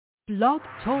Blog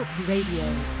Talk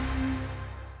Radio.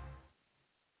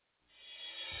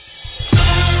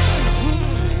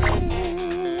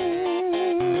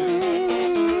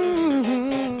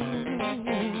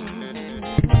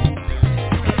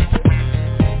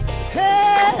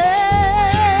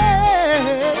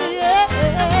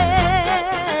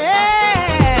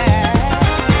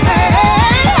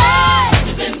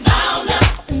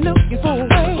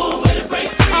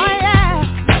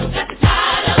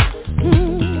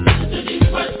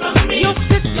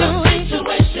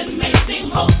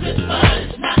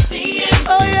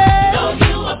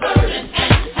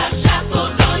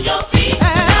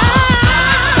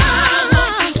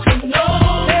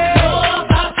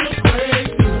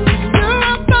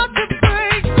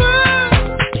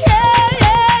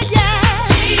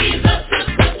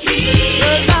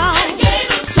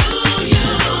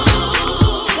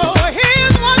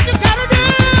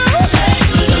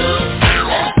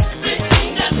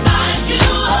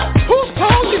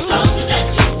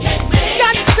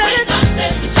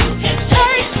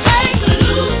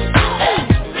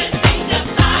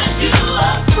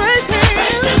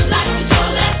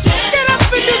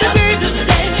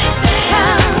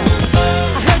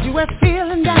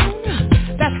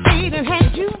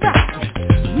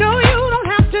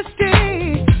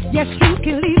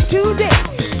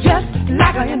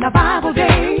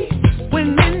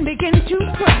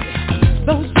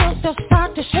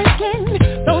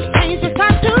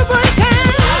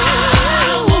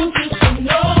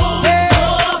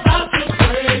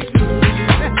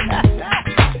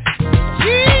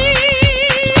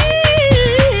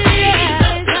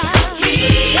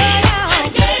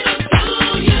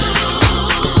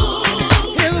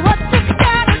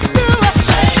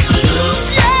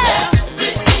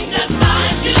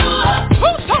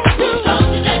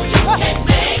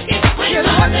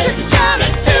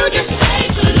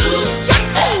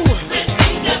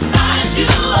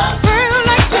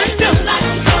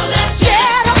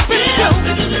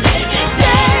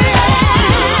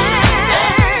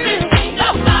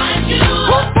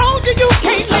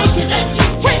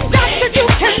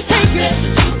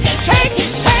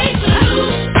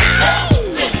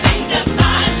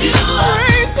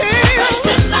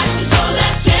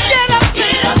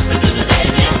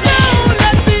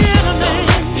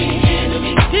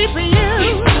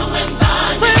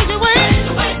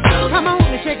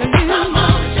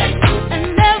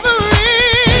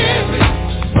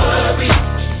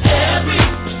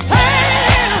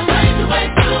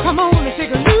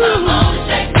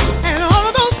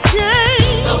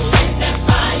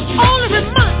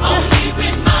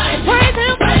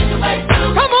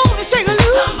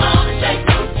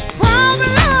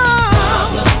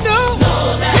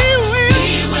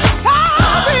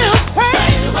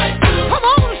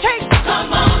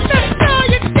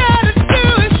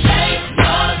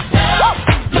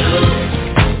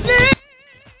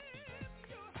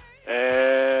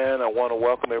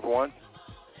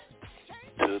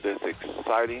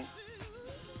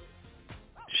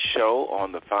 Show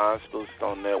on the Fine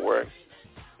Bluestone Network,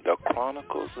 The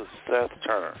Chronicles of Seth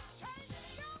Turner.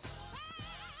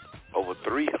 Over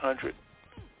 300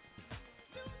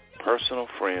 personal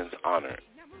friends honored.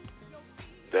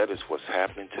 That is what's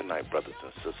happening tonight, brothers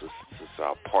and sisters. This is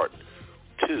our part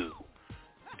 2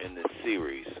 in this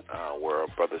series where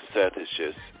Brother Seth is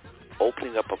just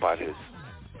opening up about his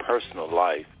personal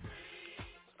life,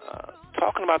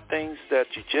 talking about things that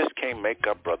you just can't make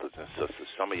up, brothers and sisters.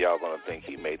 Some of y'all are going to think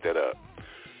he made that up.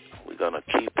 We're going to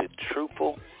keep it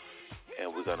truthful,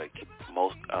 and we're going to keep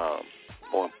more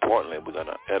importantly, we're going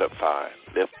to edify,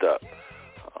 lift up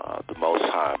the Most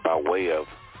High by way of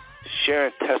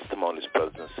sharing testimonies,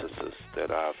 brothers and sisters, that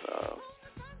I've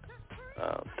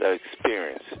that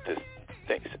experienced this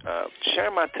things.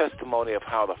 Sharing my testimony of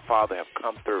how the Father have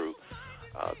come through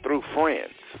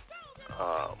friends.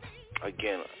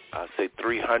 Again, I say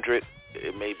 300.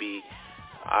 It may be.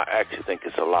 I actually think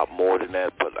it's a lot more than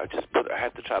that, but I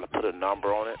had to try to put a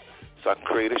number on it so I can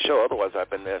create a show. Otherwise, I've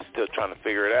been there still trying to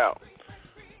figure it out.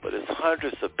 But it's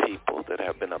hundreds of people that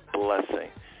have been a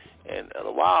blessing, and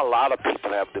while a lot of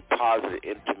people have deposited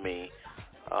into me,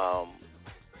 I'm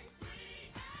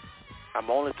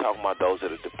only talking about those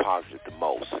that have deposited the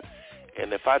most.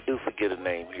 And if I do forget a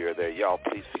name here or there, y'all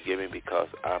please forgive me because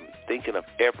I'm thinking of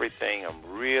everything. I'm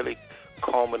really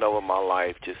combing over my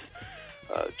life.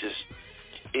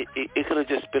 It could have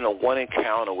just been a one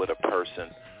encounter with a person.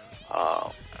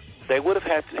 They would have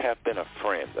had to have been a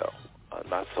friend, though,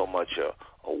 not so much a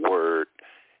word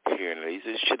here and there.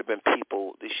 These should have been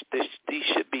people. These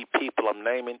should be people I'm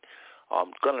naming.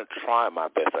 I'm going to try my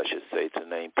best, I should say, to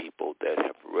name people that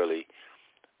have really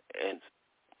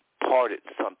imparted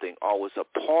something or was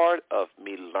a part of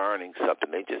me learning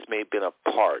something. They just may have been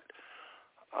a part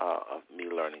of me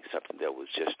learning something that was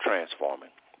just transforming.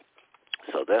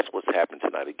 So that's what's happened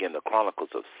tonight. Again, the Chronicles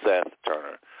of Seth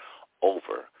Turner,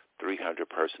 over 300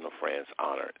 personal friends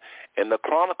honored. In the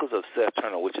Chronicles of Seth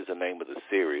Turner, which is the name of the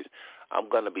series, I'm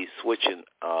going to be switching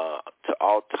to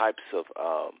all types of,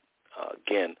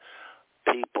 again,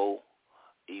 people,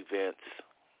 events,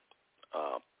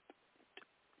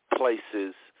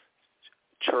 places,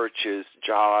 churches,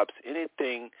 jobs,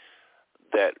 anything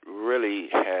that really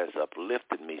has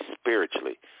uplifted me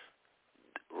spiritually.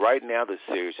 Right now the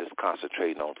series is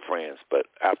concentrating on friends, but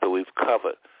after we've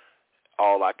covered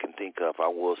all I can think of, I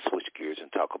will switch gears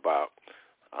and talk about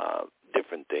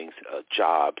different things,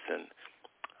 jobs and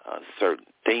certain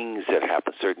things that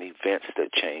happen, certain events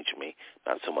that change me,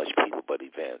 not so much people but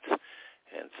events.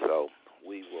 And so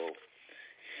we will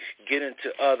get into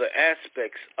other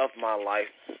aspects of my life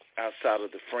outside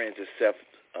of the friends itself,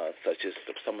 such as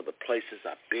some of the places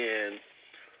I've been.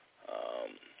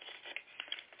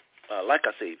 Like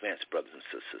I say, events, brothers and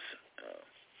sisters.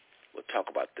 We'll talk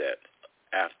about that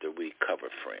after we cover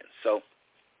friends. So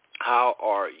how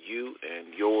are you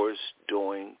and yours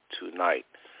doing tonight?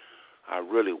 I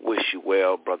really wish you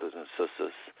well, brothers and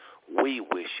sisters. We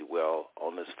wish you well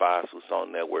on this Five Smooth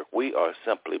Stone Network. We are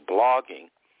simply blogging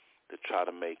to try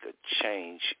to make a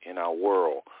change in our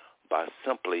world by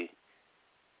simply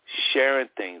sharing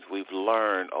things we've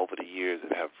learned over the years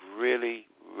that have really,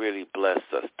 really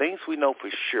blessed us. Things we know for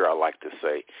sure, I like to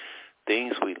say.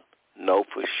 Things we know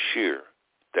for sure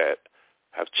that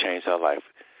have changed our life.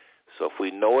 So if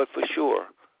we know it for sure,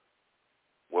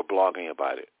 we're blogging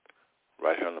about it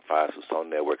right here on the Five Smooth Stone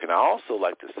Network. And I also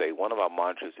like to say one of our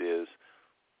mantras is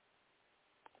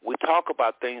we talk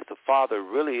about things the Father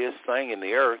really is saying in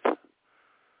the earth,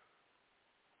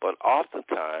 but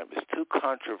oftentimes it's too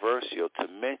controversial to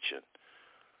mention,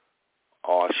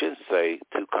 or I shouldn't say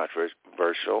too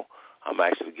controversial. I'm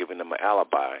actually giving them an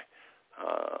alibi.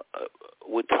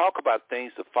 We talk about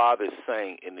things the Father is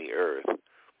saying in the earth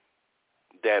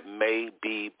that may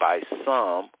be by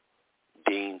some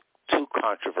deemed too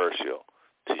controversial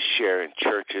to share in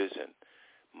churches and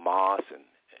mosques and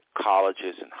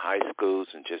colleges and high schools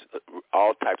and just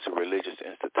all types of religious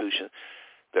institutions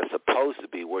that's supposed to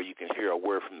be where you can hear a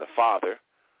word from the Father.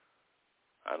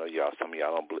 I know some of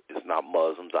y'all don't believe it's not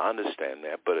Muslims. I understand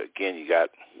that. But again, you got,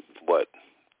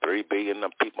 3 billion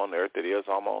people on the earth it is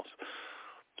almost.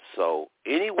 So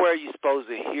anywhere you're supposed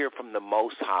to hear from the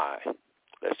Most High,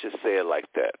 let's just say it like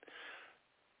that.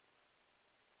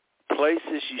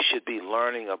 Places you should be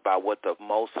learning about what the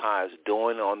Most High is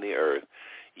doing on the earth,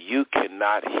 you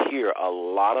cannot hear a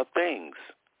lot of things.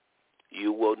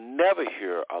 You will never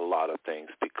hear a lot of things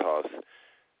because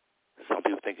some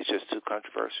people think it's just too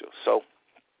controversial. So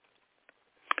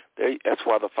that's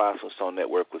why the Five Smooth Stone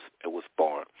Network was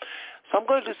born. So I'm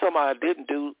going to do something I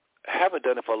haven't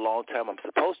done it for a long time. I'm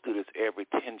supposed to do this every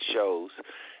 10 shows,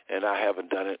 and I haven't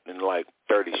done it in like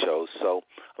 30 shows. So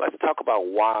I'd like to talk about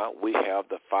why we have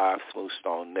the Five Smooth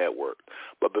Stone Network.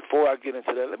 But before I get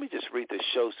into that, let me just read the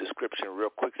show's description real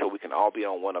quick so we can all be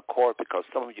on one accord, because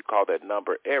some of you call that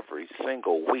number every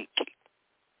single week.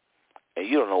 And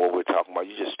you don't know what we're talking about.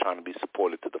 You're just trying to be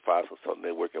supportive to the Five Smooth Stone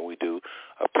Network, and we do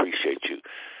appreciate you.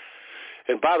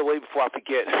 And by the way, before I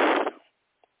forget,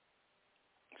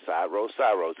 side road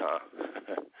time.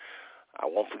 I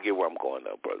won't forget where I'm going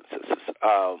though, brothers and sisters.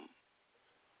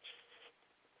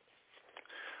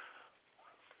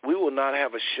 We will not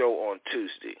have a show on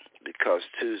Tuesday because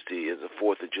Tuesday is the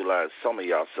 4th of July. Some of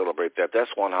y'all celebrate that.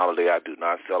 That's one holiday I do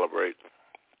not celebrate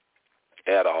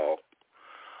at all.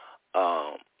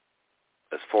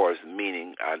 As far as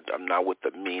meaning, I'm not with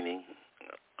the meaning.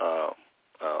 I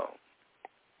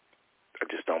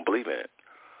just don't believe in it.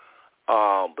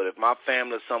 But if my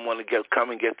family or someone to come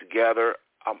and get together,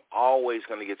 I'm always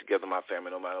going to get together with my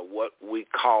family no matter what we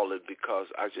call it, because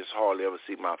I just hardly ever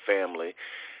see my family.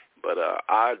 But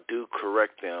I do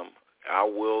correct them.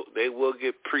 They will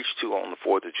get preached to on the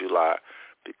 4th of July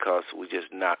because we're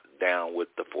just not down with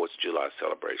the 4th of July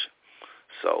celebration.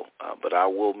 So, but I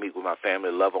will meet with my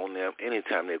family, love on them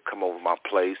anytime they come over my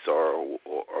place or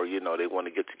they want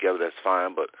to get together. That's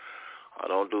fine, but I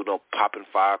don't do no popping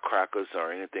firecrackers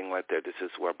or anything like that. This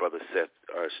is where Brother Seth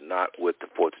is not with the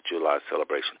 4th of July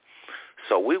celebration.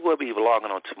 So we will be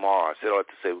vlogging on tomorrow. I said I like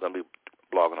to say we're going to be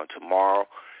vlogging on tomorrow.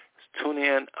 Tune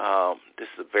in. This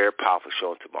is a very powerful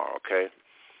show tomorrow, okay?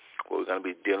 We're going to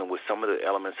be dealing with some of the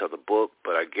elements of the book,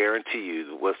 but I guarantee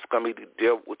you what's going to be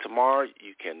dealt with tomorrow,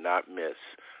 you cannot miss.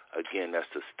 Again, that's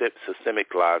the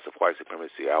systemic lies of white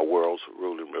supremacy, our world's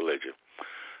ruling religion.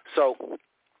 So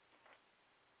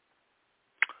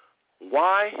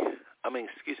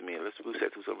let's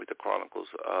read the Chronicles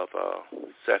of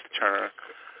Seth Turner,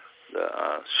 the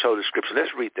show description.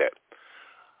 Let's read that.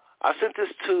 I sent this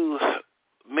to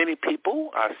many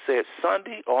people. I said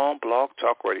Sunday on Blog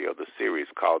Talk Radio, the series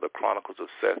called The Chronicles of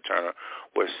Seth Turner,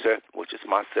 where Seth, which is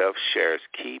myself, shares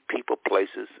key people,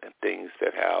 places, and things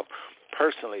that have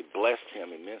personally blessed him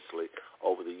immensely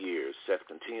over the years. Seth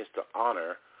continues to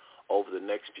honor, over the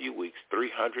next few weeks,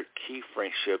 300 key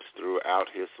friendships throughout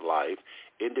his life,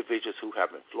 individuals who have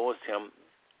influenced him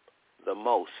the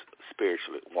most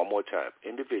spiritually. One more time,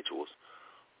 individuals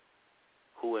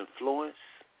who influence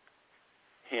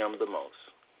him the most.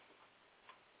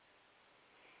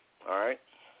 All right?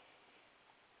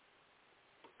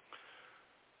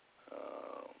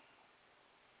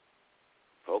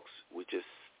 Folks, we're just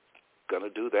going to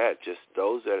do that. Just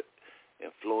those that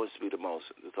influenced me the most.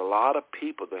 There's a lot of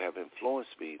people that have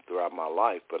influenced me throughout my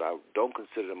life, but I don't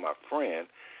consider them my friend,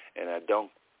 and I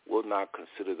will not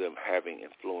consider them having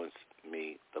influenced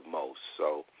me the most.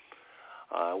 So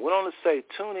went on to say,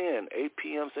 tune in, 8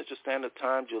 p.m. Central Standard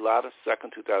Time, July the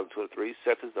 2nd, 2023.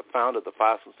 Seth is the founder of the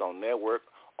Five Stone Network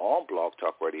on Blog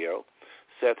Talk Radio.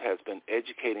 Seth has been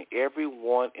educating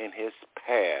everyone in his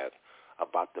path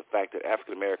about the fact that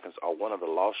African Americans are one of the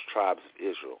lost tribes of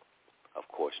Israel, of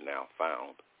course now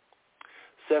found.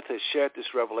 Seth has shared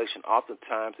this revelation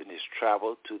oftentimes in his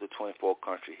travel to the 24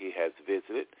 countries he has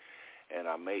visited, and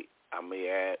I may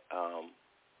add,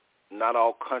 not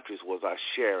all countries was I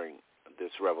sharing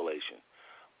this revelation,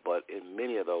 but in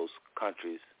many of those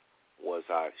countries was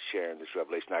I sharing this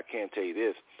revelation. I can tell you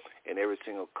this, in every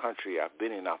single country I've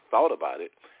been in, I've thought about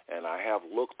it, and I have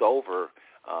looked over,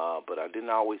 but I didn't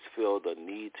always feel the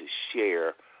need to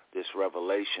share this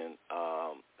revelation.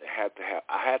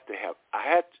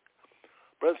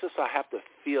 Brothers and sisters, I have to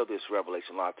feel this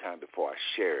revelation a lot of time before I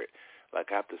share it.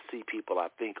 Like I have to see people I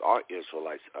think are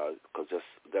Israelites, because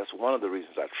that's one of the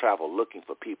reasons I travel, looking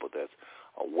for people that's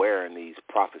wearing these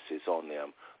prophecies on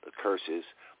them, the curses,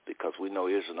 because we know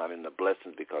Israel not in the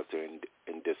blessings because they're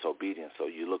in disobedience. So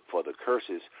you look for the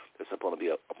curses that's going to be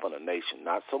upon a nation,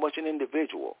 not so much an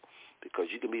individual,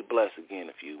 because you can be blessed again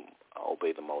if you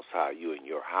obey the Most High, you and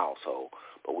your household.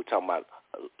 But we're talking about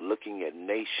looking at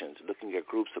nations, looking at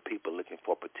groups of people, looking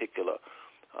for particular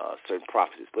certain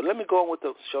prophecies. But let me go on with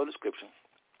the show description.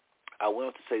 I went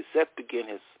on to say Seth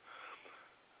began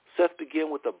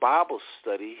with a Bible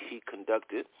study he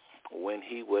conducted when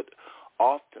he would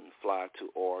often fly to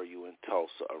ORU in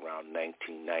Tulsa around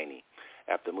 1990.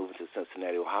 After moving to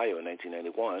Cincinnati, Ohio in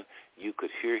 1991, you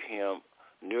could hear him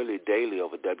nearly daily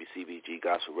over WCBG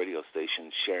gospel radio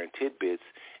station, sharing tidbits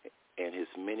in his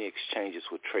many exchanges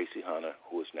with Tracy Hunter,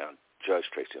 who is now Judge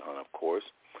Tracy Hunter, of course.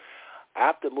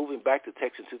 After moving back to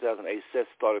Texas in 2008, Seth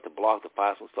started to blog the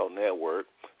Five Stone Network.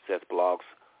 Seth's blog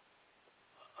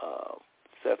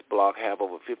have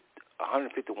over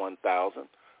 151,000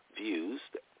 views.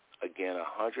 Again,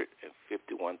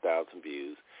 151,000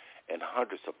 views and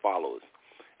hundreds of followers.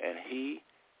 And he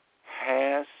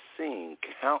has seen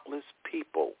countless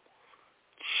people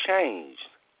change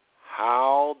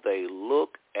how they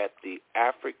look at the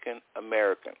African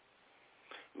American.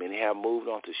 Many have moved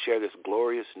on to share this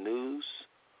glorious news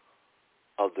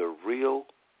of the real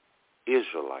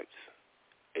Israelites,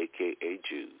 a.k.a.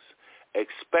 Jews,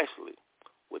 especially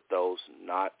with those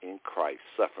not in Christ,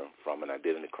 suffering from an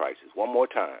identity crisis. One more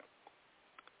time.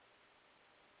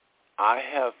 I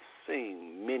have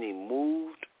seen many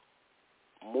moved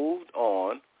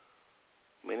on,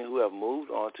 many who have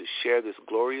moved on to share this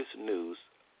glorious news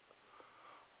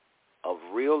of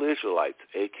real Israelites,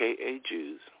 a.k.a.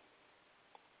 Jews,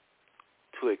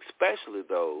 to especially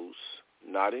those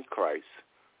not in Christ,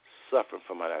 suffering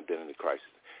from an identity crisis.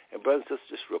 And brothers and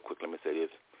sisters, just real quick, let me say this.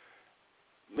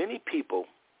 Many people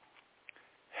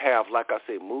have, like I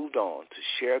say, moved on to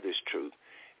share this truth,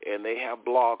 and they have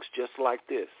blogs just like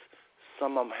this.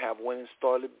 Some of them have went and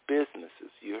started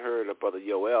businesses. You heard of Brother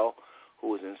Yoel, who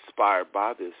was inspired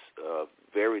by this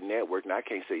very network. Now, I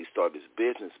can't say he started his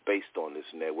business based on this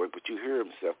network, but you hear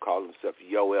himself call himself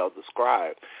Yoel the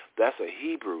Scribe. That's a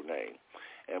Hebrew name.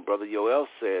 And Brother Yoel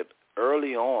said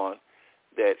early on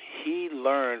that he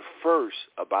learned first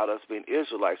about us being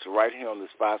Israelites right here on this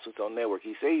Five Stone Network.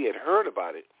 He said he had heard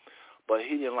about it, but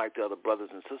he didn't like the other brothers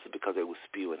and sisters because they were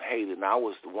spewing hate. And I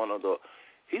was one of the,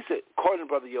 he said, according to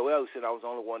Brother Yoel, he said I was the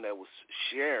only one that was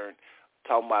sharing,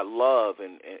 talking about love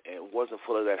and wasn't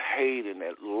full of that hate and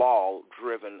that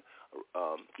law-driven,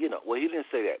 well, he didn't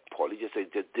say that part. He just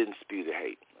said just didn't spew the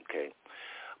hate, okay?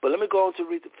 But let me go on to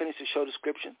finish the show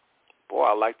description. Boy,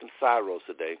 I like them side roads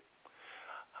today.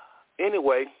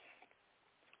 Anyway,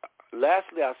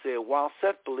 lastly, I said, while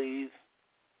Seth believes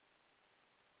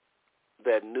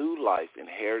that new life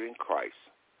inherited in Christ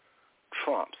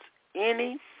trumps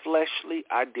any fleshly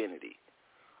identity.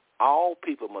 All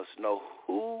people must know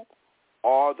who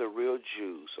are the real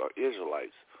Jews or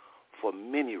Israelites for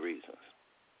many reasons,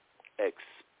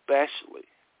 especially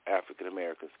African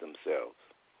Americans themselves.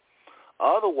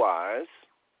 Otherwise,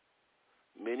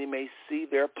 many may see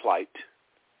their plight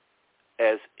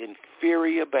as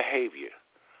inferior behavior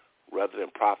rather than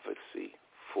prophecy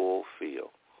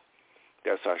fulfilled.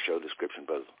 That's our show description,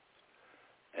 brothers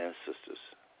and sisters.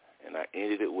 And I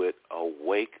ended it with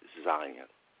Awake Zion,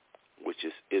 which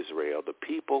is Israel, the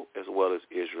people, as well as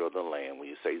Israel, the land. When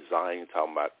you say Zion, you're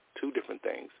talking about two different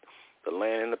things, the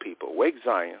land and the people. Awake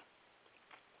Zion.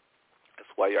 That's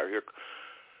why you're here.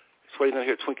 That's why you're going to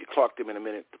hear Twinkie Clark them in a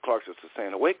minute. The Clarks are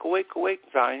saying, awake, awake, awake,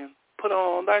 Zion. Put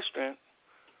on thy strength.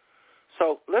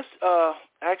 So let's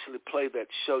actually play that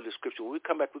show description. When we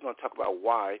come back, we're going to talk about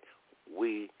why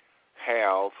we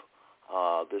have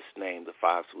this name, the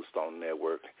Five Smooth Stone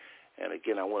Network. And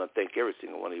again, I want to thank every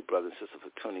single one of you brothers and sisters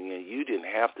for tuning in. You didn't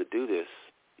have to do this.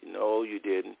 No, you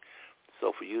didn't.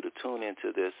 So for you to tune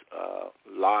into this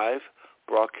live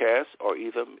broadcast, or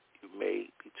either you may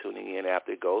be tuning in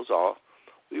after it goes off,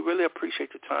 we really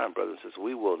appreciate your time, brothers and sisters.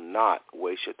 We will not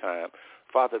waste your time.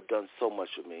 Father has done so much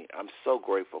for me. I'm so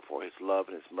grateful for his love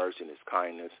and his mercy and his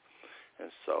kindness.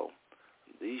 And so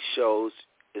these shows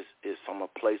is from a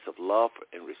place of love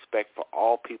and respect for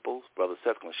all people. Brother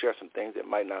Seth's going to share some things that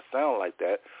might not sound like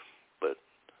that, but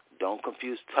don't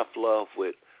confuse tough love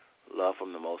with love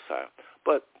from the Most High.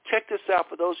 But check this out.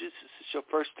 For those of you, this is your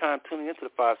first time tuning into the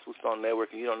Five Smooth Stone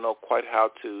Network and you don't know quite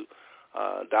how to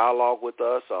dialogue with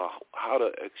us or how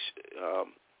to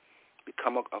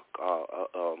become a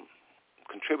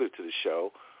contributor to the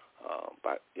show,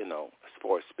 by, as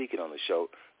far as speaking on the show,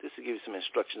 just to give you some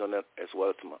instructions on that as well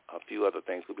as a few other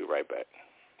things. We'll be right back.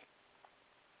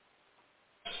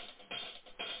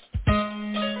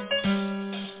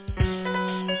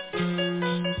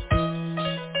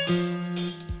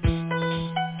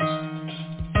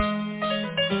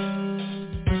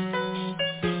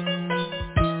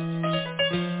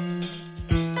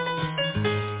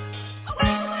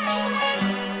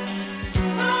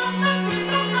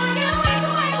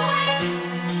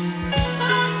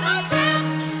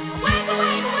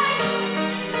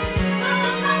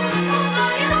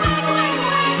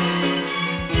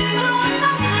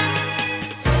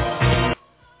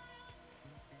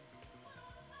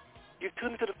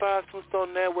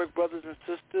 Network, brothers and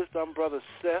sisters. I'm Brother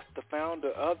Seth, the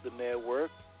founder of the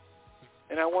network,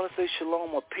 and I want to say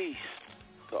shalom or peace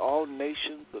to all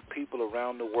nations of people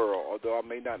around the world. Although I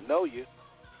may not know you,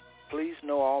 please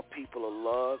know all people are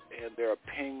loved and their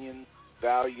opinions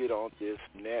valued on this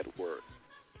network.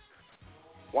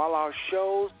 While our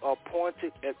shows are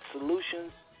pointed at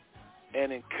solutions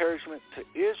and encouragement to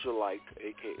Israelites,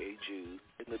 a.k.a. Jews,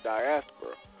 in the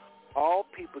diaspora, all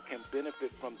people can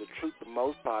benefit from the truth the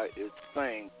Most High is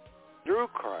saying through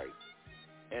Christ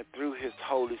and through his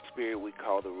Holy Spirit we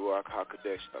call the Ruach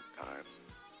HaKodesh sometimes.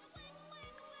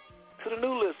 To the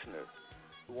new listeners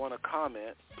who want to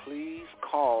comment, please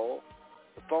call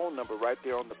the phone number right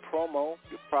there on the promo.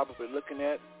 You're probably looking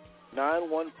at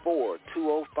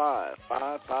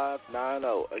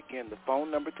 914-205-5590. Again, the phone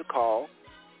number to call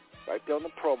right there on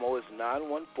the promo is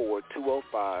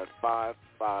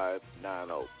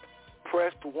 914-205-5590.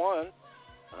 Press 1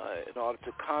 in order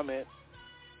to comment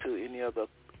to any other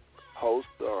host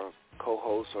or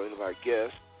co-host or any of our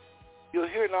guests. You'll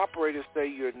hear an operator say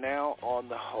you're now on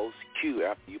the host queue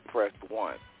after you press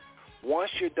 1.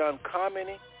 Once you're done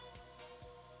commenting,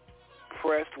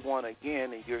 press 1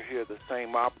 again and you'll hear the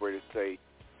same operator say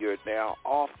you're now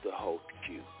off the host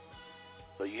queue.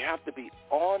 So you have to be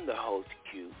on the host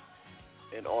queue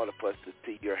in order for us to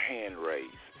see your hand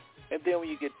raised. And then when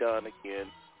you get done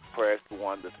again, press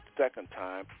 1 the second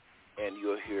time, and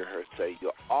you'll hear her say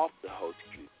you're off the host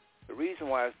queue. The reason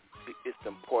why it's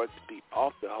important to be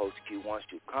off the host queue once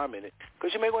you've commented,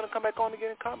 because you may want to come back on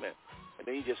again and comment, and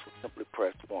then you just simply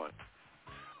press 1.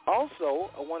 Also,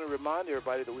 I want to remind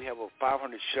everybody that we have over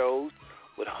 500 shows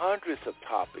with hundreds of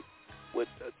topics, with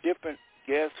different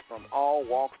guests from all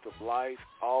walks of life,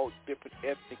 all different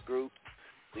ethnic groups.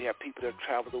 We have people that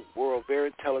travel the world, very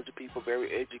intelligent people,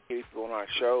 very educated people on our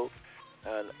show.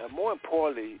 And more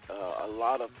importantly, a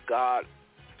lot of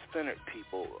God-centered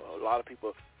people, a lot of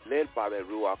people led by that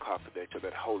Ruach HaKodesh, or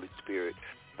that Holy Spirit,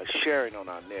 are sharing on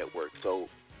our network. So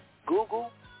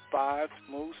Google 5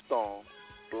 Smooth Stone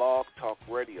Blog Talk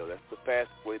Radio. That's the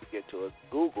fastest way to get to us.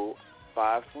 Google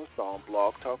 5 Smooth Stone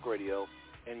Blog Talk Radio,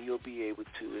 and you'll be able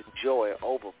to enjoy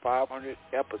over 500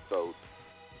 episodes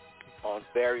on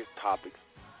various topics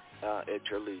at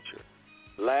your leisure.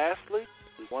 Lastly,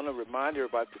 we want to remind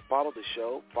everybody to follow the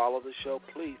show. Follow the show.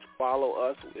 Please follow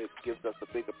us. It gives us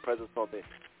a bigger presence on the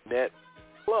net.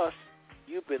 Plus,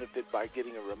 you benefit by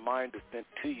getting a reminder sent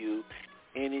to you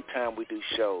anytime we do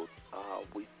shows.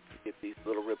 We get these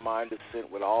little reminders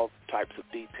sent with all types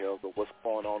of details of what's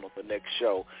going on the next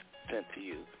show sent to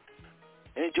you.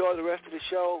 Enjoy the rest of the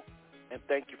show, and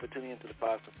thank you for tuning into the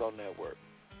Five Soul Network.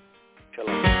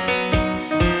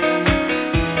 Shalom.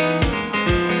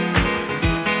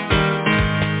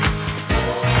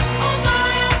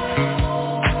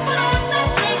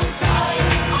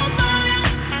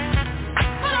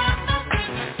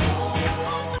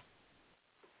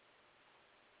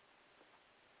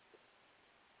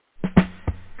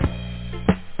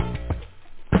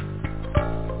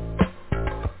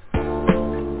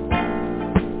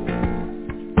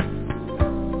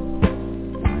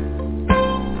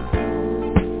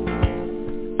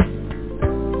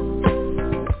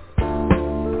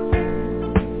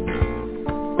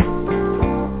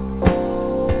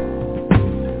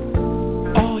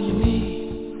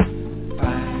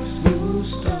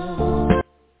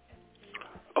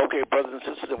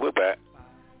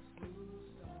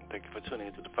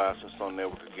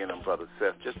 Network again. I'm Brother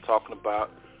Seth, just talking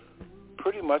about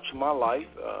pretty much my life.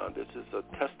 This is a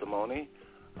testimony,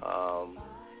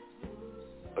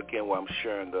 again, where I'm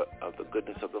sharing of the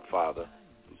goodness of the Father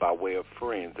by way of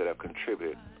friends that have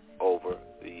contributed over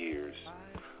the years.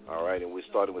 All right, and we're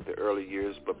starting with the early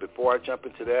years. But before I jump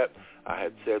into that, I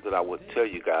had said that I would tell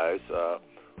you guys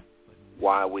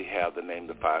why we have the name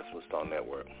the Five Stone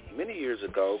Network. Many years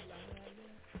ago,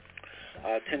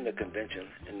 I attended a convention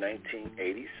in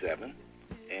 1987,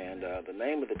 and the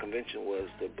name of the convention was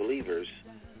the Believers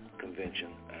Convention,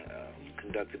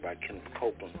 conducted by Kenneth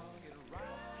Copeland.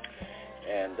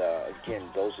 And again,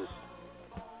 those is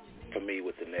for me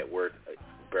with the network.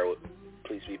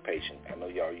 Please be patient. I know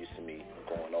y'all used to me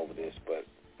going over this, but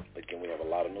again, we have a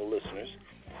lot of new listeners,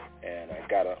 and I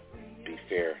gotta be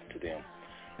fair to them.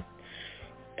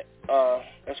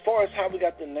 As far as how we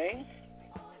got the name,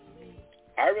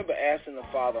 I remember asking the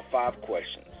Father 5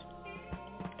 questions.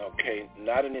 Okay,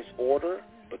 not in this order,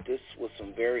 but this was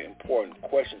some very important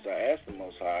questions I asked the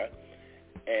Most High,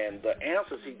 and the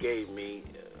answers he gave me,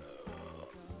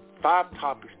 5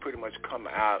 topics pretty much come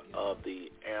out of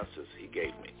the answers he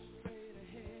gave me.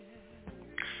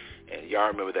 And y'all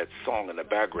remember that song in the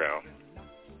background.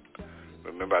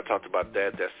 Remember I talked about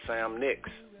that? That's Sam Nix.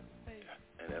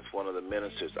 And that's one of the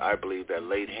ministers, I believe, that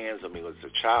laid hands on me as a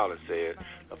child and said,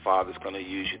 the Father's going to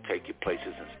use you, take you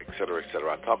places, et cetera, et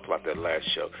cetera. I talked about that last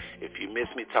show. If you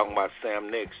missed me talking about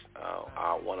Sam Nix,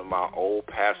 one of my old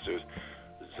pastors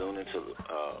zoomed into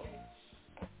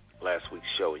last week's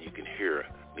show, and you can hear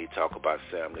me talk about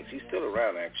Sam Nix. He's still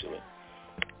around, actually.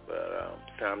 But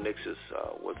Sam Nix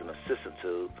was an assistant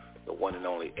to the one and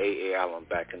only A.A. Allen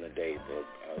back in the day,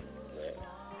 the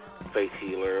faith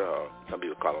healer, or some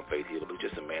people call him faith healer, but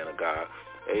just a man of God.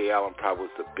 A. Allen probably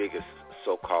was the biggest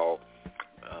so-called,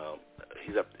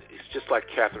 he's just like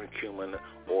Catherine Kuhlman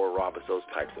or Roberts, those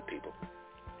types of people.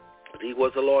 But he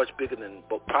was a large, bigger than,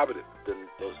 probably than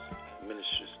those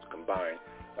ministers combined.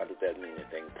 Not that that means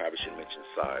anything, probably shouldn't mention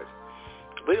size.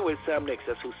 But anyway, Sam Nix,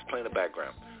 that's who's playing the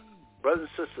background. Brothers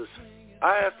and sisters,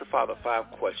 I asked the Father 5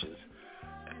 questions.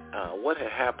 What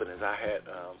had happened is I had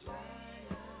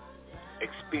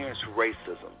experienced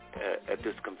racism at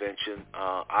this convention.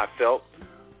 I felt,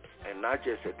 and not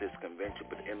just at this convention,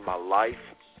 but in my life.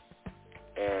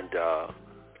 And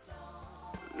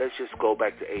let's just go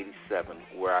back to 87,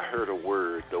 where I heard a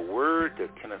word. The word that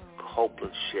Kenneth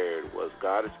Copeland shared was,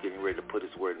 God is getting ready to put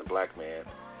his word in the black man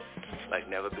like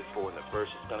never before, and the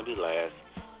first is going to be last,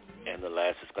 and the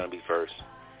last is going to be first.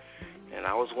 And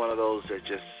I was one of those that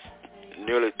just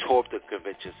nearly tore up the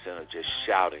convention center just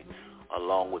shouting,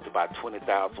 along with about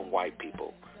 20,000 white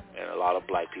people and a lot of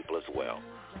black people as well,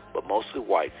 but mostly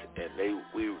whites. And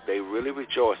they really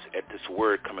rejoiced at this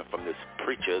word coming from this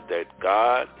preacher that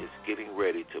God is getting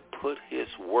ready to put his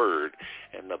word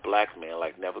in the black man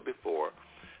like never before,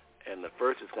 and the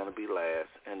first is going to be last,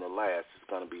 and the last is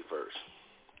going to be first.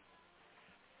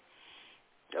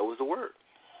 That was the word.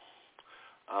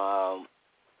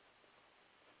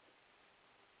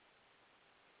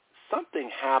 Something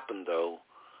happened, though,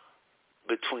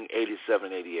 between 87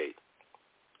 and 88.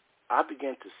 I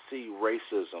began to see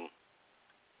racism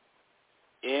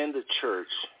in the church,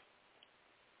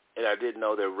 and I didn't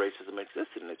know that racism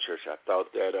existed in the church. I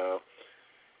thought that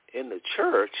in the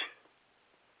church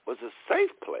was a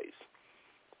safe place.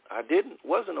 I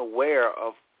wasn't aware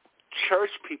of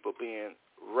church people being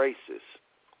racist.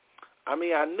 I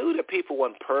mean, I knew that people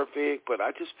weren't perfect, but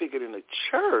I just figured in the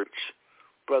church,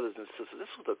 brothers and sisters,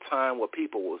 this was a time where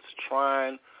people was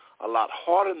trying a lot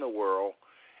harder in the world,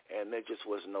 and there just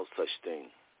was no such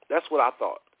thing. That's what I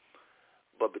thought.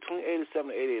 But between 87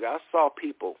 and 88, I saw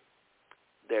people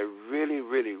that really,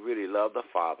 really, really loved the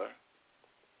Father,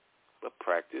 but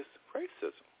practiced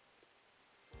racism.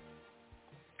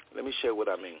 Let me share what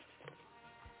I mean.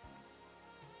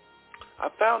 I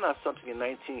found out something in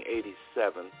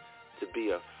 1987 to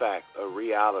be a fact, a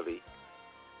reality.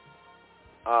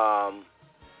 A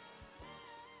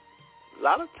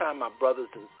lot of time my brothers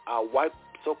and our white,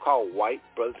 so-called white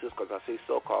brothers, because I say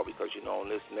so-called because, you know, on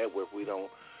this network we don't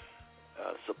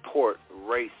support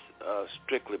race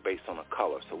strictly based on a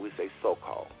color, so we say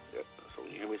so-called. So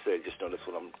when you hear me say it, just know that's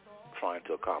what I'm trying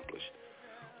to accomplish.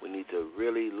 We need to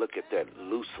really look at that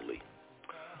loosely.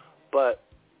 But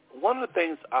one of the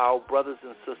things our brothers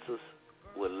and sisters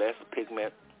with less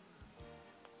pigment,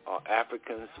 or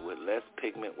Africans with less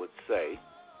pigment would say,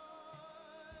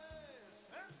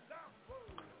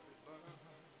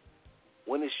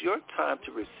 when it's your time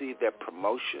to receive that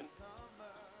promotion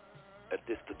at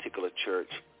this particular church,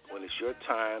 when it's your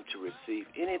time to receive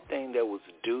anything that was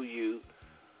due you,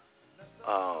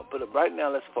 but right now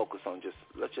let's focus on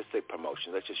let's just say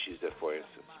promotion. Let's just use that for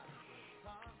instance.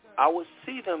 I would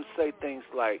see them say things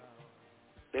like,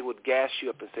 they would gas you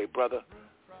up and say, brother,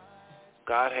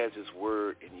 God has his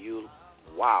word in you.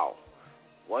 Wow.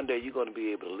 One day you're going to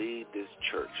be able to lead this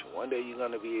church. One day you're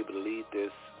going to be able to lead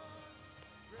this,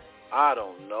 I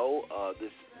don't know,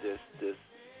 this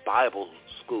Bible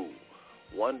school.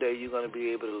 One day you're going to be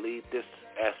able to lead this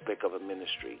aspect of a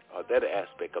ministry or that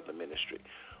aspect of the ministry.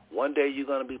 One day you're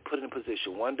going to be put in a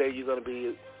position. One day you're going to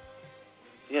be,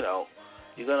 you're going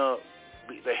to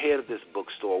be the head of this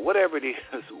bookstore, whatever it is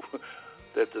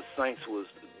that the saints was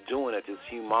doing at this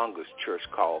humongous church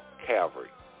called Calvary.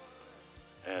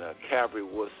 And Calvary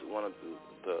was one of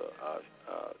the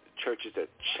churches that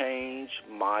changed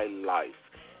my life.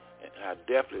 And I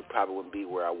definitely probably wouldn't be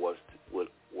where I was,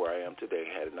 where I am today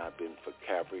had it not been for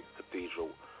Calvary Cathedral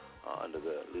under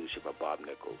the leadership of Bob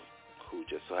Nichols, who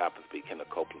just so happens to be Kenneth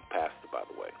Copeland's pastor, by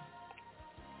the way.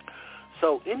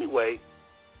 So anyway,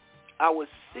 I would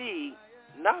see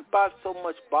not by so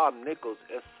much Bob Nichols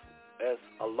as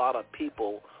a lot of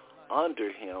people under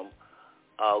him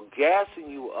gassing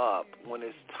you up when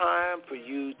it's time for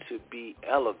you to be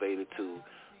elevated to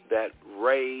that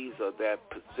raise or that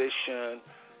position.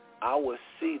 I would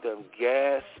see them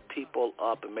gas people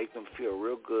up and make them feel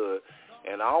real good.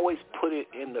 And I always put it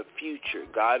in the future.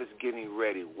 God is getting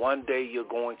ready. One day you're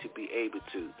going to be able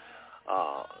to,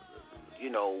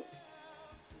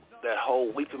 that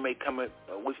whole weeping may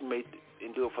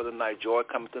endure for the night, joy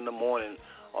cometh in the morning,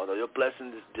 although your blessing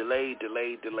is delayed.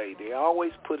 They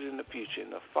always put it in the future.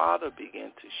 And the Father began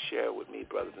to share with me,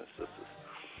 brothers and sisters,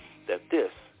 that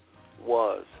this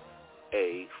was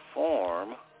a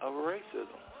form of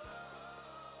racism.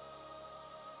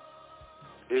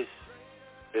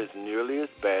 It's nearly as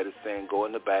bad as saying, go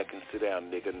in the back and sit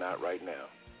down, nigga, not right now.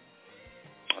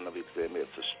 I know people say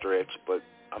it's a stretch, but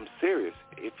I'm serious.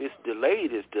 If it's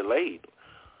delayed, it's delayed.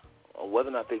 Whether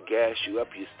or not they gas you up,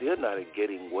 you're still not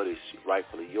getting what is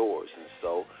rightfully yours. And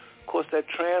so, of course, that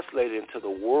translated into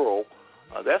the world.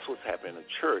 That's what's happening in the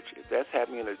church. If that's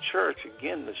happening in the church,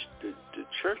 again, the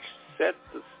church set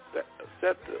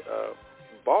the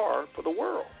bar for the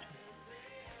world.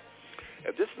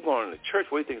 If this is going on in the church,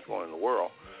 what do you think is going on in the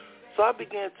world? So I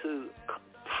began to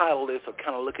title this or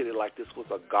kind of look at it like this was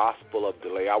a gospel of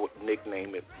delay. I would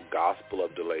nickname it gospel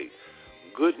of delay.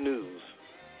 Good news,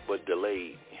 but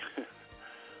delayed.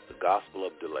 The gospel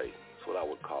of delay is what I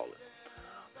would call it.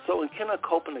 So in Kenneth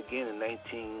Copeland again in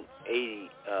 1980,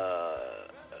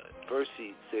 first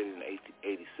he said in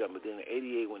 1987, but then in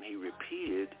 88 when he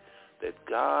repeated that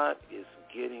God is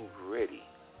getting ready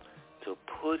to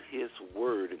put his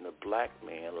word in the black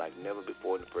man like never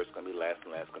before, and the first going to be last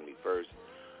and last going to be first.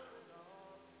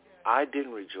 I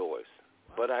didn't rejoice,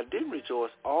 but I did rejoice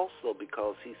also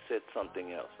because he said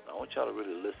something else. I want y'all to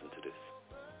really listen to this.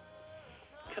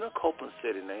 Kenneth Copeland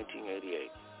said in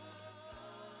 1988,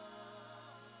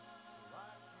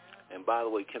 and by the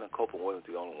way, Kenneth Copeland wasn't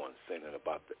the only one saying that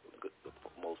about the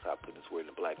Most High putting his word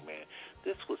in the black man.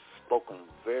 This was spoken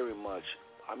very much.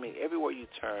 I mean, everywhere you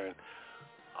turn,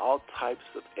 all types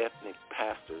of ethnic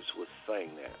pastors was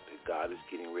saying that God is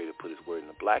getting ready to put his word in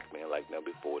the black man like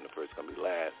never before, and the first is going to be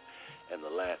last, and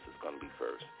the last is going to be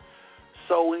first.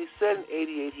 So when he said in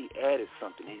 88, he added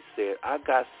something. He said, I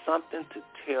got something to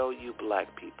tell you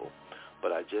black people,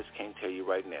 but I just can't tell you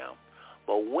right now.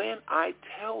 But when I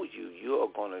tell you, you are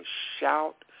going to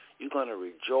shout, you're going to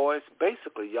rejoice.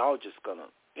 Basically, y'all just going to,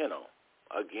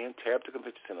 again, tear up the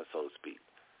convention center, so to speak.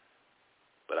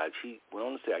 he went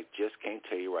on to say, I just can't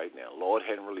tell you right now. Lord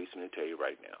hadn't released me to tell you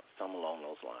right now. Something along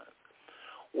those lines.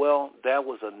 Well, that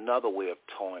was another way of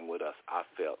toying with us, I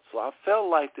felt. So I felt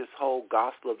like this whole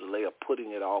gospel of delay of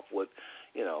putting it off with,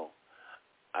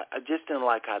 I just didn't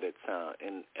like how that sounded.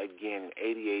 And again, in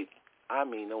 88, I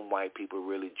mean, them white people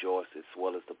really rejoiced as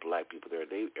well as the black people there.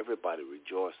 Everybody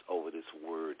rejoiced over this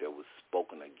word that was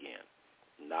spoken again,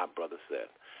 not Brother Seth.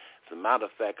 As a matter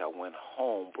of fact, I went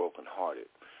home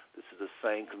brokenhearted. This is the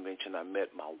same convention I met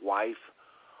my wife,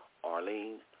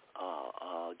 Arlene.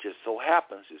 Just so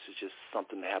happens, this is just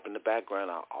something that happened in the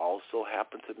background. I also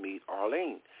happened to meet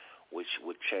Arlene, which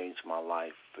would change my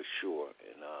life for sure.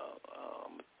 And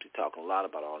I'm be talking a lot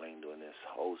about Arlene during this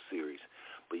whole series.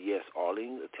 But yes,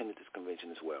 Arlene attended this convention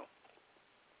as well.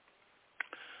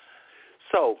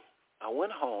 So I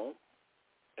went home,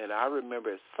 and I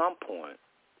remember at some point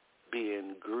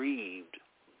being grieved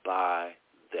by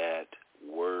that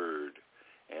word.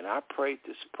 And I prayed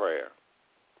this prayer.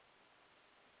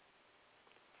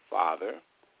 Father,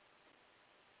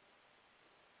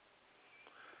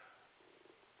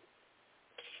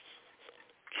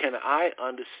 can I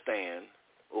understand?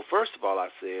 Well, first of all, I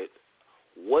said,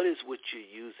 what is what you're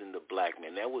using the black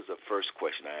man? That was the first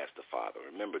question I asked the Father.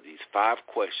 Remember, these 5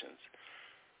 questions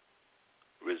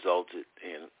resulted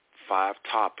in 5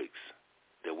 topics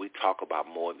that we talk about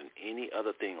more than any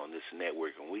other thing on this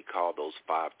network, and we call those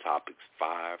 5 topics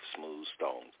 5 smooth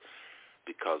stones.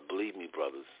 Because believe me,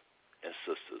 brothers and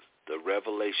sisters, the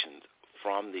revelations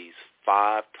from these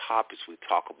 5 topics we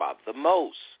talk about the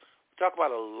most. We talk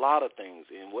about a lot of things,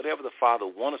 and whatever the Father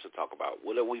wants us to talk about,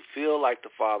 whatever we feel like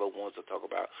the Father wants us to talk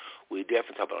about, we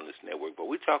definitely talk about on this network. But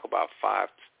we talk about 5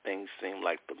 things seem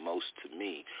like the most to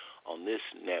me on this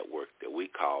network that we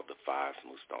call the 5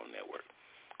 Smooth Stone Network,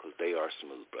 because they are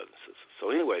smooth, brothers and sisters.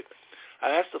 So anyway,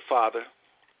 I asked the Father,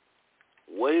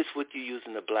 what is what you use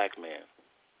in the black man?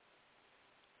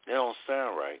 They don't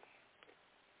sound right.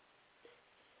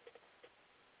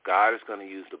 God is going to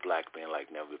use the black man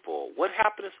like never before. What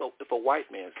happens if a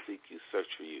white man seek you, search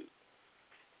for you?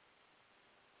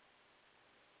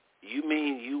 You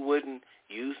mean you wouldn't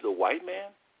use the white man?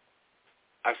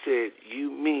 I said,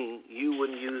 you mean you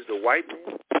wouldn't use the white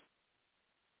man?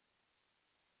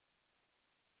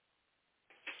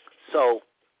 So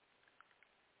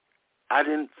I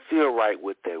didn't feel right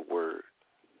with that word.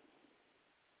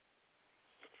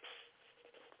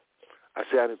 I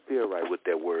said I didn't feel right with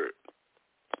that word.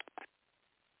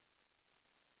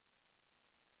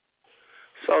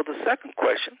 So the second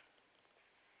question,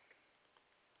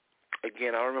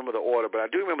 again, I don't remember the order, but I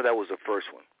do remember that was the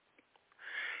first one.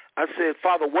 I said,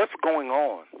 Father, what's going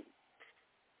on?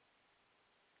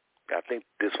 I think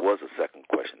this was the second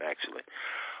question, actually.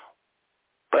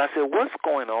 But I said, what's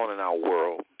going on in our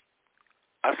world?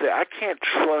 I said, I can't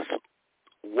trust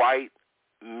white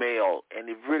male and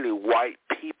really white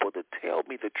people to tell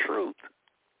me the truth.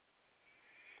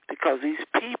 Because these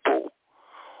people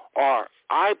are,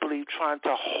 I believe, trying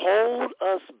to hold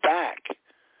us back.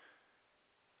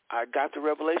 I got the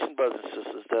revelation, brothers and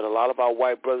sisters, that a lot of our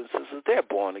white brothers and sisters, they're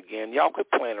born again. Y'all quit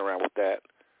playing around with that.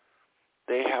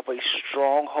 They have a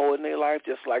stronghold in their life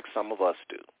just like some of us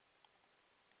do.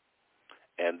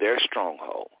 And their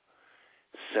stronghold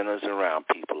centers around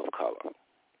people of color.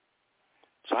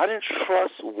 So I didn't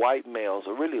trust white males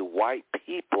or really white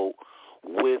people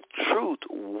with truth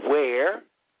where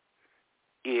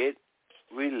it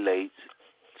relates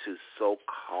to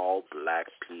so-called black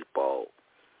people.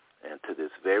 And to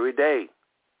this very day,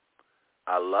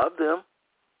 I love them,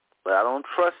 but I don't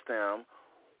trust them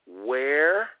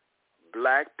where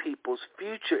black people's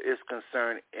future is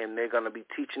concerned, and they're going to be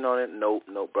teaching on it. No,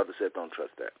 Brother Seth, don't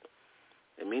trust that.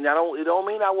 It don't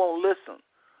mean I won't listen,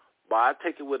 but I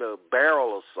take it with a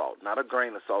barrel of salt, not a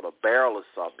grain of salt, a barrel of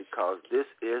salt, because this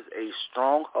is a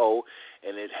stronghold,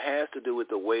 and it has to do with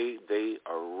the way they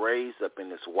are raised up in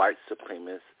this white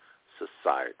supremacist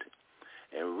society.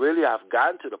 And really, I've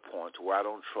gotten to the point where I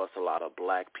don't trust a lot of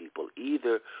black people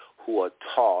either who are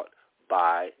taught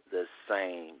by the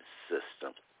same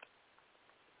system.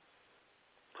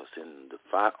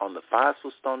 Because on the 5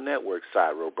 Smooth Stone Network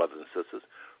side road, brothers and sisters,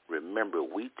 remember,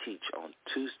 we teach on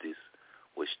Tuesdays,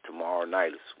 which tomorrow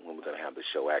night is when we're going to have the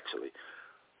show, actually.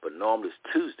 But normally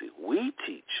it's Tuesday. We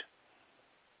teach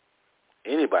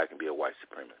anybody can be a white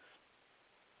supremacist.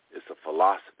 It's a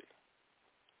philosophy.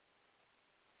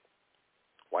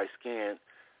 White skin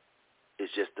is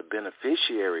just the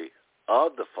beneficiary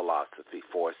of the philosophy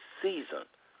for a season,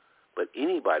 but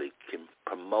anybody can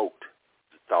promote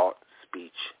thought,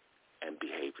 speech, and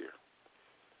behavior.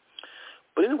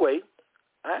 But anyway,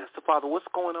 I asked the Father, what's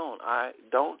going on? I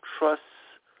don't trust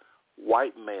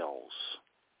white males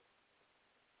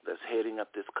that's heading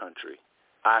up this country.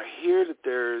 I hear that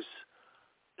there's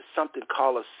something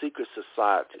called a secret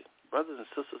society. Brothers and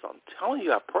sisters, I'm telling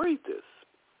you, I prayed this.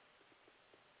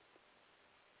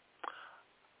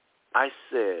 I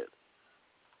said,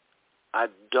 I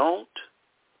don't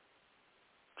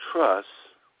trust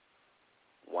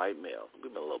white male.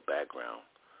 Give me a little background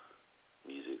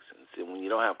music. And see, when you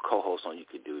don't have co-hosts on, you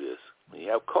can do this. When you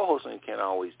have co-hosts on, you can't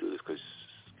always do this because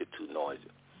it gets too noisy.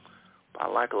 But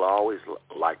I always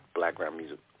like background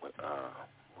music when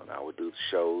I would do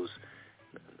shows.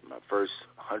 My first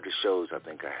 100 shows I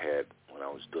think I had when I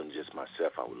was doing just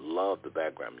myself, I would love the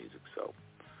background music. So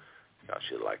y'all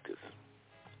should like this.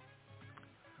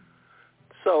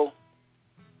 So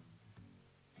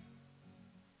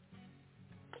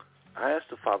I asked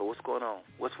the Father, what's going on?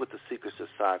 What's with the secret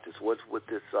societies? What's with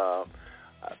this, I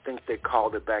think they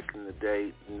called it back in the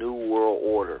day, New World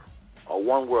Order, or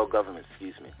One World Government,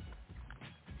 excuse me.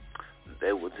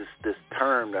 They were just this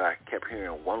term that I kept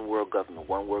hearing, one world government,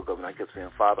 one world government. I kept saying,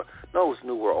 Father, no, it was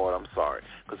New World Order, I'm sorry.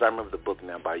 Because I remember the book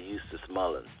now by Eustace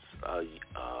Mullins.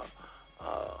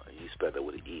 You spelled that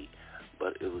with an E.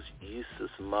 But it was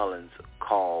Eustace Mullins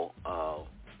called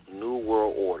New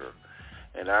World Order.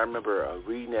 And I remember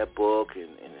reading that book and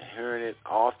hearing it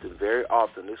often, very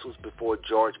often. This was before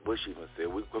George Bush even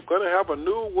said, we're going to have a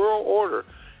new world order.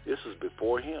 This was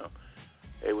before him.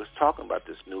 They was talking about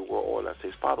this new world order. I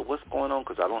said, Father, what's going on?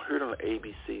 Because I don't hear it on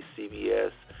ABC,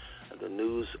 CBS, and the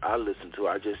news I listen to.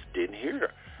 I just didn't hear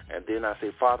it. And then I say,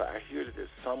 Father, I hear that there's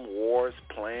some wars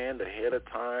planned ahead of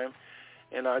time.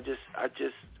 And I just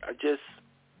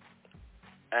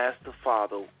asked the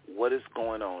Father, what is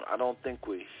going on? I don't think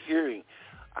we're hearing.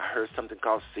 I heard something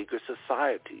called secret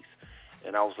societies.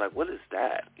 And I was like, what is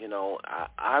that? You know,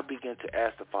 I began to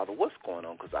ask the Father, what's going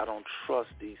on? Because I don't trust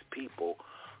these people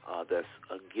that's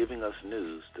giving us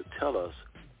news to tell us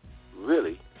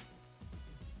really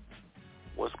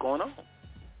what's going on.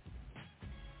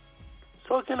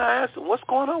 So again, I asked him, what's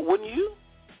going on? Wouldn't you?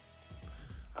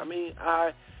 I mean,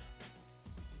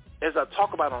 as I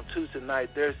talk about on Tuesday night,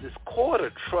 there's this core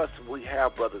of trust we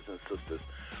have, brothers and sisters.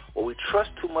 Well, we trust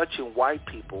too much in white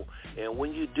people, and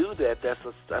when you do that,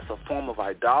 that's a form of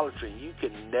idolatry. You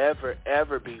can never,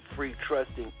 ever be free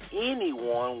trusting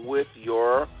anyone with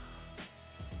your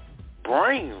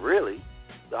brain, really.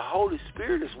 The Holy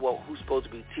Spirit is who's supposed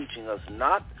to be teaching us,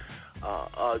 not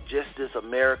just this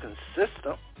American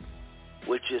system,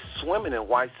 which is swimming in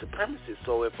white supremacy.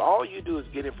 So if all you do is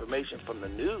get information from the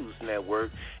news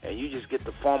network and you just get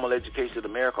the formal education that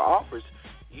America offers,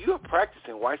 you're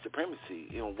practicing white supremacy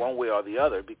in one way or the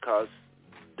other, because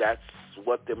that's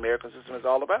what the American system is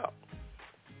all about.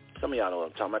 Some of y'all know what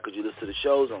I'm talking about because you listen to the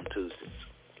shows on Tuesdays.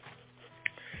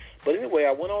 But anyway,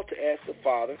 I went on to ask the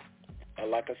Father,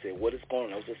 like I said, what is going on?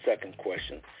 That was the second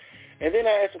question. And then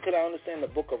I asked him, could I understand the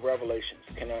book of Revelations?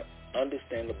 Can I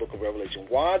understand the book of Revelation?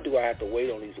 Why do I have to wait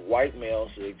on these white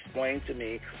males to explain to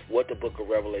me what the book of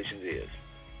Revelations is?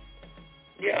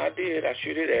 Yeah, I did. I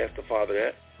sure did ask the Father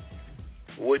that.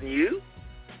 Wouldn't you?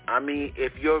 I mean,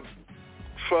 if your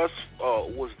trust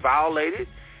was violated,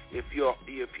 if you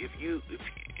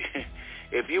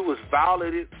was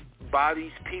violated by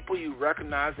these people, you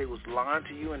recognize they was lying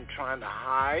to you and trying to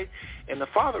hide. And the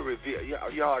Father revealed,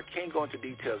 y'all, I can't go into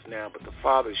details now, but the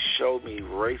Father showed me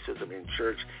racism in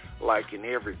church, like in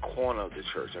every corner of the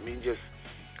church. I mean, just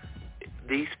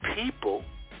these people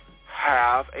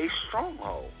have a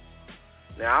stronghold.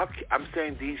 Now, I'm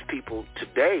saying these people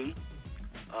today,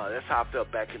 that's how I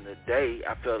felt back in the day.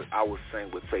 I felt I would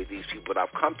say these people, but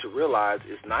I've come to realize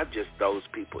it's not just those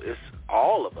people. It's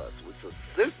all of us. It's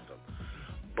a system.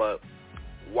 But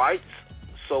whites,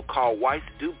 so-called whites,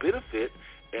 do benefit,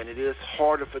 and it is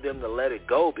harder for them to let it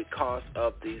go because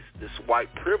of this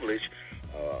white privilege.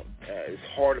 It's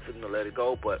harder for them to let it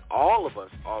go, but all of us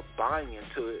are buying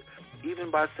into it, even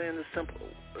by saying the simple.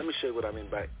 Let me show you what I mean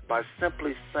by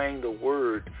simply saying the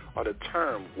word or the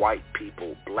term white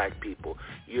people, black people.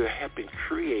 You're helping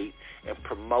create and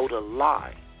promote a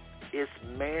lie. It's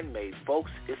man-made,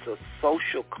 folks. It's a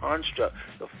social construct.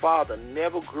 The Father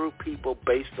never grew people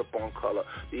based upon color.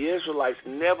 The Israelites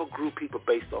never grew people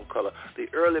based on color. The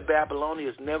early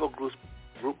Babylonians never grew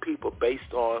people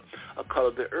based on a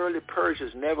color. The early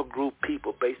Persians never grew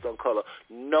people based on color.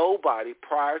 Nobody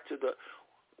prior to the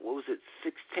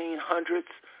 1600s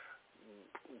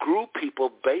grew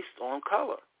people based on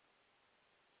color.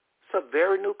 It's a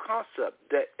very new concept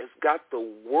that has got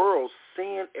the world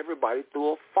seeing everybody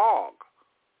through a fog.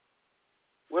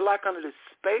 We're like under this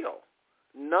spell.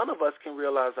 None of us can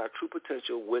realize our true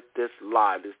potential with this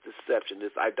lie, this deception,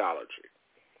 this idolatry.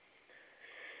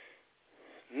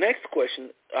 Next question,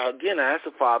 again, I asked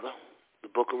the Father, the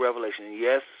book of Revelation.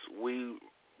 Yes, we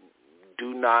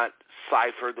do not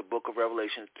cipher the book of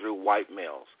Revelation through white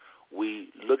males. We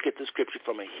look at the scripture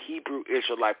from a Hebrew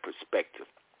Israelite perspective,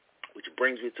 which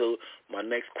brings me to my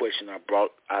next question I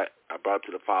brought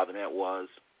to the Father, and that was,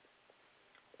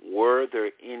 were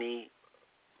there any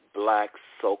blacks,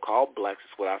 so-called blacks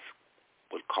is what I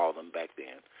would call them back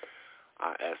then.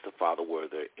 I asked the Father, were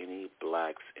there any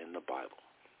blacks in the Bible?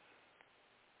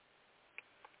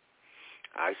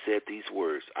 I said these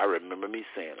words. I remember me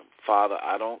saying them. Father,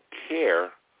 I don't care.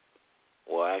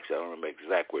 Well, actually, I don't remember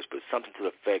exact words, but something to the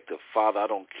effect of, Father, I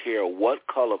don't care what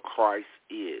color Christ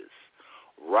is.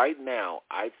 Right now,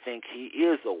 I think he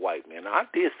is a white man. I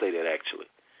did say that, actually.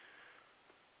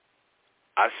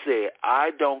 I said,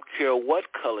 I don't care what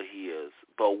color he is,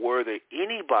 but were there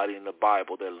anybody in the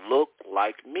Bible that looked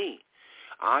like me?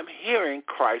 I'm hearing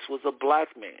Christ was a black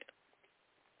man.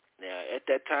 Now, at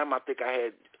that time, I think I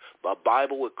had a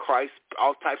Bible with Christ,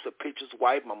 all types of pictures,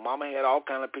 white. My mama had all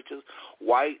kinds of pictures,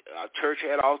 white. Our church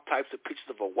had all types of pictures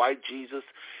of a white Jesus.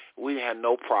 We had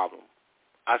no problem.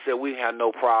 I said, we had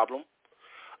no problem.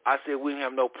 I said, we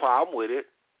have no problem with it.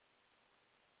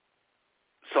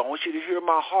 So I want you to hear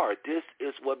my heart. This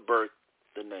is what birthed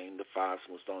the name, the Five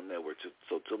Smooth Stone Network.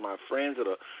 So to my friends that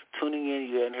are tuning in,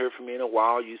 you hadn't heard from me in a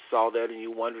while, you saw that and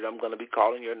you wondered, I'm going to be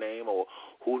calling your name, or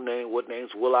what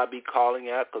names will I be calling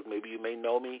at, because maybe you may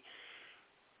know me.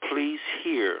 Please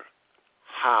hear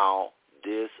how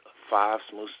this Five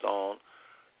Smooth Stone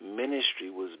ministry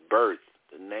was birthed,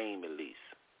 the name at least.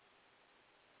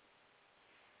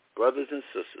 Brothers and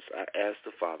sisters, I asked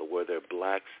the Father, were there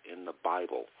blacks in the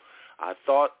Bible? I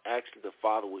thought actually the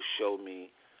Father would show me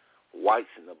whites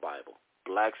in the Bible,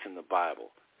 blacks in the Bible,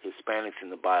 Hispanics in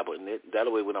the Bible. And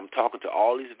that way when I'm talking to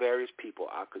all these various people,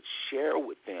 I could share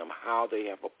with them how they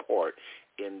have a part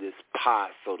in this pie,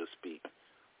 so to speak.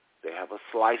 They have a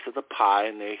slice of the pie,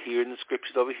 and they're hearing the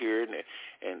scriptures over here,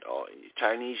 and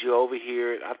Chinese, you over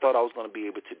here. I thought I was going to be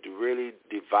able to really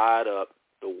divide up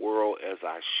the world as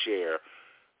I share.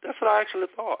 That's what I actually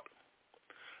thought.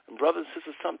 And brothers and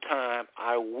sisters, sometimes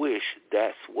I wish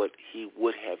that's what he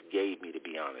would have gave me, to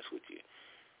be honest with you.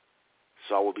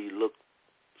 So I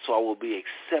will be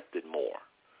accepted more,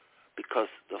 because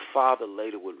the Father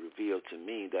later would reveal to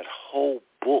me that whole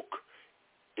book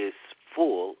is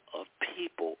full of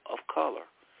people of color.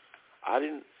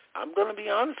 I'm going to be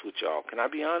honest with y'all. Can I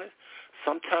be honest?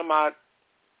 Sometimes I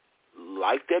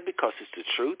like that because it's the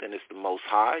truth and it's the Most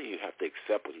High. You have to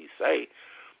accept what he say.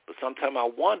 But sometimes I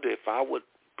wonder if I would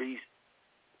be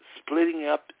splitting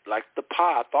up like the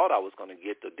pie. I thought I was going to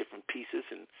get the different pieces,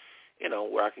 and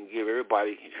where I can give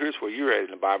everybody, here's where you're at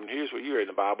in the Bible, and here's where you're at in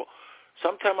the Bible.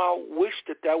 Sometimes I wish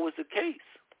that was the case,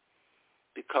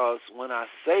 because when I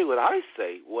say, what I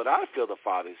feel the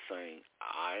Father is saying,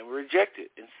 I am rejected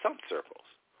in some circles.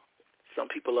 Some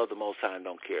people love the Most High and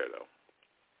don't care, though.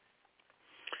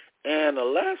 And the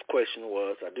last question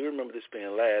was, I do remember this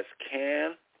being last,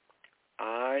 can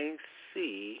I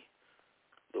see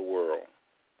the world?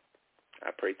 I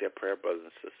prayed that prayer, brothers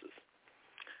and sisters.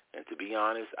 And to be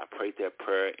honest, I prayed that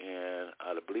prayer in,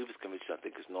 I believe it's convention, I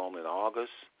think it's normally in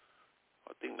August.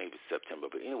 I think maybe September.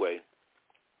 But anyway,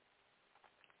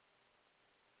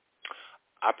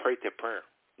 I prayed that prayer.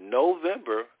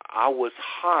 November, I was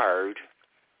hired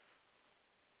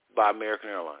by American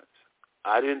Airlines.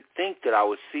 I didn't think that I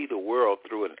would see the world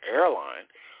through an airline.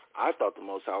 I thought the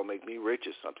Most High would make me rich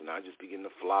or something. I'd just begin to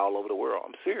fly all over the world.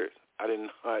 I'm serious. I didn't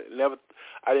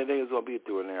think it was going to be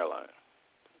through an airline.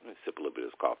 Let me sip a little bit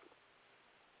of this coffee.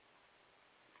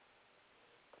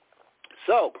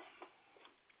 So,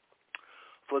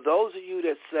 for those of you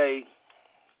that say,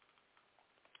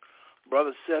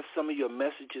 Brother Seth, some of your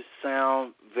messages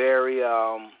sound very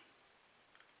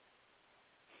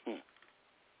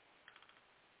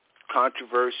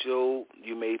controversial.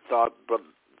 You may thought, brother,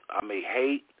 I may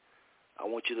hate. I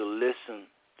want you to listen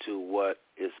to what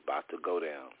is about to go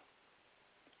down.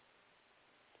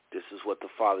 This is what the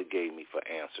Father gave me for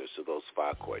answers to those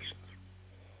 5 questions.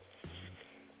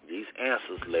 These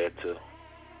answers led to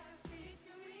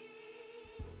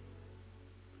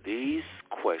these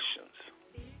questions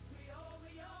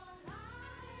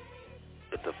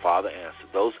that the Father answered.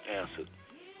 Those answers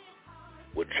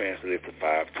were translated to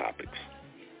 5 topics.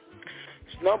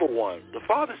 So number 1, the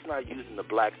Father's not using the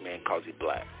black man because he's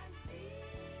black.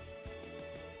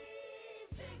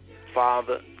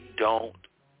 Father, don't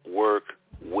work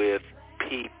with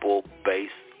people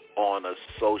based on a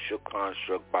social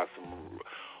construct by some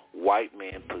white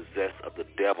man possessed of the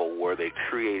devil, where they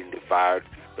create and divide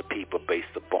the people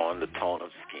based upon the tone of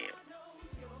skin.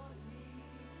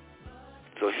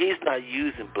 So he's not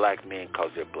using black men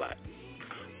because they're black.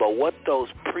 But what those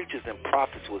preachers and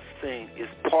prophets were saying is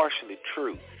partially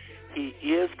true. He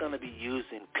is going to be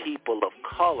using people of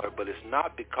color, but it's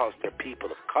not because they're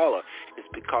people of color. It's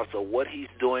because of what he's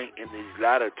doing in these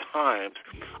latter times.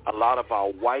 A lot of our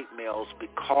white males,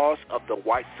 because of the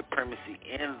white supremacy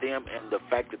in them and the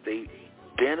fact that they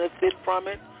benefit from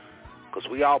it, because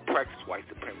we all practice white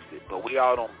supremacy, but we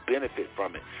all don't benefit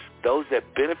from it. Those that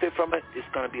benefit from it, it's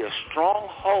going to be a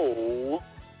stronghold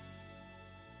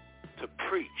to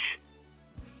preach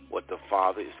what the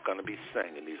Father is going to be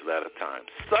saying in these latter times,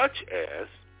 such as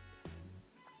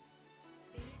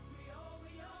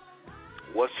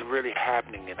what's really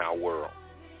happening in our world.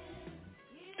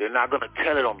 They're not going to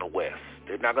tell it on the West.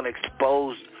 They're not going to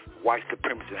expose white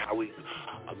supremacy and how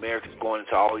Americans going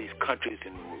into all these countries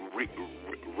and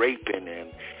raping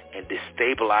and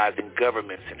destabilizing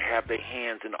governments and have their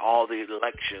hands in all the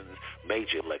elections,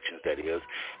 major elections that is,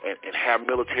 and have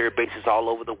military bases all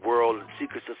over the world and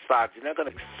secret societies. They're not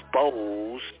going to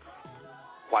expose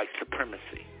white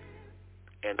supremacy.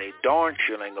 And they darn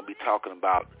sure ain't going to be talking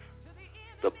about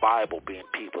the Bible being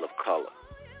people of color,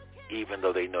 even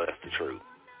though they know that's the truth.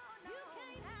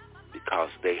 Because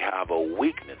they have a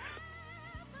weakness.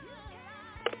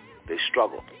 They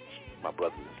struggle, my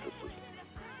brothers and sisters,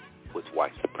 with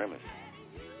white supremacy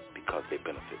because they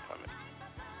benefit from it.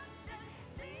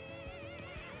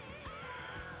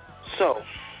 So,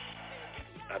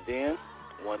 I then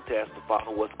wanted to ask the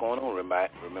Father what's going on.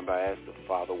 Remember I asked the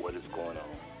Father what is going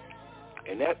on.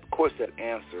 And that, of course, that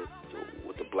answer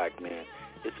with the black man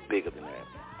is bigger than that.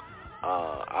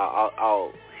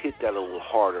 I'll hit that a little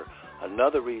harder.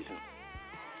 Another reason,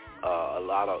 a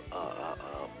lot of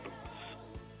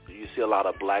you see a lot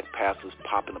of black pastors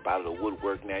popping up out of the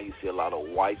woodwork now. You see a lot of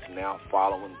whites now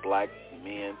following black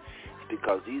men. It's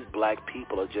because these black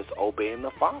people are just obeying the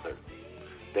Father.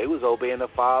 They was obeying the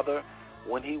Father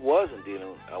when he wasn't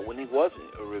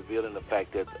revealing the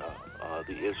fact that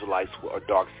the Israelites are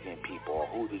dark-skinned people, or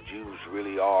who the Jews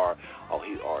really are,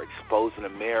 or exposing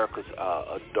America's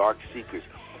dark secrets.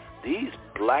 These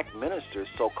black ministers,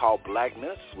 so-called black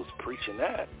ministers, was preaching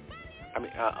that. I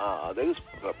mean, they was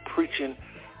preaching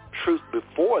truth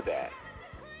before that.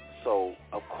 So,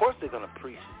 of course, they're going to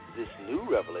preach this new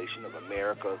revelation of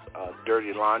America's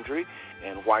dirty laundry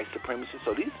and white supremacy.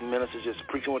 So these ministers just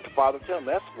preaching what the Father tells them.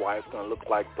 That's why it's going to look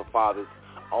like the Father's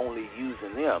only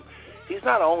using them. He's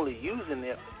not only using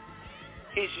them.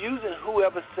 He's using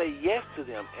whoever say yes to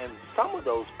them. And some of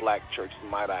those black churches,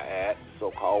 might I add,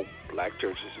 so-called black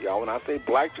churches, y'all, when I say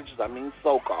black churches, I mean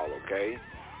so-called, okay?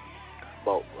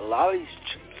 But a lot of these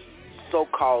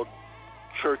so-called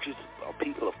churches or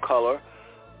people of color,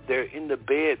 they're in the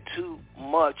bed too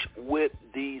much with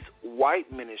these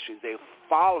white ministries. They're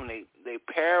following, they're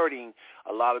parroting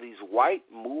a lot of these white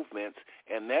movements,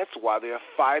 and that's why they're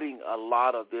fighting a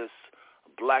lot of this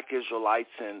black Israelites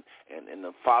and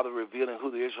the Father revealing who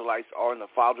the Israelites are, and the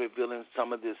Father revealing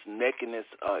some of this nakedness,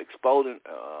 exposing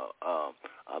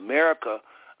America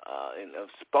and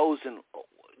exposing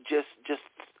just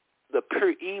the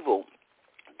pure evil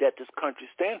that this country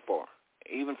stands for,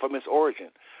 even from its origin.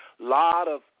 A lot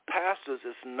of pastors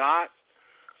is not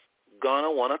going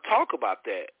to want to talk about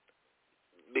that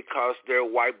because their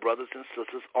white brothers and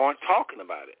sisters aren't talking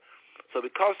about it. So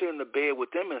because they're in the bed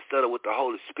with them instead of with the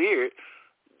Holy Spirit,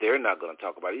 they're not going to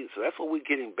talk about it either. So that's what we're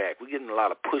getting back. We're getting a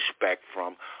lot of pushback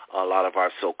from a lot of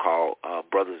our so-called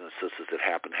brothers and sisters that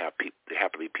happen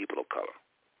to be people of color.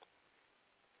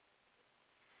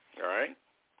 All right?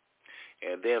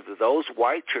 And then for those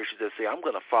white churches that say, I'm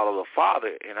going to follow the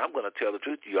Father and I'm going to tell the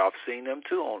truth, you all have seen them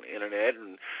too on the internet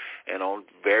and on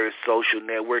various social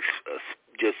networks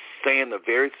just saying the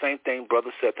very same thing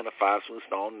Brother Seth and the Five Smooth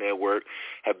Stone Network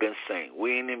have been saying.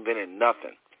 We ain't invented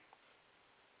nothing.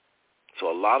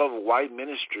 So a lot of white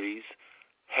ministries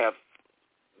have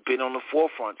been on the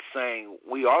forefront saying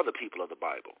we are the people of the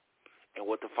Bible, and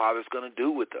what the Father's going to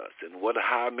do with us, and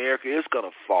how America is going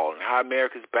to fall, and how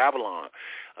America's Babylon.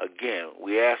 Again,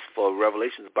 we ask for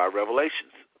revelations by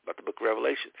revelations, about the book of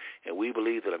Revelation, and we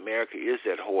believe that America is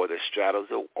that whore that straddles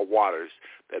the waters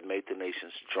that made the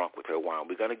nations drunk with her wine.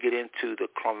 We're going to get into the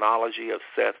chronology of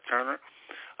Seth Turner,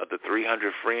 of the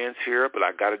 300 friends here, but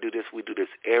I got to do this. We do this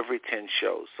every 10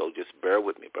 shows, so just bear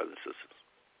with me, brothers and sisters.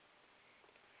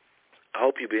 I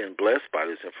hope you're being blessed by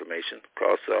this information,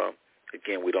 because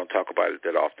again, we don't talk about it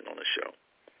that often on the show.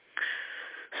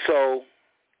 So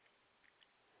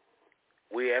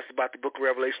we asked about the book of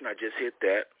Revelation. I just hit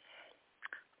that.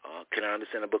 Can I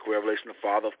understand the book of Revelation? The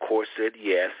Father, of course, said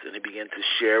yes, and he began to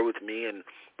share with me and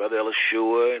Brother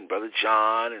Elishua and Brother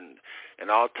John and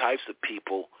all types of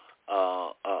people.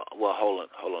 Well, hold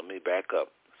on. Let me back up.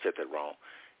 Said that wrong.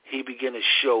 he began to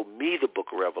show me the book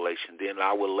of Revelation. Then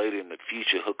I will later in the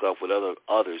future hook up with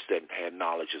others that had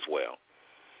knowledge as well.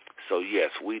 So, yes,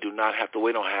 we do not have to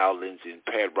wait on Hal Lindsey and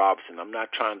Pat Robertson. I'm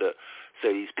not trying to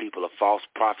say these people are false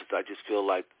prophets. I just feel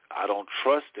like I don't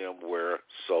trust them where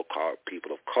so-called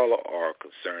people of color are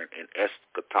concerned in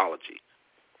eschatology.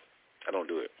 I don't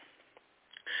do it.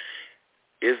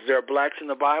 Is there blacks in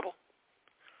the Bible?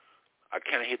 I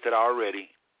kind of hit that already.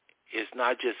 It's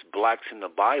not just blacks in the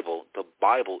Bible. The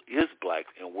Bible is black,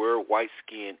 and where white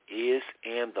skin is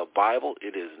in the Bible,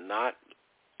 it is not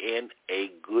in a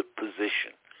good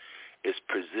position. It's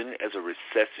presented as a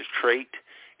recessive trait.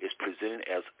 It's presented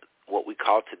as what we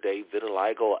call today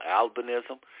vitiligo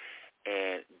albinism.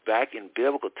 And back in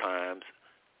biblical times,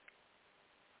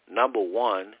 number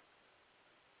one,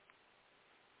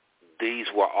 these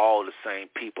were all the same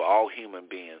people, all human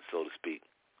beings, so to speak.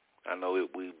 I know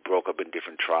we broke up in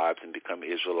different tribes and become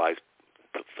Israelites,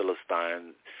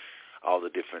 Philistines, all the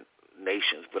different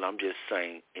nations. But I'm just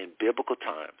saying, in biblical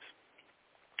times,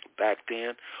 back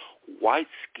then, white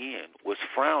skin was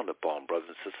frowned upon, brothers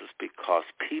and sisters, because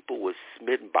people were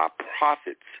smitten by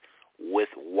prophets with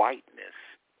whiteness.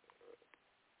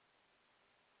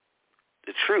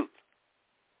 The truth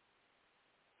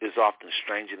is often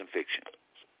stranger than fiction.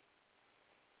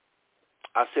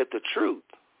 I said the truth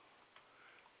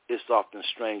is often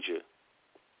stranger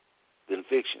than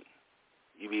fiction.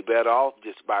 You'd be better off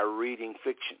just by reading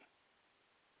fiction.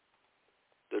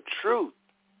 The truth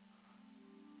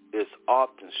is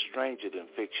often stranger than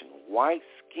fiction. White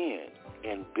skin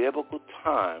in biblical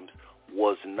times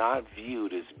was not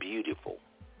viewed as beautiful.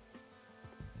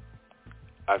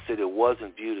 I said it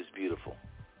wasn't viewed as beautiful.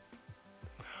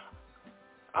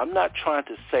 I'm not trying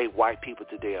to say white people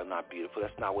today are not beautiful.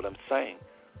 That's not what I'm saying.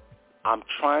 I'm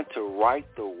trying to right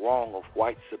the wrong of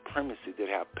white supremacy that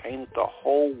have painted the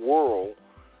whole world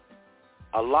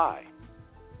a lie.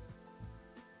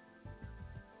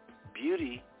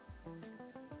 Beauty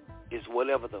is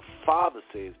whatever the Father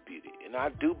says beauty. And I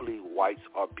do believe whites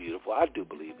are beautiful. I do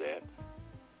believe that.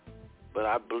 But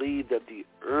I believe that the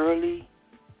early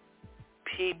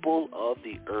people of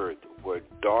the earth were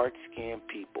dark-skinned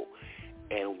people.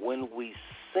 And when we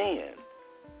sin,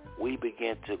 we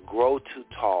begin to grow too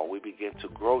tall. We begin to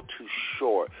grow too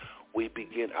short.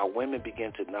 Our women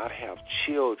begin to not have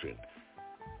children.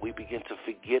 We begin to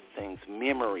forget things,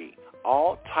 memory.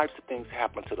 All types of things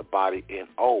happen to the body. And,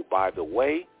 oh, by the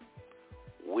way,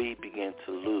 we begin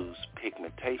to lose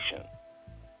pigmentation.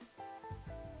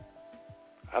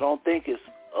 I don't think it's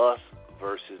us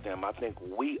versus them. I think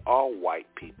we are white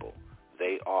people.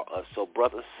 They are us. So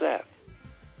Brother Seth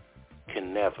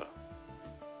can never,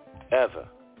 ever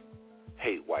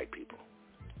hate white people,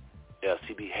 else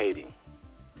he be hating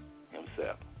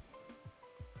himself.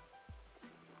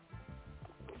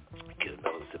 Get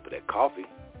another sip of that coffee.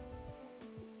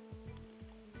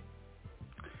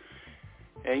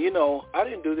 And, you know, I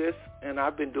didn't do this, and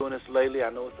I've been doing this lately. I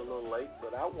know it's a little late,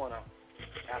 but I want to,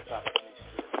 after I finish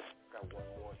this, got one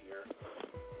more here,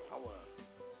 I want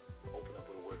to open up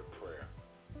with a word of prayer.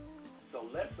 So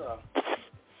let's,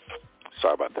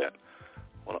 sorry about that.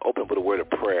 I want to open up with a word of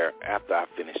prayer after I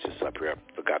finish this up here.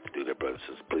 I forgot to do that, brothers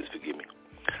and sisters. Please forgive me.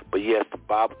 But, yes,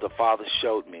 the Father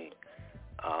showed me.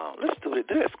 Let's do it.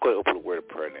 Let's go open with a word of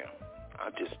prayer now.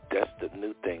 That's the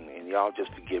new thing, and y'all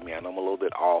just forgive me. I know I'm a little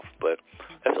bit off, but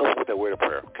let's open with that word of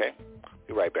prayer, okay?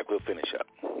 Be right back. We'll finish up.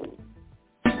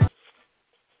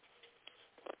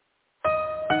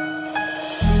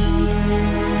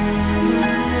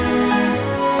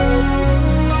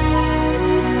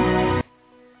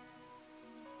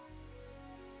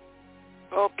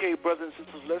 Okay, brothers and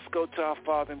sisters, let's go to our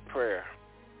Father in prayer.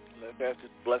 Let's ask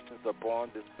His blessings upon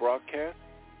this broadcast.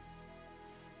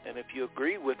 And if you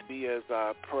agree with me as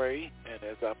I pray and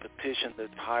as I petition this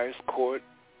highest court,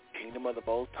 kingdom of the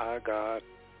Most High God,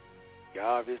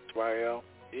 Yah of Israel,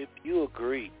 if you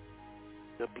agree,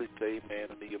 simply say amen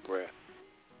under your breath.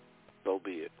 So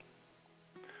be it.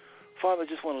 Father, I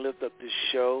just want to lift up this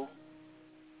show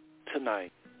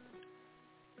tonight.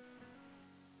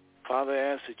 Father,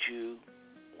 I ask that you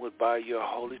would, by your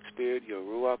Holy Spirit, your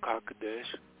Ruach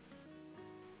HaKodesh,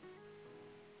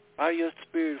 by your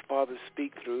Spirit, Father,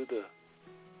 speak through the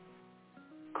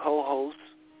co-host,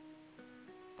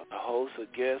 or the host, or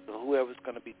guest, or whoever's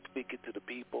going to be speaking to the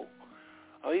people,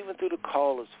 or even through the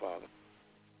callers, Father.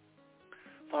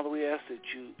 Father, we ask that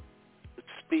you would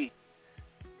speak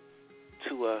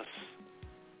to us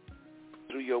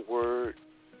through your word.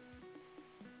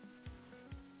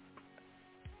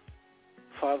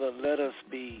 Father, let us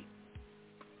be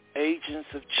agents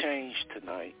of change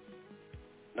tonight.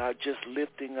 Not just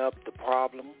lifting up the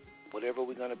problem, whatever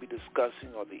we're going to be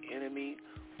discussing, or the enemy,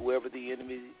 whoever the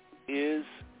enemy is.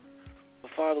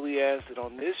 But Father, we ask that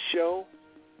on this show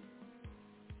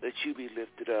that you be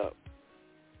lifted up.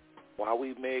 While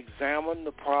we may examine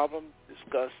the problem,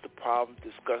 discuss the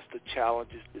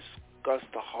challenges, discuss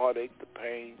the heartache, the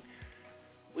pain,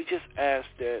 we just ask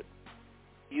that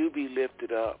you be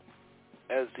lifted up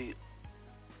as the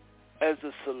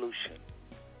solution.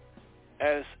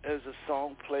 As the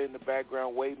song play in the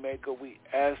background, Waymaker, we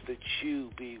ask that you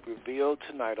be revealed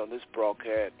tonight on this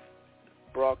broadcast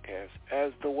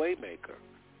as the Waymaker.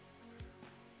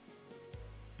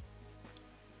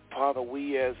 Father,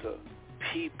 we as a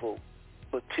people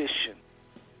petition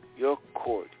your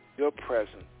court, your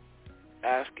presence,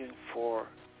 asking for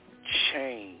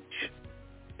change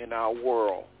in our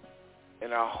world,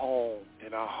 in our home,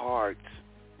 in our hearts.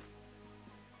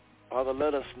 Father,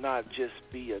 let us not just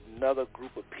be another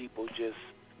group of people just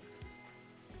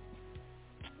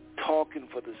talking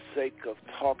for the sake of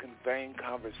talking vain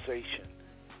conversation.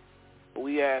 But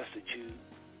we ask that you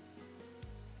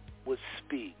would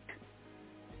speak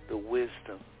the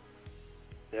wisdom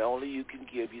that only you can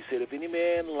give. You said, if any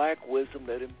man lack wisdom,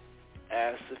 let him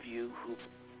ask of you, who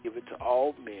give it to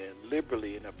all men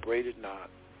liberally and upbraid it not.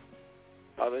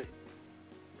 Father,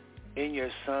 in your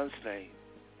Son's name,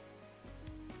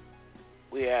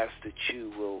 we ask that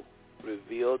you will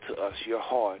reveal to us your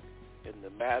heart in the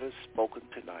matters spoken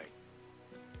tonight.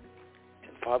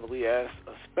 And Father, we ask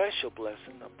a special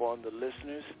blessing upon the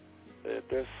listeners that if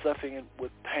they're suffering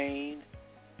with pain,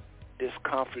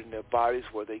 discomfort in their bodies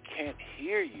where they can't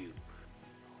hear you,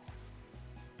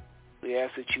 we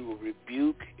ask that you will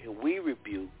rebuke, and we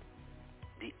rebuke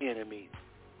the enemy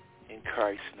in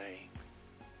Christ's name.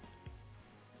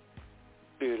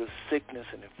 Spirit of sickness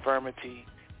and infirmity,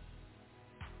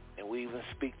 and we even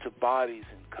speak to bodies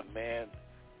and command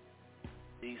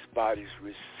these bodies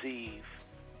receive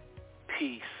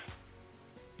peace.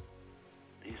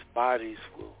 These bodies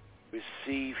will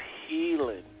receive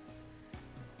healing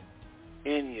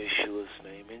in Yeshua's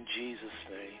name, in Jesus'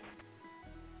 name.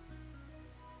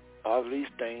 All these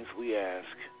things we ask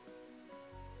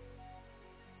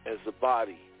as the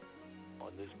body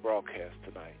on this broadcast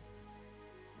tonight.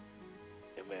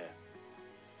 Amen.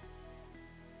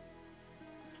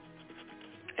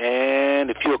 And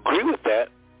if you agree with that,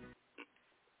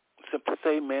 simply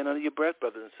say amen under your breath,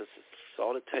 brothers and sisters. That's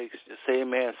all it takes. Just say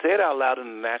amen. Say it out loud in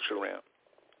the natural realm.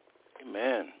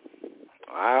 Amen.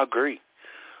 I agree.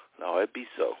 No, it be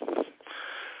so.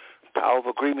 Power of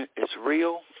agreement is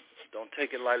real. Don't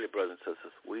take it lightly, brothers and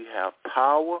sisters. We have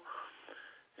power.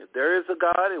 If there is a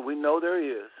God, and we know there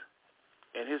is,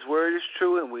 and his word is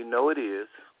true, and we know it is,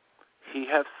 he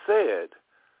has said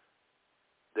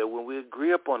that when we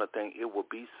agree upon a thing, it will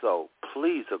be so.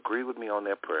 Please agree with me on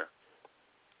that prayer.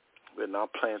 We're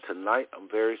not playing tonight. I'm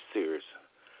very serious.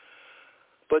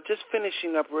 But just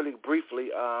finishing up really briefly,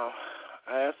 I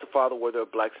asked the Father were there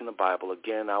blacks in the Bible.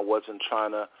 Again, I wasn't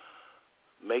trying to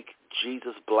make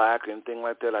Jesus black or anything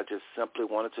like that. I just simply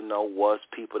wanted to know, was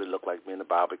people that looked like me in the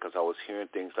Bible, because I was hearing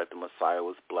things like the Messiah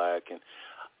was black. And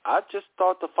I just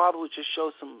thought the Father would just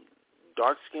show some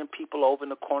dark-skinned people over in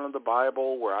the corner of the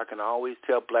Bible where I can always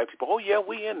tell black people, oh, yeah,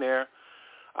 we in there.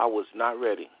 I was not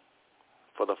ready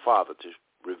for the Father to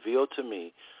reveal to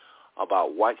me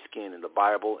about white skin in the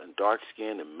Bible and dark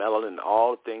skin and melanin and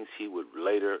all the things he would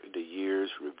later in the years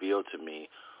reveal to me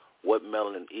what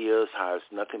melanin is, how it's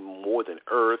nothing more than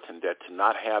earth, and that to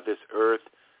not have this earth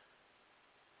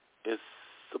is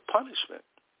a punishment.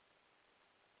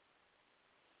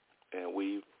 And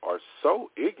we are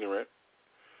so ignorant,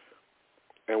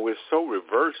 and we're so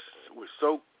reversed, we're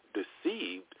so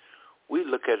deceived, we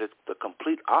look at it the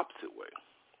complete opposite way.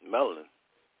 Melanin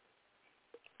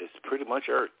is pretty much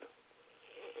earth.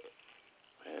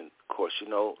 And, of course, you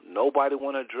know, nobody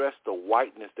want to address the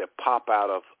whiteness that pop out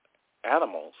of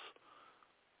animals,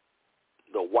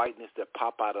 the whiteness that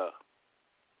pop out of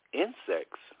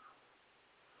insects,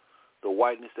 the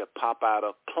whiteness that pop out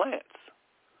of plants.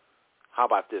 How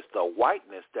about this? The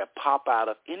whiteness that pop out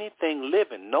of anything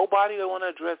living. Nobody want to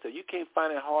address it. You can't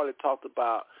find it hardly talked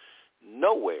about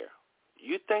nowhere.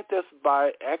 You think that's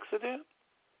by accident?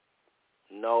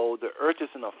 No, the earth is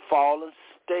in a fallen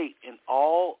state, and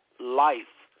all life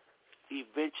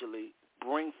eventually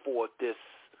bring forth this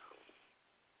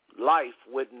life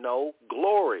with no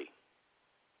glory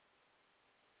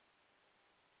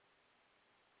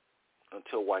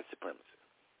until white supremacy,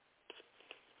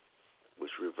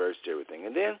 which reversed everything.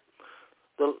 And then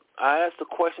I asked the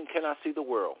question, can I see the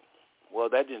world? Well,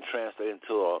 that didn't translate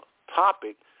into a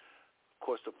topic. Of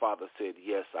course, the Father said,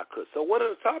 yes, I could. So what are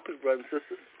the topics, brothers and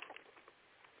sisters?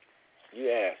 You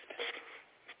asked.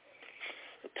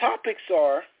 The topics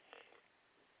are,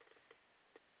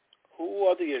 who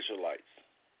are the Israelites?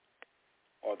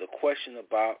 Or the question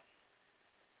about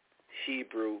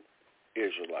Hebrew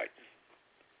Israelites.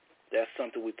 That's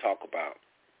something we talk about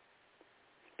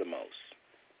the most.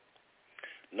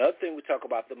 Another thing we talk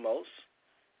about the most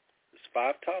is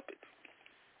 5 topics.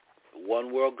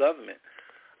 One world government.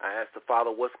 I asked the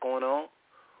father what's going on.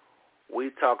 We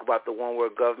talk about the one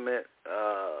world government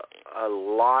a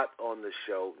lot on the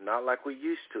show, not like we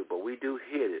used to, but we do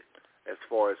hit it as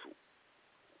far as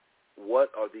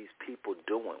what are these people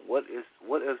doing? What is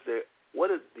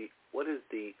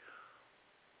the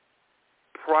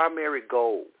primary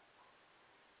goal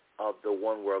of the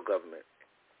one world government?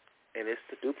 And it's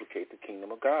to duplicate the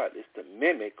kingdom of God. It's to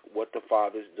mimic what the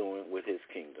Father's doing with his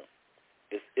kingdom.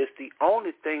 It's the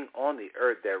only thing on the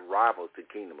earth that rivals the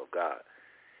kingdom of God.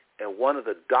 And one of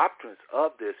the doctrines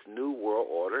of this new world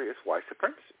order is white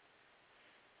supremacy.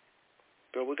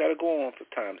 But we got to go on for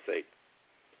time's sake.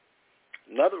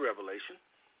 Another revelation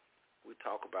we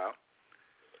talk about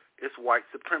is white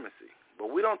supremacy.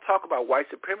 But we don't talk about white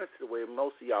supremacy the way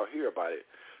most of y'all hear about it,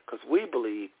 because we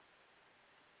believe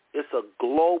it's a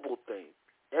global thing.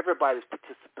 Everybody's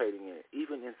participating in it,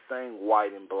 even in saying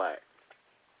white and black.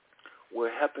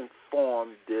 We're helping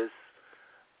form this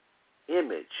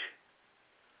image.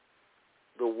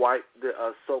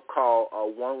 The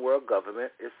so-called one world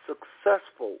government is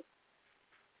successful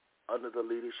under the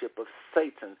leadership of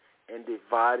Satan in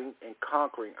dividing and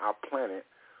conquering our planet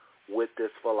with this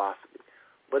philosophy.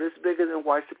 But it's bigger than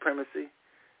white supremacy.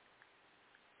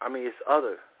 I mean, it's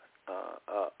other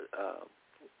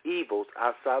evils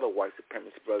outside of white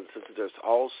supremacy, brothers and sisters. There's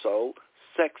also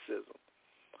sexism.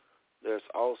 There's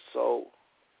also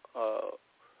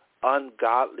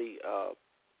ungodly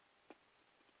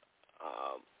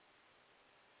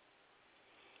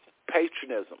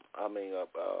patronism. I mean,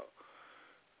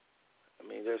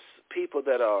 there's people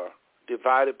that are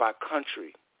divided by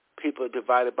country. People are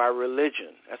divided by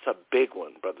religion. That's a big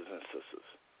one, brothers and sisters.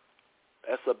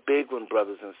 That's a big one,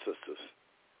 brothers and sisters.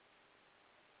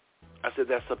 I said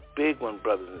that's a big one,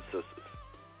 brothers and sisters.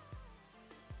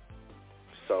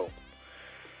 So,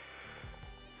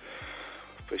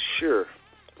 for sure,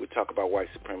 we talk about white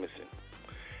supremacy.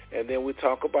 And then we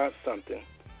talk about something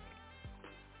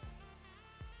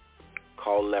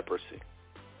called leprosy.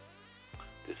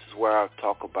 This is where I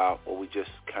talk about, or we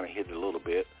just kind of hit it a little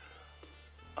bit,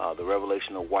 the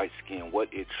revelation of white skin, what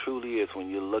it truly is when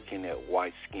you're looking at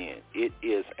white skin. It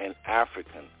is an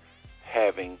African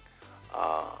having,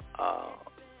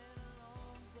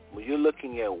 when you're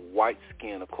looking at white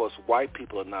skin, of course, white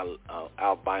people are not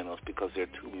albinos because they're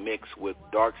too mixed with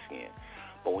dark skin.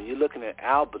 But when you're looking at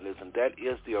albinism, that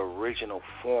is the original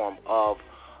form of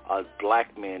a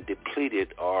black man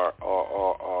depleted or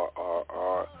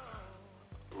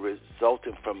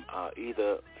resulting from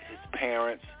either his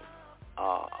parents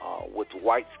with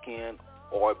white skin,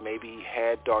 or maybe he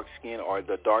had dark skin, or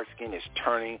the dark skin is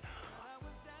turning.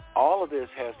 All of this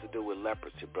has to do with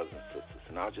leprosy, brothers and sisters.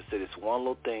 And I'll just say this one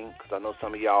little thing, because I know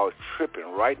some of y'all are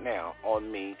tripping right now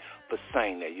on me for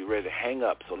saying that. You're ready to hang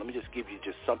up. So let me just give you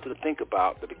just something to think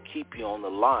about that'll keep you on the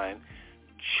line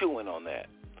chewing on that.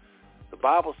 The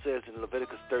Bible says in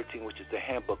Leviticus 13, which is the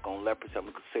handbook on leprosy, I'm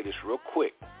going to say this real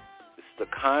quick. It's the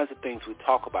kinds of things we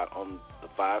talk about on the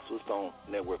Five Smooth Stone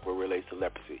Network where it relates to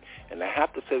leprosy. And I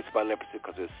have to say this about leprosy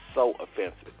because it's so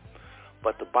offensive.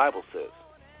 But the Bible says,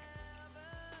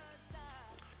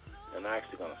 and I'm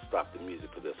actually going to stop the music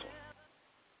for this one.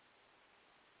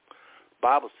 The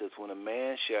Bible says, when a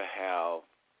man shall have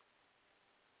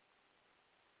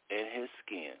in his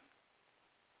skin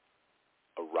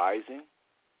a rising,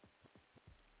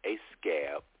 a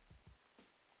scab,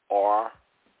 or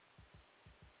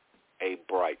a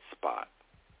bright spot,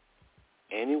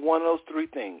 any one of those three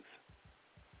things,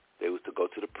 they was to go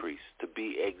to the priest to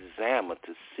be examined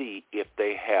to see if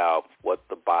they have what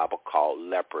the Bible called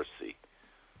leprosy.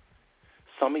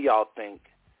 Some of y'all think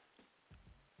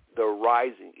the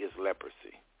rising is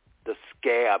leprosy. The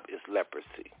scab is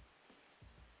leprosy.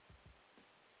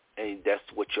 And that's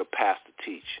what your pastor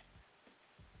teach,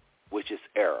 which is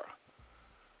error.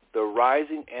 The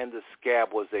rising and the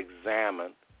scab was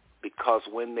examined because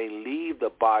when they leave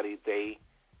the body, they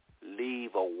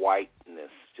leave a whiteness.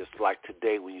 Just like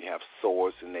today when you have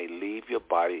sores and they leave your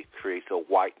body, it creates a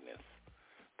whiteness.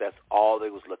 That's all they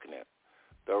was looking at.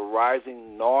 The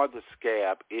rising nor the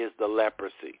scab is the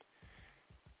leprosy.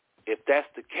 If that's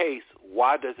the case,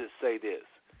 why does it say this?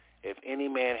 If any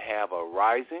man have a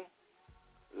rising,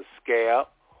 the scab,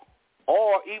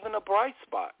 or even a bright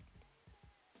spot,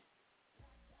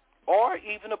 or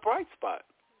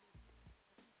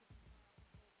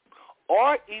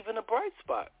or even a bright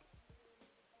spot.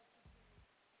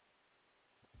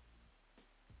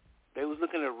 They was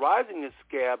looking at rising the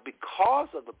scab because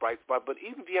of the bright spot, but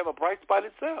even if you have a bright spot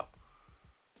itself,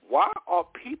 why are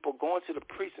people going to the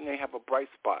priest and they have a bright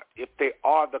spot if they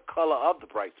are the color of the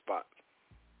bright spot?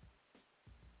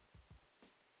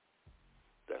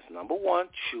 That's number one.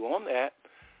 Chew on that.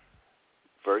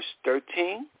 Verse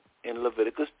 13 in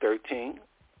Leviticus 13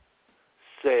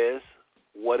 says,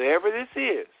 whatever this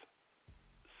is,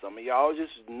 some of y'all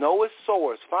just know it's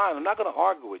sore. It's fine. I'm not going to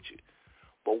argue with you.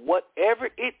 But whatever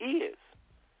it is,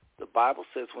 the Bible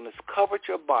says when it's covered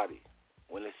your body,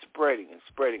 when it's spreading and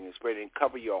spreading and spreading and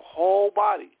cover your whole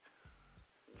body,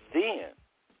 then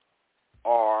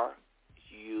are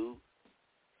you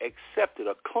accepted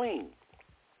or clean.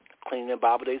 Clean in the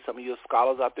Bible days, some of you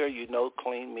scholars out there, you know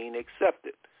clean mean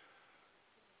accepted.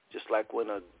 Just like when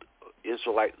an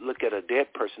Israelite look at a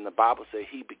dead person, the Bible said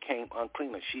he became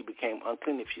unclean or she became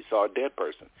unclean if she saw a dead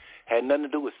person. Had nothing to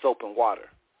do with soap and water.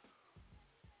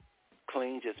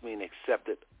 Clean just mean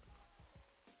accepted.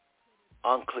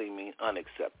 Unclean mean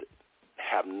unaccepted.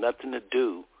 Have nothing to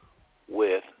do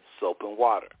with soap and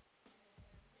water.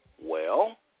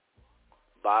 Well,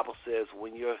 Bible says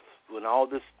when all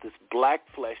this black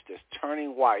flesh that's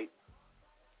turning white,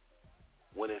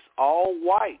 when it's all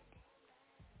white,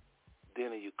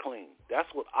 then are you clean? That's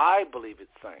what I believe it's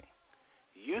saying.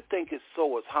 You think it's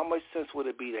sores. How much sense would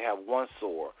it be to have one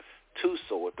sore, two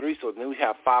sore, three sores, and then we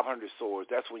have 500 sores?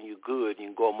 That's when you're good. You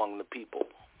can go among the people.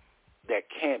 That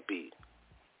can't be.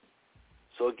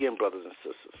 So again, brothers and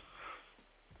sisters,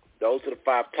 those are the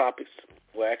 5 topics.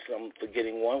 Well, actually, I'm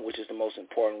forgetting one, which is the most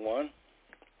important one.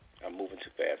 I'm moving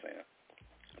too fast now.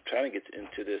 I'm trying to get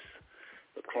into this.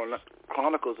 The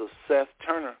Chronicles of Seth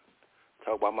Turner.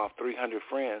 Talk about my 300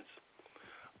 friends.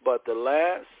 But the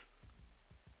last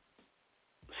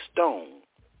stone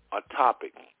or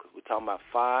topic, because we're talking about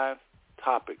 5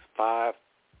 topics, 5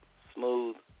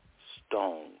 smooth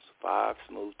stones, 5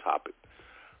 smooth topics.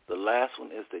 The last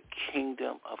one is the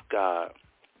kingdom of God.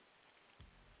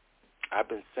 I've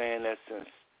been saying that since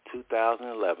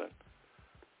 2011.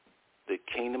 The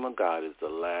kingdom of God is the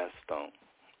last stone,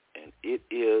 and it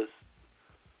is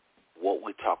what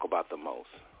we talk about the most.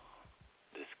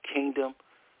 This kingdom,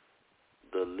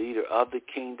 the leader of the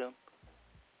kingdom,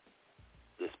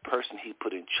 this person he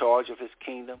put in charge of his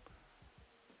kingdom.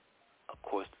 Of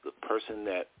course, the person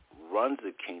that runs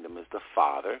the kingdom is the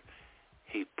Father.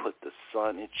 He put the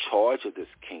Son in charge of this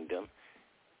kingdom.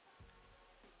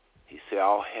 He said,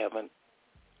 all heaven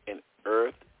and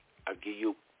earth, I give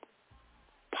you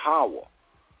power.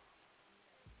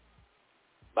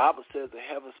 Bible says the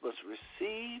heavens must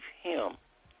receive him,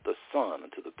 the Son,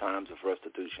 until the times of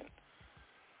restitution.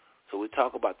 So we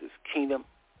talk about this kingdom,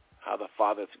 how the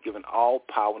Father has given all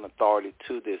power and authority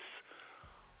to this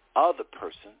other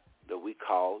person that we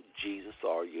call Jesus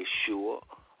or Yeshua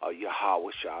or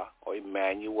Yahweh Shah or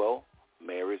Emmanuel,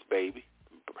 Mary's baby,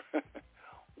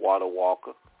 water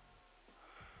walker.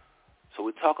 So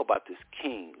we talk about this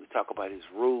king. We talk about his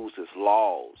rules, his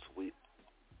laws. We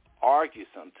argue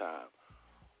sometimes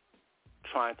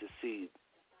trying to see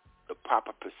the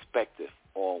proper perspective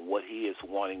on what he is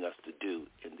wanting us to do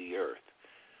in the earth.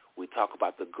 We talk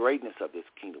about the greatness of this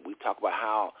kingdom. We talk about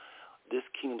how this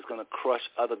kingdom is going to crush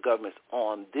other governments.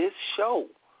 On this show,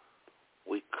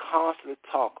 we constantly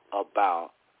talk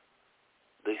about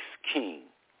this king,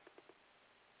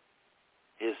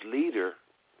 his leader,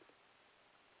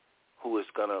 who is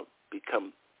going to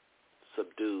become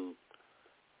subdued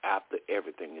after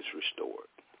everything is restored.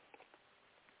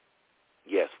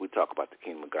 Yes, we talk about the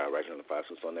kingdom of God right here on the 5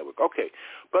 Soul Network. Okay,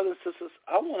 brothers and sisters,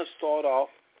 I want to start off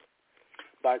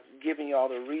by giving y'all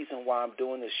the reason why I'm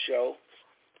doing this show.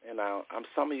 And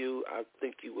some of you, I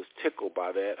think you was tickled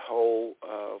by that whole,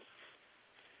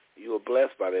 you were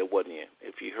blessed by that, wasn't you,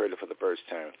 if you heard it for the first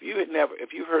time.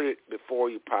 If you heard it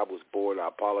before, you probably was bored. I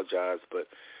apologize, but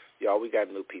y'all, we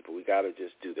got new people. We got to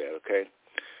just do that, okay?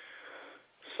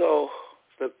 So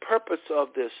the purpose of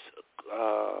this,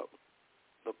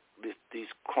 these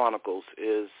chronicles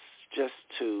is just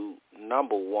to,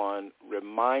 number one,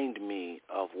 remind me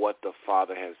of what the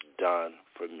Father has done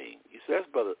for me. You say,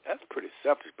 that's pretty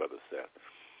selfish, Brother Seth.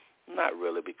 Not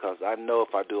really, because I know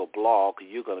if I do a blog,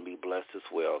 you're going to be blessed as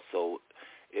well. So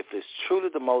if it's truly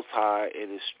the Most High, it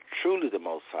is truly the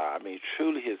Most High. I mean,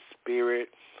 truly His Spirit.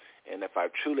 And if I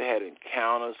truly had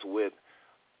encounters with,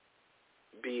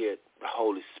 be it the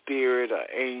Holy Spirit or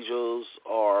angels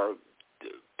or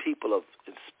people of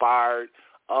inspired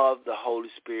of the Holy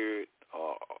Spirit,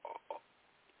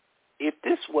 if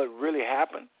this what really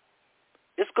happened,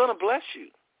 it's going to bless you.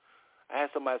 I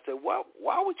had somebody say, well,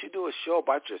 why would you do a show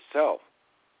about yourself?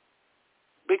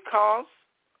 Because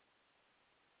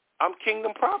I'm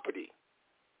kingdom property.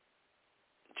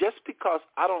 Just because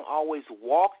I don't always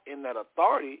walk in that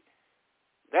authority,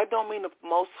 that don't mean the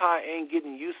Most High ain't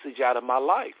getting usage out of my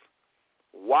life.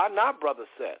 Why not, Brother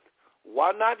Seth?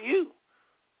 Why not you?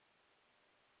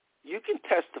 You can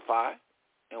testify.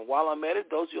 And while I'm at it,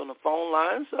 those of you on the phone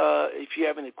lines, if you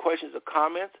have any questions or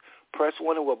comments, press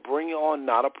 1 and we'll bring you on,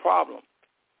 not a problem.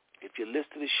 If you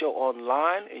listen to the show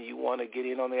online and you want to get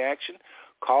in on the action,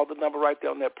 call the number right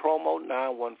there on that promo,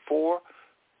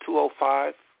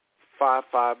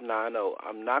 914-205-5590.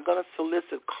 I'm not going to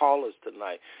solicit callers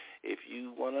tonight. If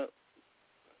you want to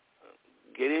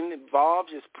get involved,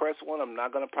 just press 1. I'm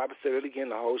not going to probably say it again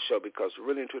the whole show because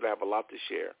really and truly I have a lot to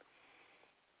share.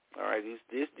 All right,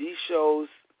 these shows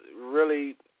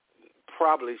really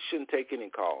probably shouldn't take any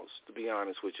calls, to be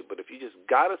honest with you. But if you just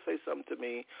got to say something to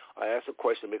me or ask a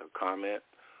question, make a comment,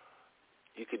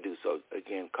 you can do so.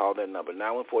 Again, call that number,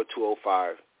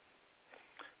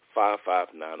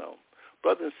 914-205-5590.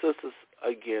 Brothers and sisters,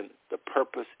 again, the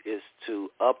purpose is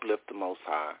to uplift the Most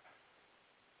High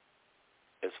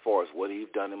as far as what he's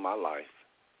done in my life.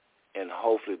 And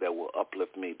hopefully that will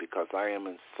uplift me because I am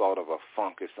in sort of a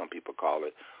funk, as some people call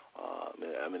it.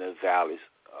 I'm in a valley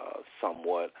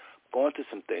somewhat. Going through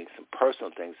some things, some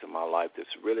personal things in my life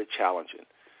that's really challenging.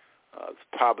 It's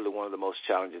probably one of the most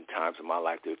challenging times in my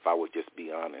life, if I would just be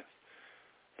honest.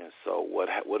 And so what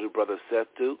did Brother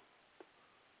Seth do?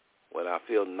 When I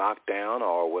feel knocked down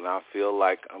or when I feel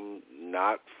like I'm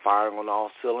not firing on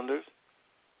all cylinders,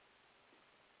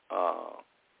 I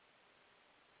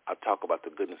talk about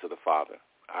the goodness of the Father.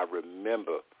 I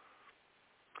remember,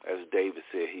 as David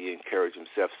said, he encouraged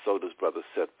himself, so does Brother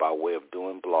Seth, by way of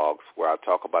doing blogs where I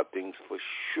talk about things for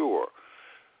sure.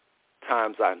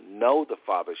 Times I know the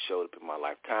Father showed up in my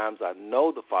life. Times I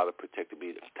know the Father protected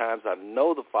me. Times I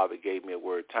know the Father gave me a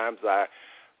word. Times that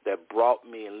brought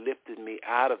me and lifted me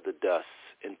out of the dust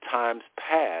in times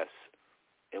past.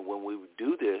 And when we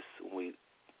do this, when we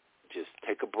just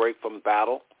take a break from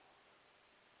battle,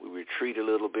 we retreat a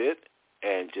little bit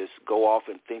and just go off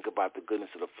and think about the goodness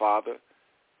of the Father,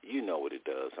 you know what it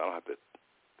does. I don't have to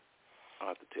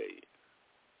tell you.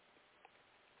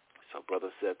 So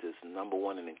Brother Seth is number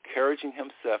one in encouraging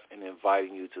himself and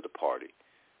inviting you to the party.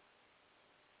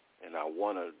 And I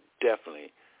want to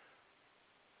definitely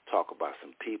talk about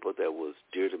some people that was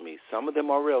dear to me. Some of them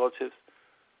are relatives,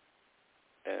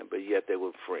 but yet they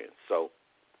were friends. So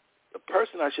the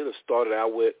person I should have started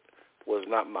out with was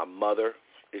not my mother.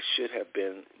 It should have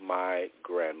been my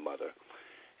grandmother.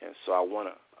 And so I want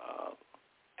to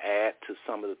add to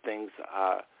some of the things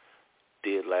I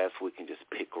did last week and just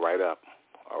pick right up.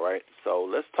 All right? So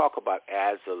let's talk about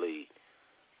Azalee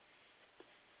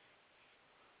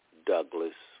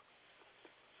Douglas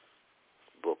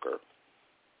Booker.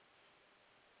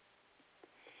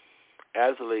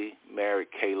 Azalee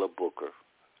married Caleb Booker.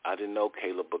 I didn't know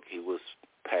Caleb Booker. He was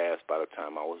passed by the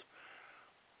time I was.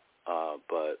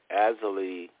 But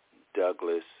Azalee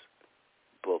Douglas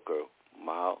Booker,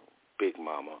 my big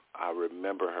mama, I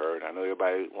remember her. And I know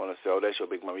everybody want to say, oh, that's your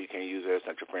big mama. You can't use her. It's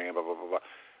not your friend, blah, blah, blah, blah.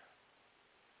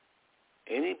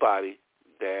 Anybody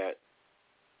that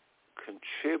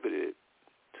contributed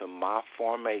to my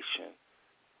formation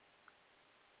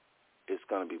is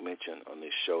going to be mentioned on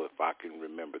this show if I can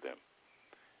remember them.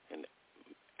 And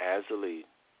Azalee,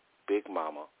 Big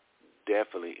Mama,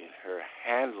 definitely in her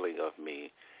handling of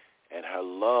me and her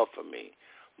love for me.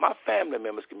 My family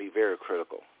members can be very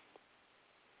critical.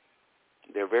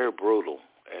 They're very brutal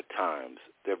at times.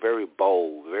 They're very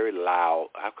bold, very loud.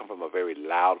 I come from a very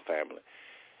loud family.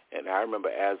 And I remember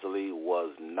Azalee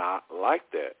was not like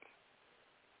that.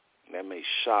 And that may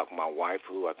shock my wife,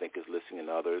 who I think is listening, and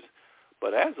others.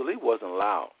 But Azalee wasn't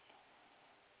loud.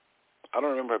 I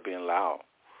don't remember her being loud.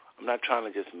 I'm not trying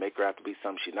to just make her out to be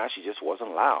something she's not. She just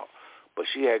wasn't loud. But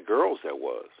she had girls that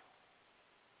was.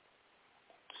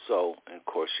 So, and of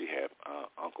course, she had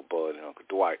Uncle Bud and Uncle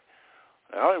Dwight.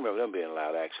 And I don't remember them being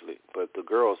loud, actually. But the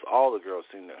girls, all the girls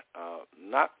seemed to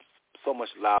not so much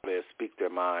loud as speak their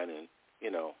mind and,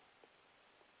 you know,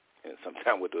 and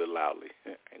sometimes we'll do it loudly.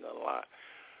 Ain't gonna lie.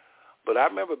 But I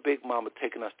remember Big Mama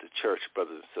taking us to church,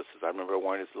 brothers and sisters. I remember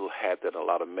wearing this little hat that a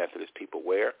lot of Methodist people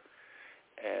wear.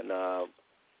 And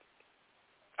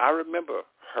I remember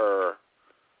her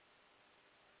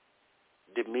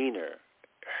demeanor,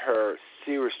 her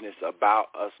seriousness about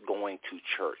us going to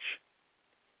church.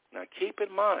 Now, keep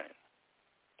in mind,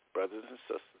 brothers and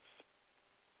sisters,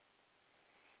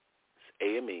 it's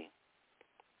AME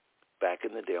back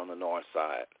in the day on the north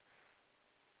side.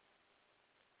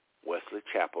 Wesley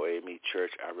Chapel, AME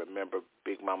Church. I remember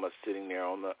Big Mama sitting there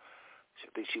I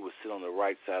think she was sitting on the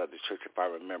right side of the church if I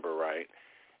remember right.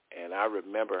 And I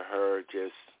remember her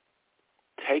just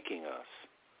taking us.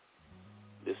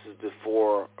 This is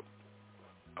before,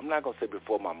 I'm not going to say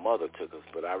before my mother took us,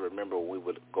 but I remember we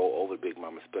would go over to Big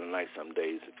Mama, spend the night some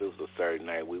days. If it was a Saturday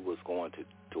night, we was going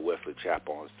to Wesley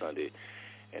Chapel on Sunday.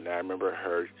 And I remember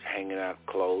her hanging out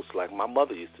clothes like my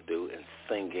mother used to do and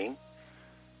singing.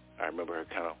 I remember her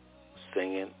kind of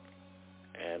singing.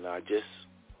 And I just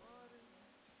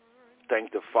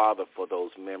thank the Father for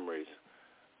those memories.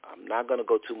 I'm not going to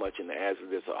go too much into answer.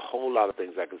 There's a whole lot of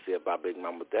things I can say about Big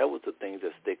Mama. That was the things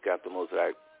that stick out the most, that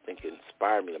I think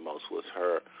inspired me the most, was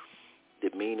her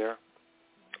demeanor,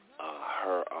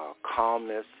 her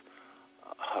calmness,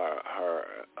 her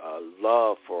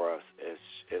love for us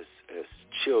as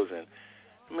children.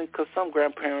 I mean, because some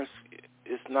grandparents,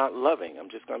 it's not loving. I'm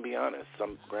just going to be honest.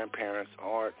 Some grandparents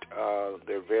aren't.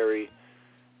 They're very,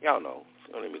 y'all know,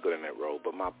 don't let me go down that road,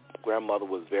 but my grandmother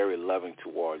was very loving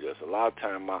towards us. A lot of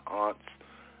times my aunts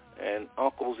and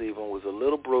uncles even was a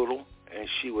little brutal, and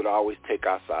she would always take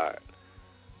our side.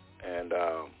 And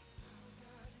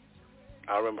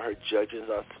I remember her judging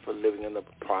us for living in the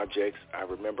projects. I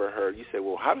remember her, you say,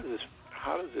 well, how does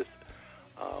this,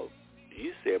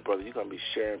 you said, brother, you're going to be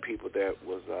sharing people that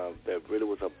really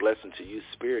was a blessing to you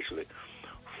spiritually.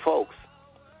 Folks,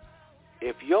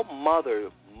 if your mother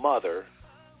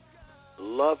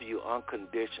loved you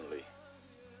unconditionally,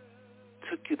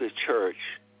 took you to church,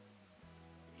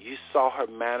 you saw her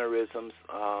mannerisms,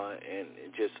 and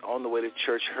just on the way to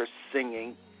church, her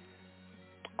singing,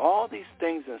 all these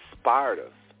things inspired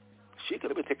us. She could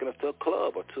have been taking us to a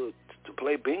club or to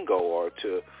play bingo or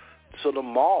to the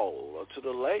mall or to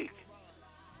the lake.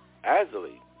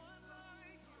 Azalee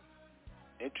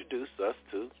introduced us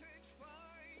to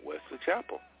Wesley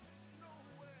Chapel,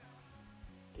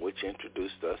 which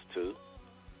introduced us to,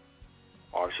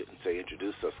 or I shouldn't say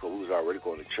introduced us because we was already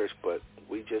going to church, but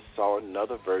we just saw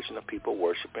another version of people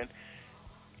worshiping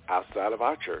outside of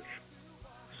our church.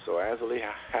 So Azalee,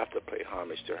 I have to pay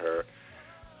homage to her.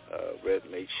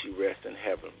 May she rest in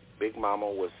heaven. Big Mama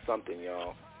was something,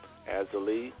 y'all.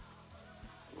 Azalee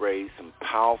raised some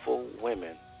powerful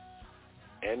women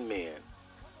and men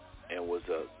and was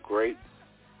a great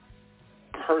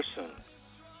person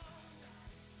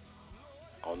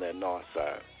on that north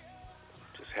side.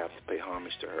 Just have to pay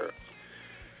homage to her.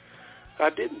 I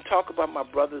didn't talk about my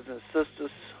brothers and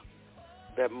sisters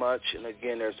that much, and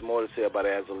again, there's more to say about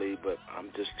Azalee, but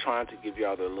I'm just trying to give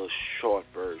y'all the little short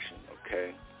version,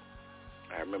 okay?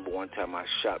 I remember one time I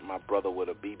shot my brother with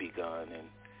a BB gun and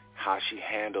how she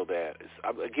handled that.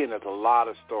 Again, there's a lot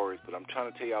of stories, but I'm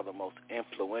trying to tell y'all the most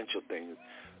influential things.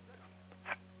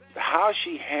 How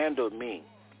she handled me.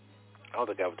 I don't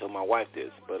think I ever told my wife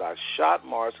this, but I shot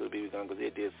Mars with a BB gun because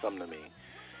it did something to me.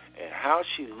 And how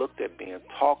she looked at me and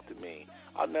talked to me,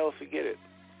 I'll never forget it.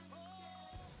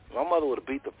 My mother would have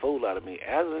beat the fool out of me.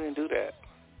 Azalee didn't do that.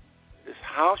 It's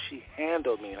how she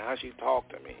handled me and how she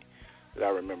talked to me that I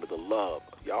remember the love.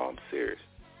 Y'all, I'm serious.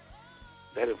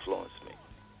 That influenced me.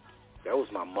 That was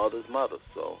my mother's mother.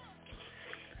 So,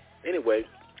 anyway,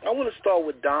 I want to start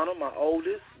with Donna, my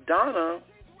oldest. Donna,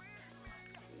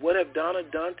 what have Donna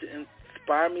done to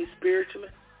inspire me spiritually?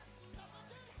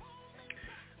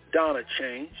 Donna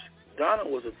changed. Donna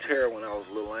was a terror when I was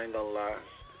little, I ain't gonna lie.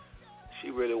 She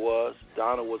really was.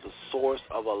 Donna was a source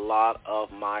of a lot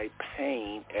of my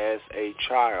pain as a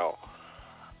child.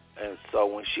 And so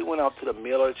when she went out to the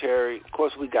military, of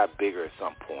course we got bigger at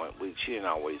some point. She didn't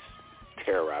always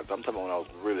terrorize. I'm talking about when I was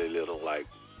really little, like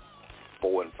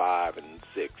 4 and 5 and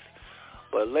 6.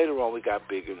 But later on we got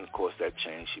bigger, and of course that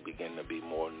changed. She began to be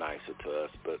more nicer to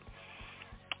us. But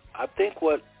I think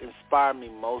what inspired me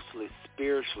mostly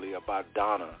spiritually about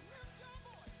Donna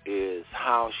is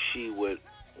how she would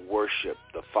worship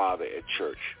the Father at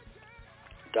church.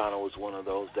 Donna was one of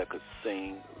those that could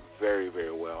sing very,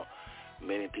 very well.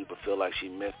 Many people feel like she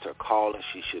missed her calling.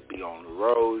 She should be on the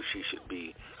road. She should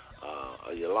be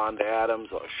a Yolanda Adams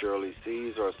or Shirley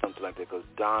Caesar or something like that, because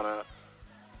Donna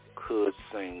could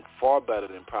sing far better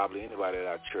than probably anybody at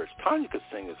our church. Tanya could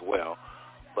sing as well,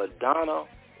 but Donna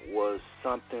was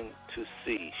something to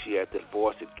see. She had that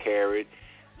voice that carried.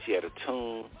 She had a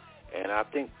tune. And I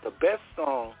think the best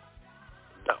song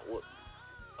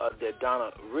that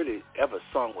Donna really ever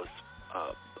sung was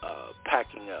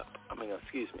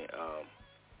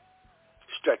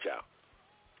Stretch Out.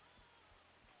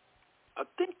 I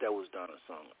think that was Donna's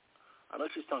song. I know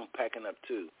she sung Packing Up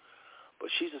too, but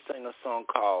she used to sing a song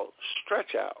called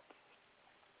Stretch Out.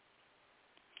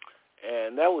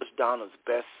 And that was Donna's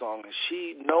best song.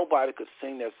 And nobody could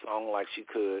sing that song like she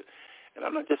could. And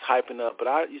I'm not just hyping up, but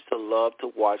I used to love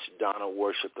to watch Donna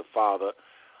worship the Father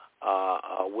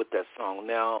with that song.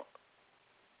 Now,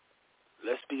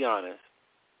 let's be honest.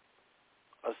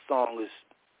 A song is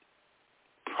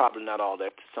probably not all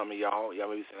that to some of y'all. Y'all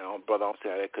may be saying, oh, brother, I don't see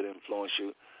how that could influence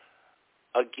you.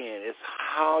 Again, it's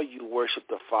how you worship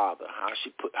the Father, how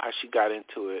she got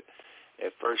into it.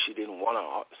 At first, she didn't want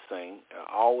to sing.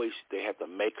 Always, they had to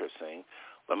make her sing.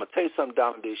 But I'm going to tell you something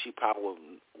Donna did. She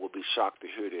probably will be shocked to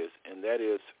hear this, and that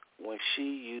is when she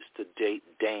used to date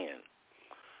Dan.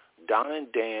 Donna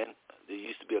and Dan, there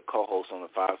used to be a co-host on the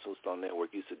Five Superstar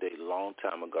Network, used to date a long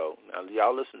time ago. Now,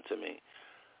 y'all listen to me.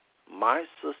 My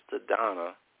sister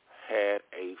Donna had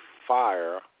a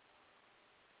fire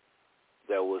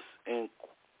that was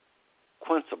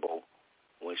inquenchable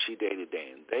when she dated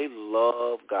Dan. They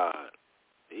loved God.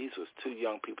 These was two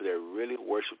young people that really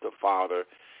worshiped the Father.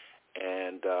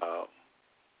 And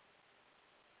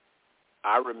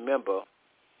I remember,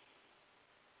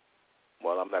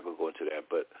 well, I'm not going to go into that,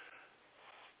 but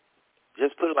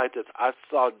just put it like this. I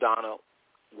saw Donna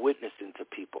witnessing to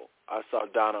people. I saw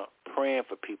Donna praying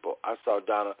for people. I saw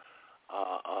Donna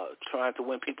trying to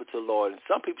win people to the Lord. And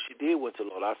some people she did win to the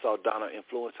Lord. I saw Donna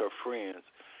influence her friends.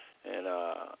 And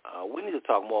we need to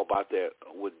talk more about that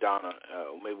with Donna.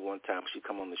 Maybe one time she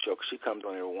come on the show, because she comes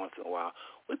on every once in a while.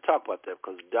 We'll talk about that,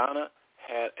 because Donna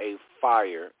had a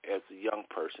fire as a young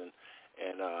person.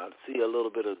 And I see a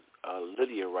little bit of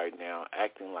Lydia right now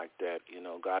acting like that. You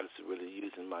know, God is really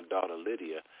using my daughter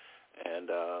Lydia. And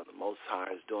the Most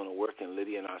High is doing the work in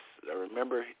Lydia. And I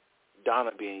remember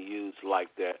Donna being used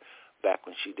like that back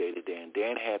when she dated Dan.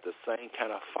 Dan had the same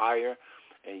kind of fire,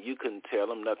 and you couldn't tell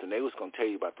them nothing. They was going to tell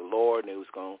you about the Lord, and they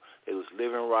was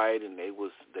living right, and they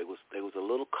was a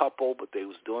little couple, but they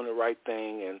was doing the right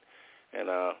thing, and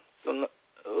so it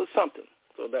was something.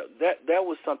 So that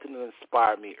was something that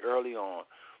inspired me early on,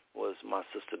 was my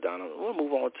sister Donna. We'll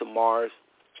move on to Mars.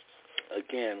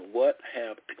 Again, what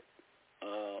have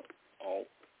all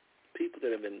people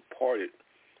that have imparted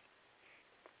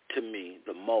to me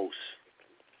the most?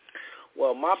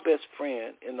 Well, my best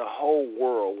friend in the whole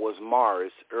world was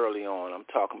Morris early on. I'm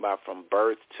talking about from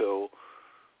birth till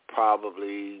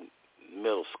probably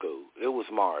middle school. It was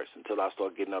Morris until I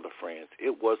started getting other friends.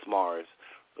 It was Morris.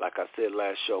 Like I said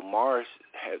last show, Morris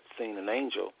had seen an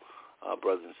angel,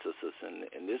 brothers and sisters,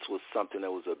 and this was something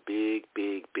that was a big,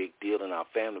 big, big deal in our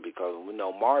family, because we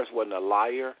know Morris wasn't a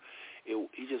liar.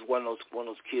 He just wasn't one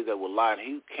of those kids that would lie. And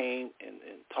he came and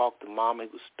talked to Mama. He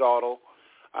was startled.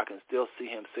 I can still see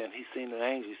him saying, he's seen an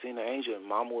angel, he's seen an angel. And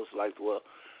Mama was like, well,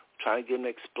 trying to get him to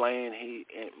explain.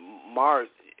 Mars,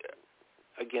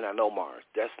 again, I know Mars.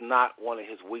 That's not one of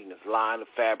his weaknesses, lying or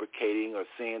fabricating or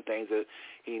seeing things that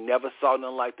he never saw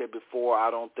nothing like that before,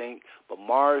 I don't think. But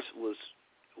Mars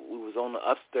we was on the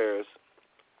upstairs,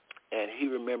 and he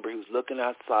remembered he was looking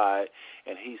outside,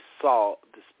 and he saw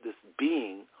this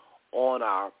being on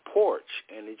our porch,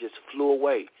 and it just flew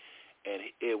away. And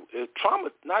it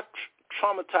not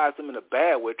traumatized him in a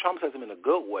bad way, traumatized him in a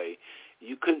good way.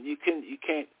 You can't.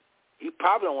 He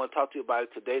probably don't want to talk to you about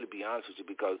it today, to be honest with you,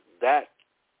 because that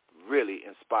really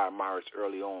inspired Myers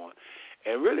early on,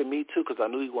 and really me too, because I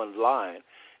knew he wasn't lying.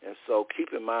 And so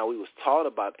keep in mind, we was taught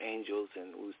about angels,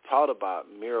 and we was taught about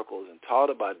miracles, and taught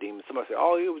about demons. Somebody said,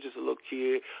 "Oh, he was just a little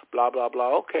kid," blah blah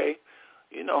blah. Okay,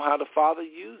 you know how the Father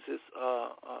uses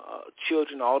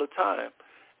children all the time.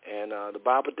 And the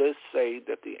Bible does say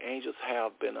that the angels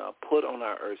have been put on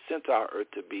our earth, sent to our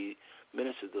earth to be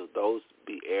ministers of those,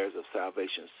 be heirs of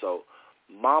salvation. So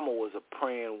Mama was a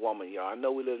praying woman, y'all. I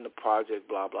know we live in the project,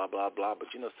 blah, blah, blah, blah,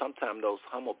 but, you know, sometimes those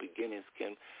humble beginnings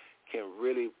can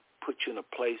really put you in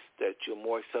a place that you're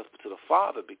more accessible to the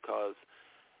Father, because,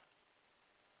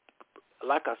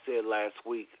 like I said last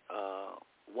week,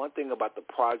 one thing about the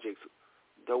projects,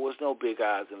 there was no big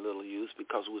eyes and little U's,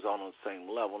 because we was all on the same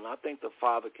level. And I think the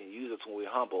Father can use us when we're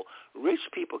humble. Rich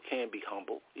people can be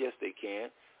humble. Yes, they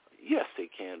can. Yes, they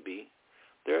can be.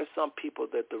 There are some people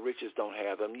that the riches don't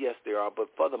have them. Yes, there are. But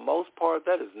for the most part,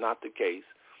 that is not the case.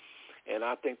 And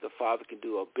I think the Father can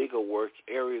do a bigger work,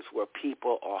 areas where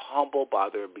people are humble by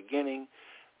their beginning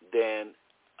than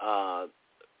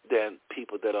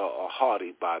people that are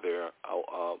haughty by their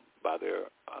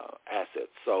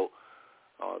assets, so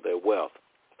their wealth.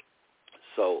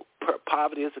 So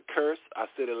poverty is a curse. I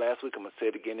said it last week. I'm going to say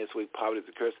it again this week. Poverty is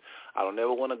a curse. I don't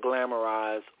ever want to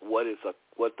glamorize what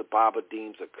the Bible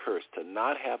deems a curse. To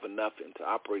not have enough and to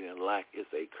operate in lack is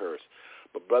a curse.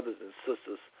 But brothers and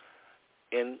sisters,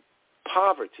 in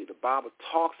poverty, the Bible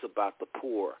talks about the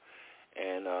poor.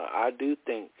 And I do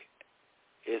think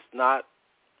it's not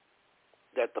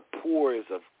that the poor is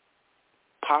of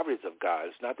poverty is of God.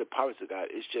 It's not the poverty is of God.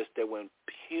 It's just that when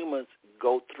humans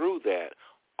go through that,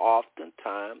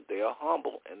 oftentimes they are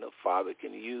humble, and the Father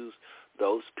can use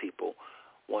those people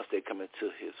once they come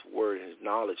into His Word and His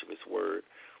knowledge of His Word.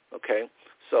 Okay?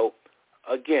 So,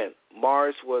 again,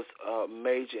 Mars was a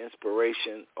major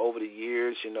inspiration over the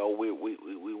years. You know, we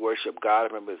worship God. I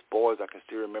remember as boys, I can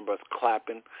still remember us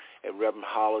clapping at Reverend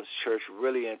Holland's church,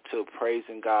 really into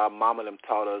praising God. Mama and them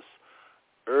taught us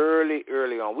early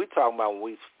on. We talking about when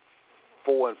we was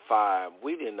 4 and 5.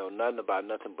 We didn't know nothing about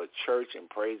nothing but church and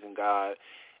praising God.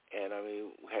 And, I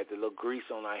mean, we had the little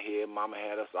grease on our head. Mama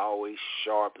had us always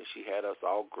sharp, and she had us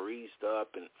all greased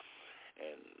up. And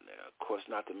of course,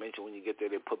 not to mention when you get there,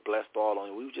 they put blessed oil on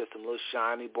you. We were just some little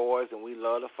shiny boys, and we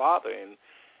loved the Father. And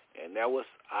that was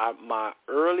my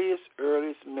earliest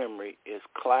memory is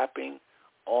clapping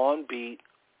on beat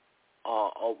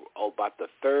about the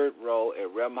third row at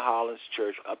Reverend Holland's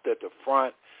church, up there at the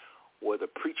front where the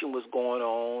preaching was going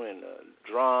on, and the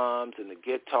drums and the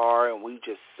guitar, and we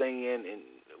just singing, and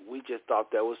we just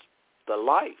thought that was the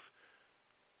life.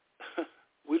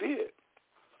 We did.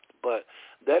 But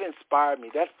that inspired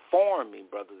me. That formed me,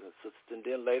 brothers and sisters. And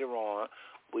then later on,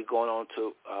 we going on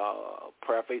to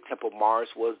Prayer Faith Temple. Mars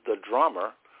was the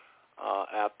drummer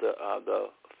after the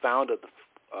founder of the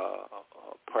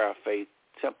Prayer Faith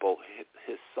Temple.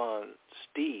 His son,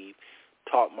 Steve,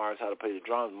 taught Mars how to play the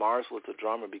drums. Mars was the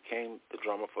drummer, became the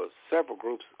drummer for several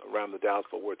groups around the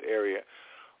Dallas-Fort Worth area.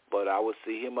 But I would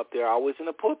see him up there always in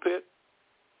the pulpit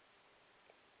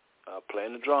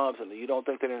playing the drums. And you don't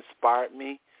think that inspired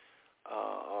me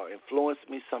or influenced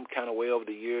me some kind of way over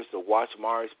the years to watch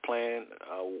Mars playing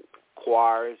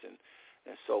choirs and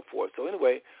so forth. So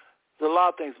anyway, there's a lot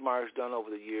of things Mars done over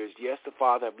the years. Yes, the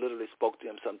Father have literally spoke to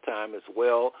him sometime as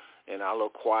well. In our little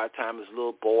quiet time as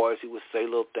little boys, he would say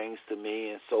little things to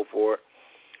me and so forth,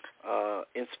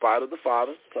 in spite of the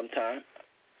Father sometime.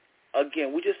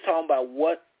 Again, we're just talking about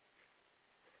what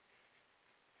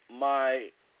my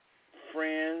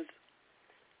friends,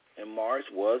 and Mars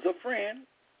was a friend.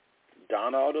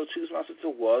 Donna, although she was my sister,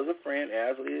 was a friend.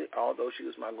 Ashley, although she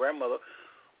was my grandmother,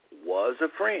 was a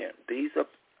friend. These are,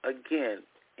 again,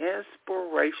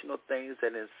 inspirational things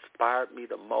that inspired me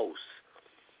the most.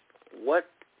 What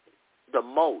the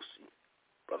most?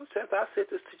 Brother Seth, I said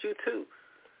this to you too.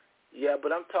 Yeah,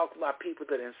 but I'm talking about people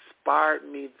that inspired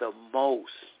me the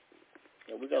most.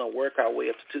 And we're going to work our way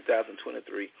up to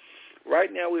 2023.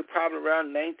 Right now, we're probably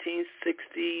around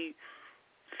 1966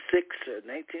 or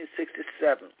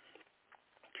 1967.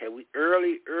 Okay, we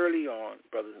early on,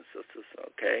 brothers and sisters,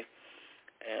 okay?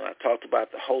 And I talked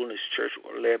about the Holiness Church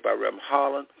led by Reverend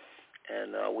Holland,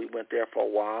 and we went there for a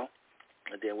while.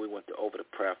 And then we went over to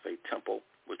Prayer Faith Temple,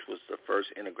 which was the first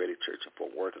integrated church in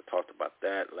Fort Worth. I talked about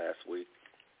that last week.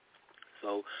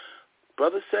 So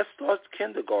Brother Seth starts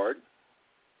kindergarten,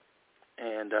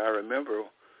 and I remember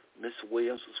Miss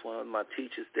Williams was one of my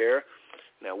teachers there.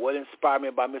 Now, what inspired me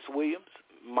about Miss Williams?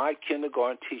 My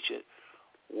kindergarten teacher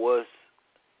was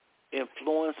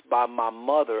influenced by my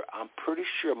mother. I'm pretty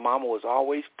sure Mama was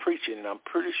always preaching, and I'm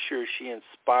pretty sure she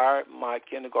inspired my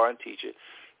kindergarten teacher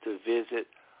to visit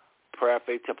Prayer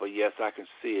Faith Temple. Yes, I can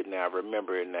see it now. I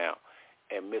remember it now.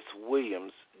 And Miss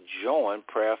Williams joined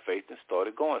Prayer Faith and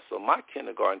started going. So my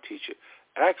kindergarten teacher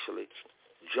actually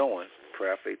joined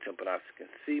Prayer Faith Temple. I can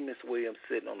see Miss Williams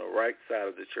sitting on the right side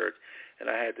of the church, and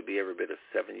I had to be every bit of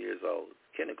 7 years old.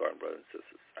 Kindergarten, brothers and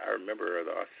sisters. I remember her,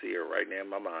 though. I see her right now in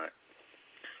my mind.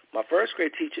 My first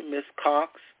grade teacher, Miss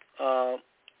Cox, how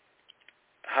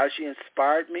she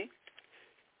inspired me.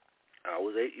 I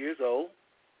was 8 years old,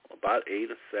 about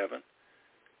 8 or 7.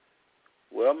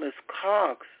 Well, Miss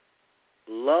Cox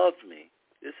loved me.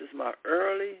 This is my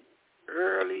early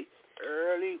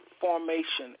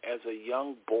formation as a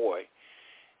young boy.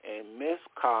 And Miss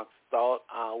Cox thought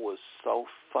I was so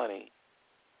funny.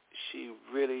 She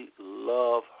really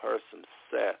loved her some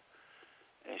Seth.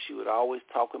 And she would always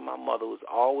talk with my mother, who was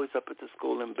always up at the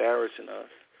school embarrassing us.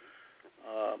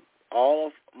 All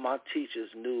of my teachers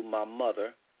knew my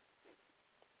mother,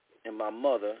 and my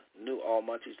mother knew all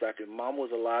my teachers. Like if Mama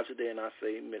was alive today and I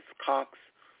say Miss Cox,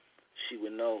 she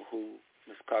would know who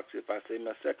Miss Cox is. If I say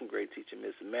my second grade teacher,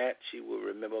 Miss Matt, she would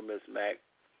remember Miss Matt.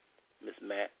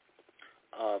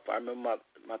 If I remember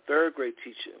my third grade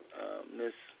teacher,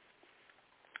 Miss,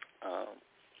 hold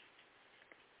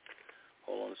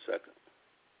on a second.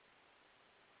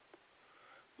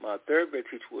 My third grade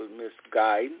teacher was Miss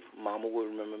Guyton. Mama would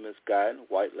remember Miss Guyton,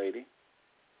 white lady.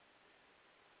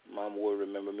 Mama would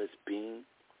remember Miss Bean.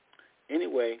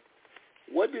 Anyway,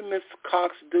 what did Miss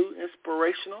Cox do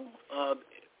inspirational?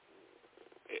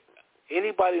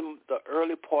 anybody in the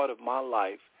early part of my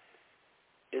life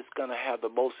is going to have the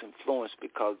most influence,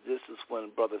 because this is when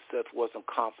Brother Seth wasn't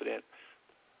confident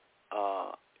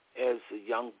as a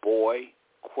young boy,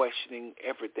 questioning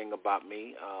everything about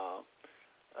me.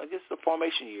 I guess the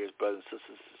formation years, brothers and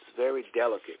sisters, is very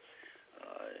delicate.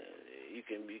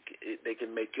 They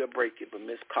can make you or break you, but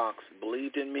Miss Cox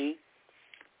believed in me.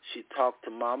 She talked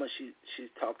to Mama. She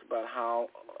talked about how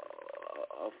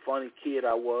a funny kid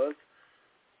I was.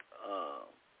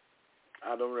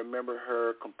 I don't remember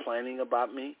her complaining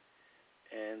about me,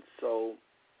 and so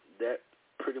that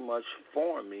pretty much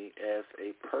formed me as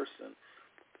a person,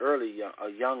 a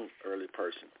young early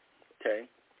person. Okay.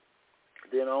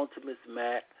 Then on to Miss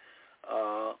Matt.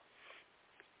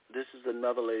 This is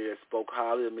another lady that spoke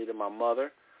highly of me to my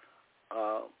mother.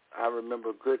 I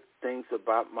remember good things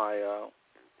about my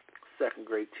second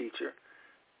grade teacher,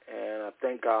 and I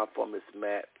thank God for Miss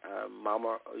Matt.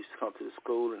 Mama used to come to the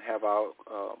school and have our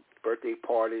birthday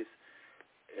parties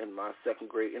in my second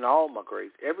grade, in all my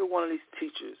grades. Every one of these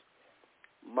teachers,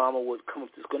 Mama would come up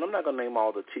to school. And I'm not going to name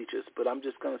all the teachers, but I'm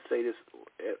just going to say this,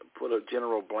 put a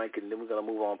general blanket, and then we're going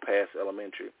to move on past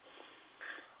elementary.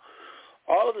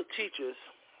 All of the teachers,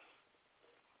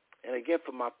 and again,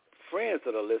 for my friends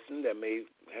that are listening that may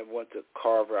have went to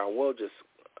Carver, I will just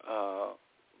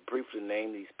briefly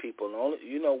name these people. And only,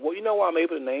 you know why I'm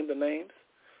able to name the names,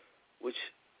 which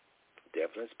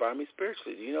definitely inspired me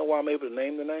spiritually. Do you know why I'm able to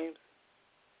name the names?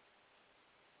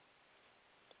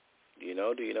 Do you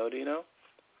know?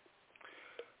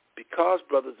 Because,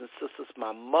 brothers and sisters,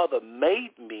 my mother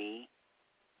made me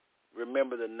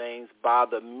remember the names by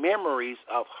the memories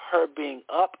of her being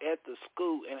up at the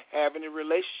school and having a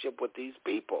relationship with these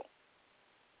people.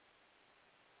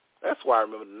 That's why I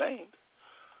remember the names.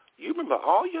 You remember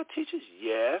all your teachers?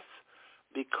 Yes,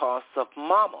 because of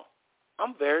Mama.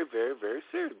 I'm very, very, very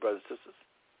serious, brothers and sisters.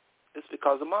 It's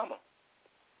because of Mama.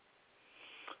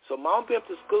 So Mama been up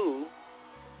to school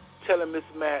telling Miss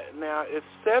Matt, now, if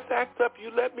Seth acts up, you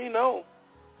let me know.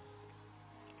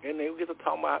 And then we get to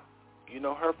talk about,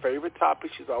 her favorite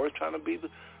topic. She's always trying to be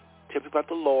tip about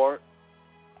the Lord.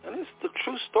 And it's the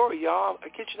true story, y'all. I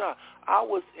kid you not. I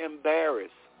was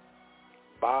embarrassed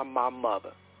by my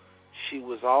mother. She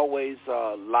was always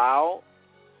loud,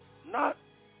 not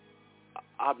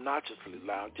obnoxiously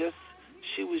loud.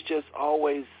 She was just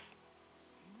always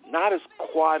not as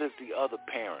quiet as the other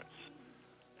parents.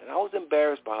 And I was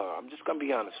embarrassed by her. I'm just going to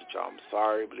be honest with y'all. I'm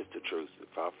sorry, but it's the truth.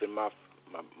 If I offend my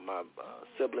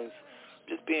siblings,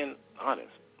 just being honest.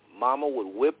 Mama would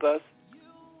whip us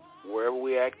wherever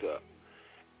we act up.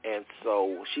 And so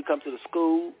when she comes to the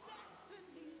school,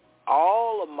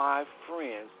 all of my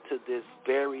friends to this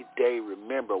very day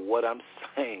remember what I'm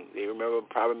saying. They remember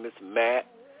probably Miss Matt.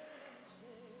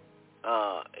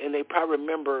 And they probably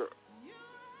remember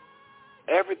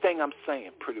everything I'm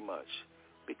saying pretty much,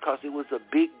 because it was a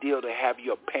big deal to have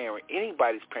your parent,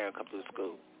 anybody's parent, come to the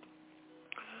school.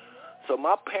 So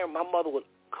my mother would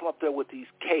come up there with these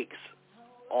cakes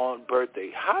on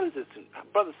birthday. How does this,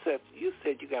 Brother Seth, you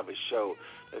said you have a show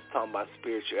that's talking about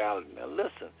spirituality. Now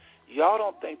listen, y'all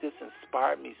don't think this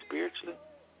inspired me spiritually?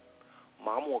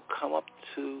 Mama will come up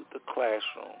to the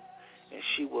classroom, and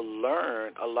she will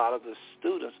learn a lot of the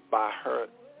students by her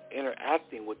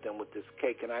interacting with them with this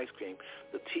cake and ice cream.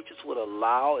 The teachers would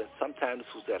allow, and sometimes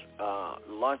this was at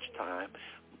lunchtime,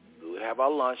 we would have our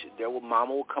lunch.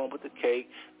 Mama would come up with the cake,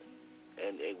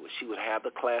 and she would have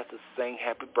the classes sing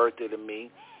happy birthday to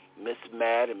me. Miss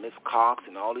Matt and Miss Cox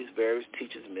and all these various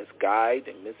teachers, Miss Guide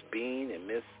and Miss Bean and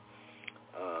Miss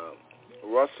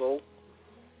Russell,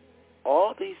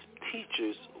 all these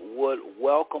teachers would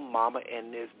welcome Mama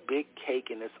and this big cake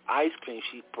and this ice cream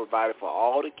she provided for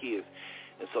all the kids.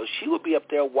 And so she would be up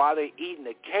there while they're eating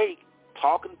the cake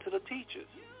talking to the teachers.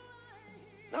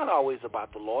 Not always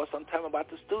about the Lord, sometimes about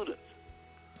the students.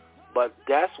 But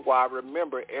that's why I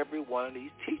remember every one of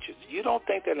these teachers. You don't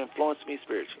think that influenced me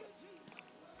spiritually?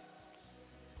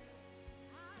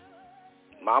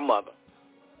 My mother,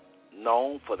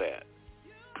 known for that,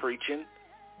 preaching,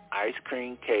 ice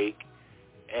cream, cake,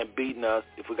 and beating us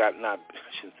if we got, I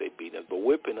shouldn't say beating us, but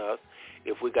whipping us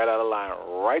if we got out of line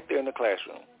right there in the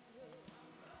classroom.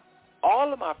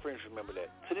 All of my friends remember that.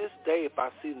 To this day, if I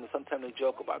see them, sometimes they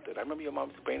joke about that. I remember your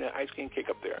mom bringing that ice cream cake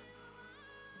up there.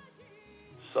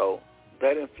 So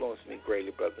that influenced me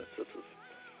greatly, brothers and sisters.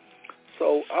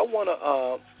 So I want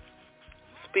to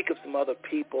speak of some other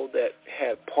people that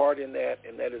had part in that,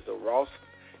 and that is the Ross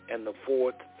and the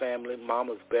Ford family.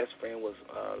 Mama's best friend was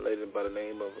a lady by the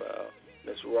name of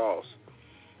Miss Ross,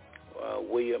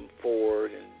 William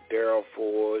Ford and Darrell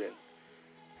Ford,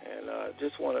 and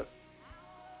just want to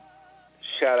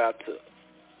shout out to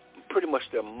pretty much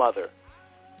their mother.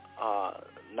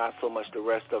 Not so much the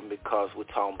rest of them, because we're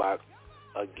talking about,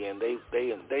 again,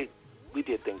 we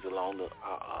did things along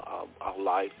our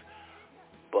life,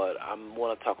 but I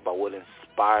want to talk about what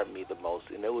inspired me the most,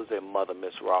 and it was their mother,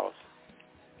 Miss Ross.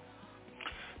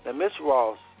 Now, Miss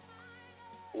Ross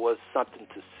was something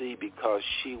to see because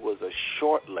she was a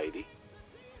short lady,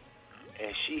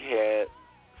 and she had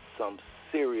some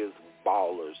serious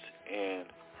ballers in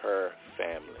her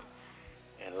family.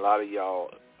 And a lot of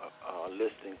y'all are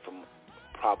listening from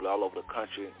probably all over the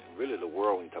country, and really the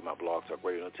world when you talk about Blog Talk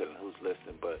Radio, no telling who's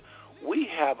listening, but we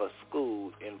have a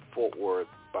school in Fort Worth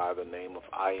by the name of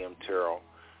I Am Terrell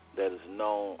that is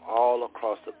known all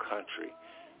across the country.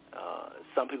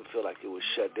 Some people feel like it was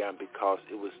shut down because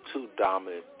it was too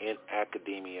dominant in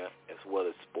academia as well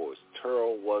as sports.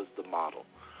 Terrell was the model.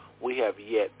 We have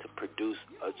yet to produce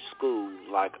a school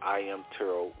like I Am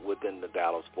Terrell within the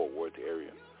Dallas-Fort Worth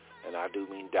area. And I do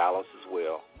mean Dallas as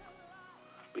well,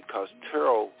 because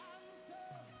Terrell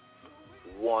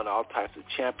won all types of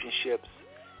championships,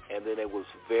 and then it was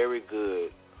very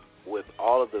good with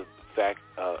all of the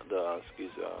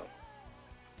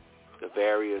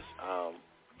various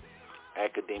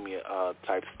academia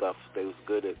type stuff. They was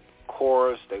good at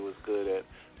chorus, they was good at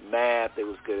math, they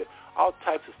was good at all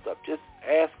types of stuff. Just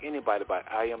ask anybody about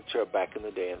I Am Terrell back in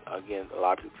the day. And again, a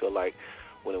lot of people feel like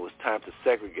when it was time to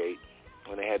segregate,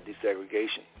 when they had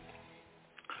desegregation,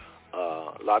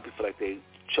 a lot of people feel like they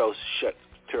chose to shut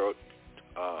Terrell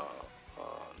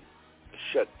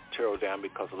down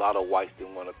because a lot of whites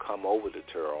didn't want to come over to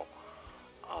Terrell,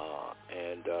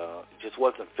 and it just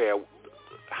wasn't fair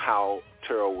how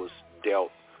Terrell was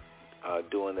dealt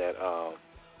doing that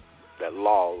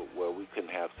law where we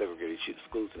couldn't have segregated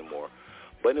schools anymore.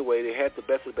 But anyway, they had the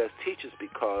best of the best teachers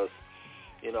because,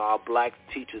 you know, our black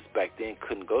teachers back then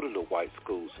couldn't go to the white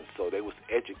schools, and so they was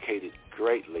educated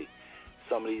greatly.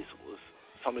 Some of these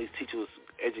teachers was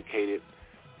educated.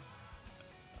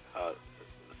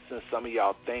 Since some of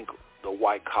y'all think the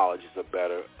white colleges are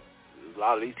better, a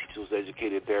lot of these teachers was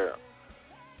educated there,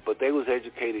 but they was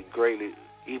educated greatly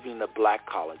even in the black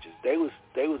colleges. They was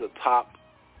the top,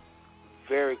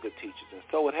 very good teachers. And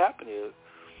so what happened is,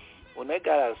 when they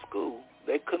got out of school,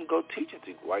 they couldn't go teach at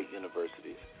the white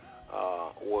universities,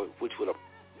 or which would have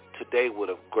today would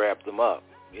have grabbed them up,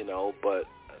 you know. But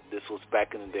this was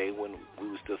back in the day when we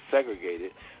were still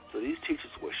segregated. So these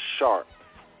teachers were sharp,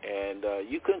 and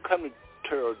you couldn't come to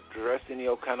Terrell dressed any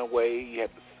old kind of way. You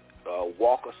had to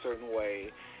walk a certain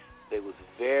way. They was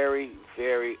very,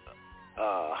 very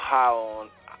high on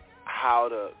how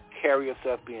to carry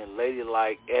yourself, being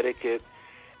ladylike, etiquette,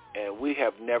 and we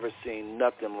have never seen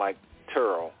nothing like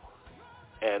Terrell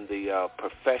and the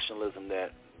professionalism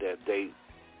that they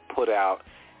put out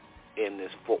in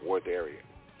this Fort Worth area.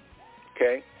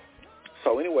 Okay?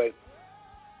 So anyway,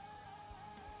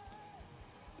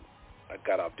 I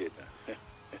got off, didn't I?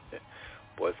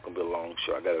 Boy, it's going to be a long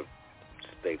show. I got to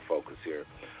stay focused here.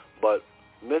 But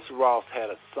Miss Ross had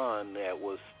a son that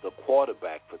was the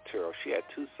quarterback for Terrell. She had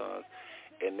two sons,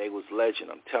 and they was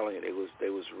legend. I'm telling you, they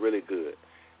was really good.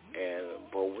 And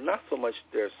but not so much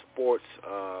their sports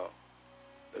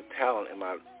the talent am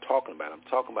I talking about. I'm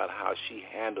talking about how she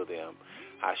handled them,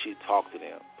 how she talked to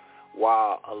them.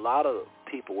 While a lot of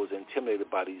people was intimidated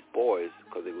by these boys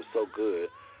because they were so good,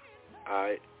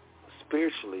 I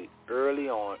spiritually early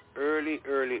on,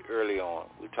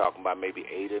 we're talking about maybe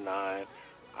 8 or 9,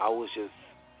 I was just,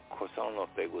 of course, I don't know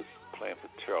if they was playing for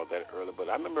Terrell that early, but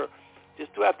I remember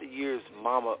just throughout the years,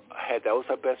 Mama that was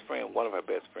her best friend, one of her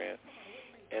best friends,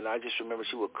 and I just remember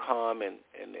she would come and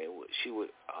she would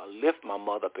lift my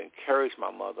mother up, encourage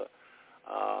my mother.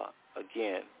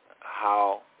 Again,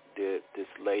 how did this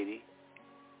lady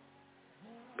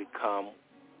become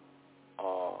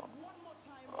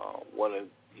one of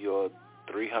your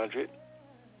 300?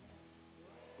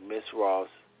 Miss Ross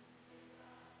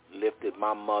lifted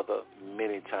my mother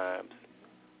many times.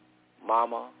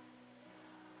 Mama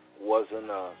wasn't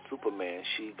a Superman.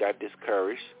 She got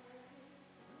discouraged.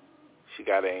 She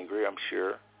got angry, I'm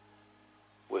sure,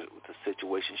 with the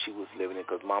situation she was living in,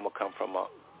 because Mama come from a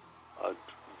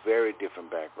very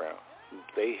different background.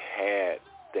 They had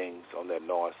things on that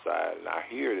north side, and I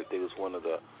hear that they was one of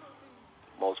the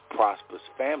most prosperous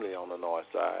family on the north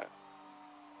side.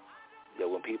 That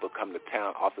when people come to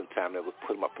town, oftentimes they would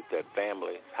put them up at that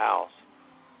family's house.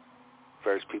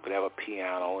 First, people have a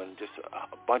piano and just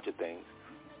a bunch of things.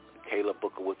 Caleb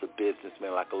Booker was a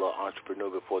businessman, like a little entrepreneur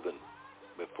before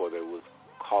they was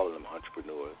calling them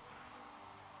entrepreneurs.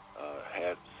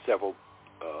 Had several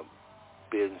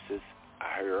businesses,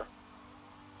 I hear.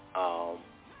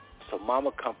 So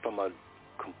Mama come from a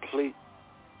complete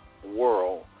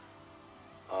world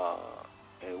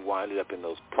and winded up in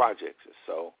those projects. And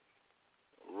so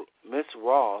Miss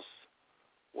Ross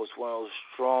was one of those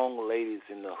strong ladies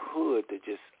in the hood that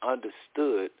just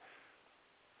understood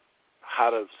how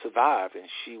to survive, and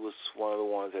she was one of the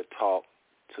ones that talked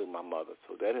to my mother.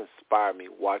 So that inspired me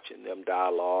watching them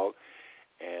dialogue,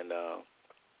 and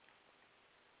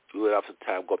we would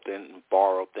oftentimes go up there and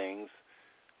borrow things,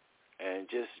 and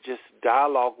just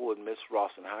dialogue with Miss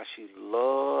Ross and how she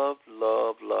loved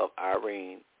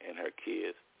Irene and her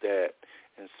kids. That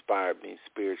inspired me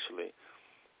spiritually.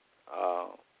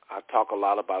 I talk a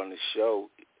lot about on the show,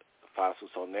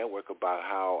 560 Network, about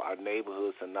how our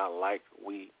neighborhoods are not like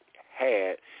we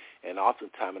had, and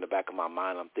oftentimes in the back of my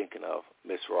mind I'm thinking of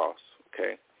Miss Ross,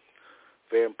 okay?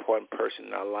 Very important person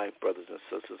in our life, brothers and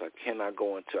sisters. I can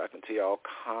tell you all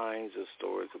kinds of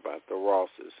stories about the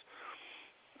Rosses.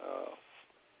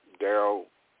 Daryl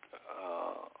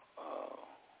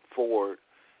Ford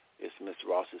is Miss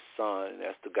Ross's son, and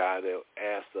that's the guy that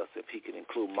asked us if he could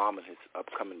include Mom in his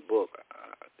upcoming book.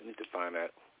 I need to find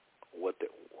out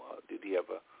did he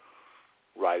ever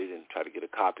write it and try to get a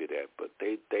copy of that. But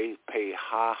they pay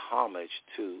high homage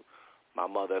to my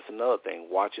mother. That's another thing,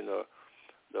 watching the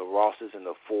Rosses and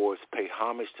the Fords pay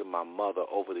homage to my mother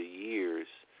over the years,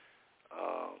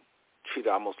 treat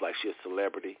her almost like she's a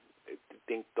celebrity. They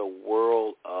think the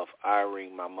world of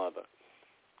Irene, my mother.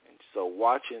 And so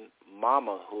watching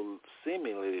Mama, who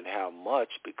seemingly didn't have much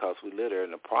because we lived there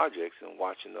in the projects, and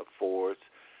watching the Fords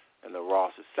and the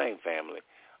Rosses, same family,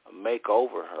 make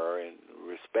over her and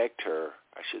respect her,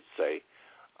 I should say,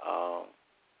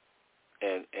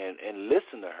 and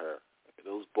listen to her.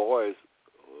 Those boys,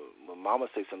 when Mama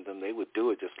say something, they would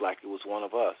do it just like it was one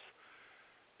of us.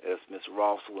 As Miss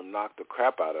Ross would knock the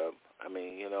crap out of them. I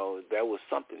mean, that was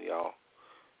something, y'all.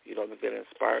 You don't think that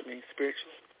inspired me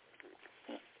spiritually?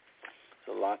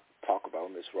 There's a lot to talk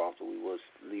about Miss Ross, but we will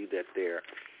leave that there.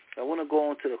 I want to go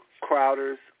on to the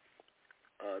Crowders.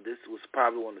 This was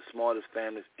probably one of the smartest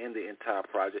families in the entire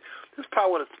project. This is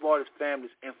probably one of the smartest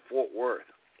families in Fort Worth.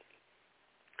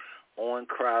 Owen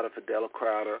Crowder, Fidel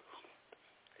Crowder,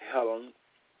 Helen,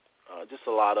 just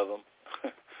a lot of them.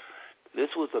 This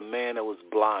was a man that was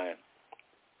blind,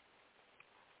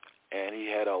 and he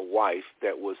had a wife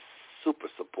that was super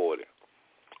supportive.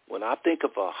 When I think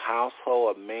of a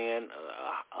household, a man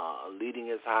leading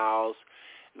his house,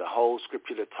 the whole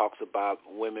scripture that talks about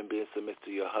women being submissive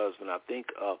to your husband, I think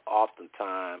of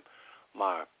oftentimes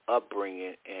my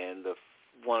upbringing, and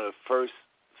one of the first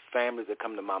families that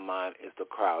come to my mind is the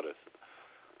Crowders.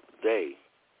 They,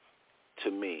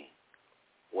 to me,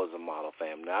 was a model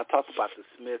family. Now, I talked about the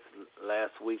Smiths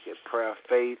last week at Prayer of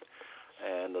Faith,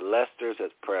 and the Lesters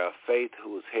at Prayer of Faith,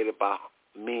 who was headed by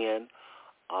men.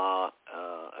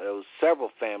 There was several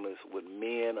families with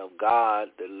men of God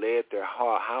that led their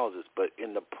houses, but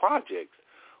in the projects,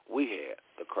 we had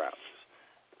the Crowders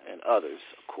and others,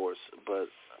 of course. But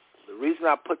the reason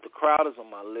I put the Crowders on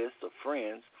my list of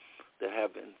friends that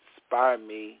have inspired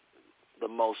me the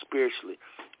most spiritually,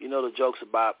 the jokes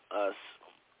about us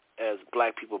as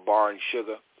black people borrowing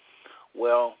sugar.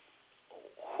 Well,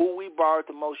 who we borrowed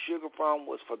the most sugar from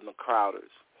was from the Crowders.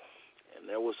 And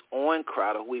there was Owen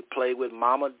Crowder, who we played with.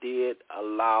 Mama did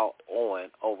allow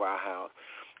Owen over our house.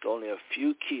 There were only a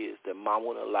few kids that Mama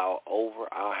would allow over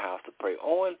our house to pray.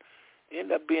 Owen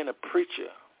ended up being a preacher.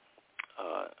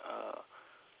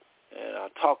 And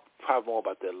I'll talk probably more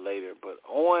about that later. But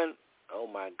Owen, oh,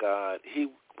 my God, he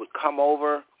would come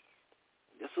over.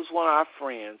 This was one of our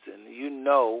friends, and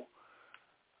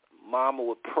Mama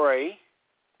would pray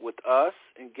with us,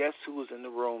 and guess who was in the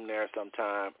room there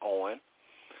sometime? Owen.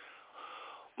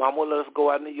 Mama would let us go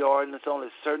out in the yard, and there's only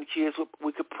certain kids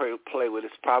we could play with.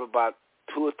 It's probably about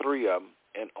 2 or 3 of them,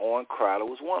 and Owen Crowder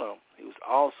was one of them. He was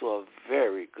also a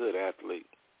very good athlete,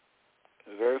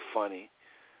 very funny,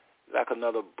 like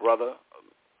another brother.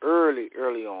 Early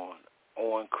on,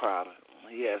 Owen Crowder.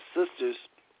 He had sisters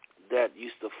that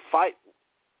used to fight.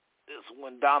 This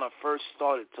when Donna first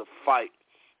started to fight.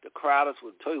 The Crowders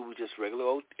would tell you we were just regular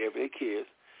old everyday kids.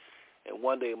 And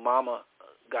one day Mama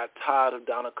got tired of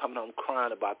Donna coming home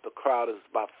crying about the Crowders,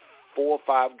 about 4 or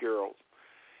 5 girls.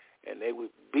 And they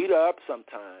would beat her up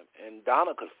sometime. And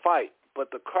Donna could fight. But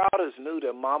the Crowders knew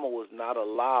that Mama was not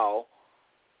allow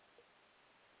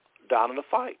Donna to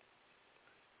fight.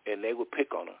 And they would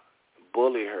pick on her,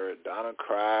 bully her. Donna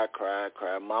cried.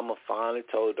 Mama finally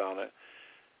told Donna,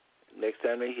 next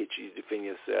time they hit you, you defend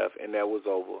yourself. And that was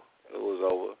over. It was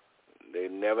over. They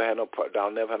never had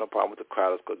Donna never had no problem with the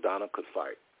Crowders because Donna could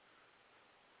fight.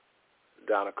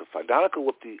 Donna could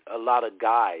whip a lot of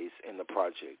guys in the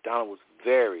project. Donna was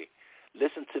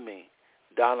listen to me,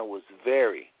 Donna was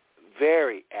very,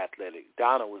 very athletic.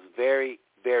 Donna was very,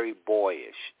 very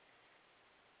boyish.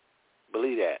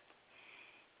 Believe that.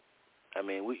 I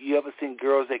mean, you ever seen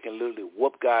girls that can literally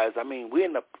whoop guys? I mean, we're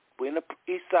in the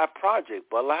East Side Project,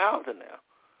 Butler Housing now.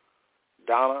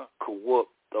 Donna could whoop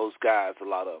those guys, a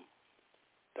lot of them.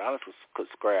 Donna could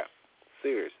scrap.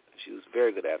 Serious. She was a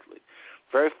very good athlete.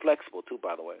 Very flexible, too,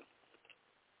 by the way.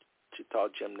 She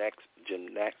taught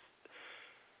gymnastics.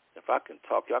 If I can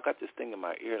talk, y'all got this thing in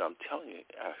my ear, and I'm telling you,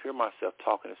 I hear myself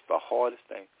talking. It's the hardest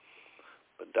thing.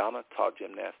 But Donna taught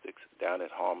gymnastics down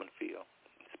at Harmon Field.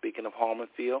 Speaking of Harmon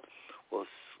Field, we'll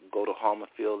go to Harmon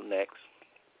Field next.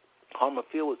 Harmon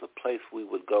Field was a place we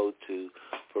would go to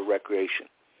for recreation.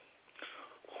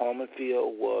 Harmon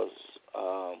Field was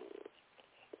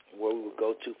where we would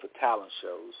go to for talent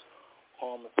shows.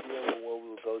 Harmon Field was where we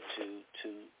would go to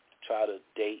try to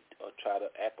date or try to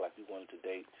act like we wanted to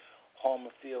date.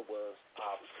 Harmon Field was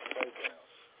our playground.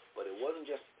 But it wasn't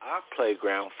just our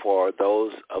playground for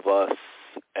those of us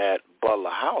at Butler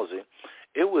Housing.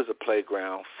 It was a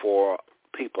playground for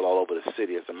people all over the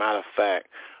city. As a matter of fact,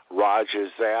 Roger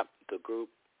Zapp, the group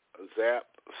Zapp,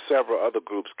 several other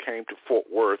groups came to Fort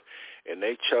Worth, and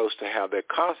they chose to have their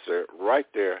concert right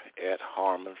there at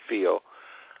Harmon Field.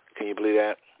 Can you believe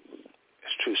that?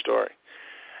 It's a true story.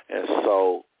 And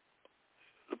so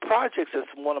the projects, as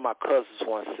one of my cousins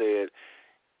once said,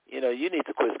 you know, you need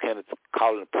to quit kind of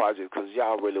calling it a project because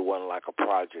y'all really wasn't like a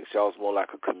project. Y'all was more like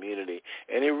a community.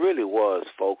 And it really was,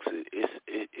 folks.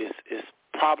 It's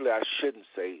probably I shouldn't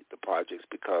say the projects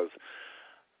because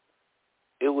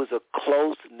it was a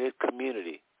close-knit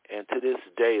community. And to this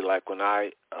day, like when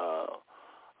a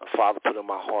father put in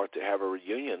my heart to have a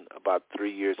reunion about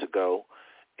 3 years ago,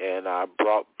 and I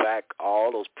brought back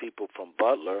all those people from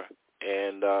Butler,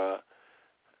 and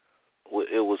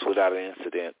it was without an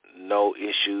incident, no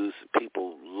issues.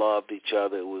 People loved each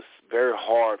other. It was very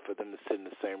hard for them to sit in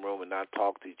the same room and not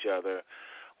talk to each other.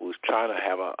 We was trying to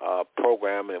have a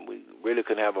program, and we really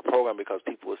couldn't have a program because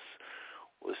people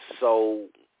was so.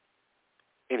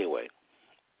 Anyway,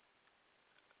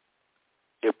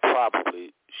 it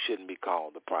probably shouldn't be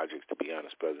called the projects, to be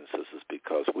honest, brothers and sisters,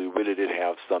 because we really did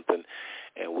have something,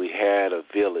 and we had a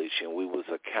village, and we was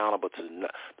accountable to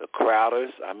the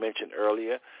Crowders I mentioned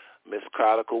earlier. Miss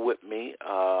Crowder could whip me.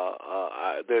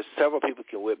 There's several people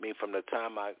can whip me from the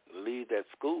time I leave that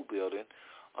school building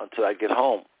until I get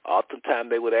home. Oftentimes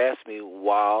they would ask me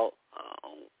while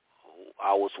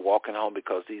I was walking home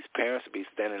because these parents would be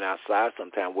standing outside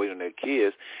sometime waiting on their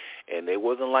kids, and they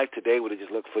wasn't like today where they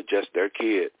just look for just their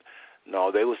kid.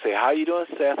 No, they would say, "How you doing,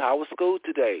 Seth? How was school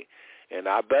today?" And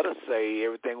I better say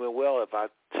everything went well if I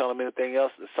tell them anything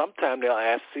else. Sometimes they'll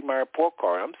ask to see my report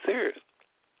card. I'm serious.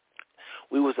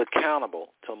 We was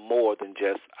accountable to more than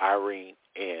just Irene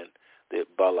and the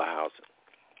Butler Housing.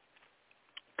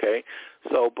 Okay?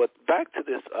 So, but back to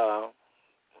this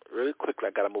really quickly.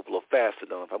 I got to move a little faster,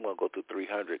 though, if I'm going to go through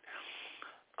 300.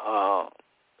 Well,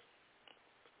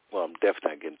 I'm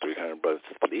definitely not getting 300,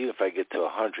 but even if I get to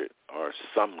 100 or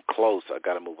something close, I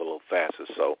got to move a little faster.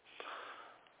 So,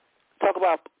 talk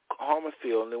about Harmon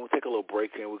Field, and then we'll take a little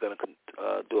break, and we're going to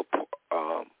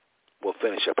we'll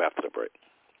finish up after the break.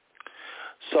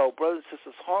 So, brothers and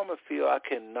sisters, Harmon Field, I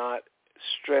cannot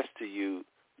stress to you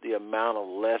the amount of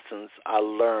lessons I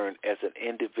learned as an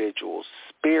individual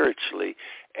spiritually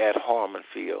at Harmon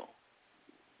Field.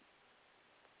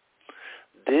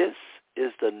 This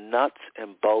is the nuts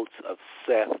and bolts of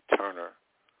Seth Turner.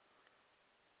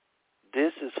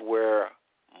 This is where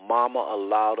Mama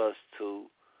allowed us to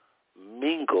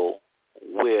mingle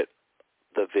with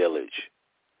the village.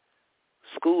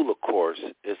 School, of course,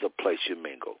 is a place you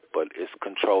mingle, but it's a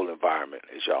controlled environment,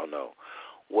 as y'all know.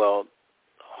 Well,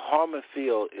 Harmon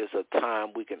Field is a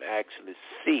time we can actually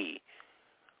see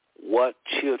what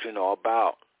children are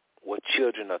about, what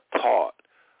children are taught,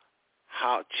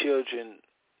 how children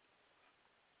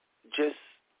this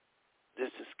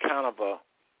is kind of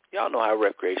y'all know how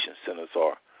recreation centers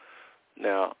are.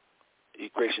 Now,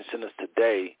 recreation centers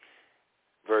today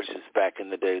versus back in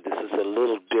the day, this is a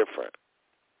little different.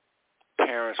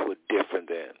 Parents were different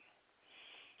then.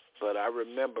 But I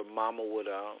remember Mama would,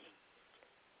 and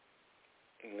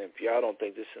if y'all don't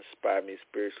think this inspired me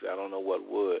spiritually, I don't know what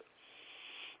would.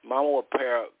 Mama would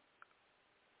pair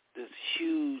this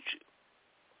huge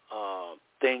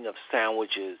thing of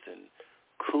sandwiches and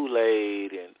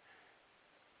Kool-Aid, and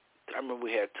I remember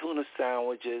we had tuna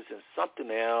sandwiches and something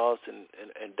else,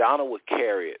 and Donna would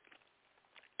carry it.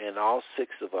 And all six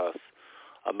of us,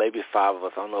 or maybe five of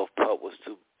us, I don't know if Pup was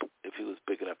if he was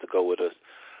big enough to go with us,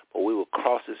 but we would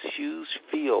cross this huge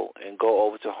field and go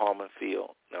over to Harmon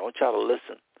Field. Now, I want y'all to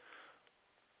listen.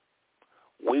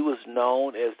 we was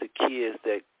known as the kids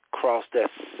that crossed that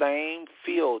same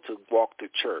field to walk to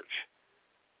church.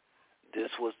 This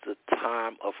was the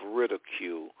time of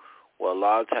ridicule, where a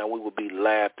lot of times we would be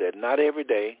laughed at. Not every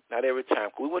day, not every time.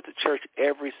 We went to church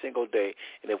every single day,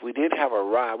 and if we didn't have a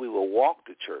ride, we would walk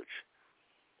to church.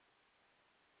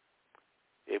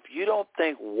 If you don't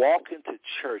think walking to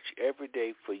church every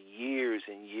day for years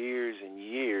and years and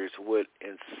years would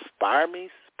inspire me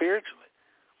spiritually,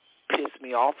 piss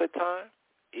me off at times,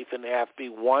 even have me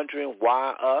wondering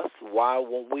why us, why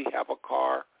won't we have a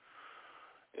car?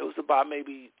 It was about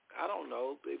maybe, I don't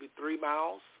know, maybe 3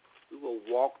 miles. We would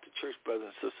walk to church,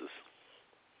 brothers and sisters.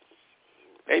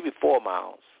 Maybe 4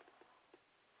 miles.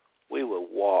 We would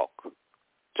walk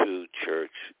to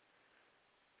church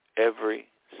every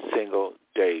single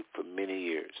day for many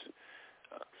years.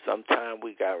 Sometimes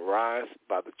we got rides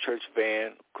by the church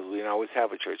van, because we didn't always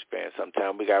have a church van.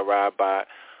 Sometimes we got ride by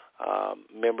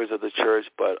members of the church,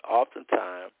 but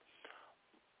oftentimes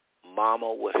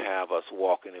Mama would have us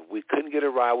walking. If we couldn't get a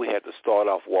ride, we had to start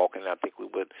off walking. I think we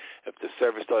would, if the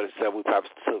service started at 7, we probably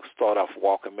start off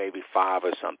walking maybe 5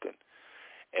 or something.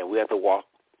 And we had to walk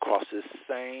across this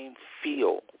same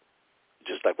field,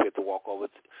 just like we had to walk over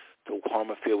to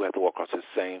Harmon Field. We had to walk across the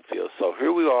same field. So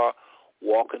here we are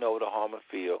walking over to Harmon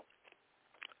Field,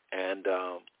 and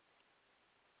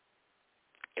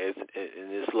it's in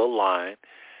this little line,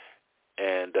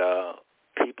 and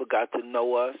people got to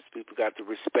know us. People got to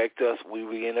respect us. We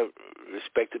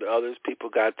respected others. People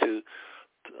got to,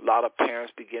 a lot of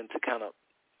parents began to kind of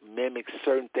mimic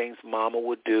certain things Mama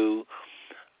would do.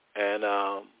 And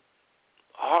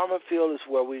Harmon Field is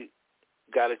where we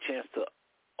got a chance to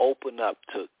open up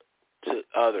to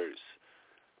others.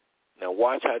 Now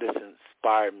watch how this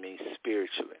inspired me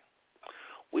spiritually.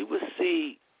 We would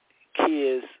see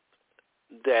kids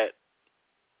that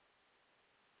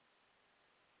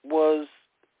was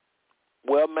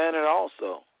well-mannered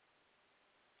also,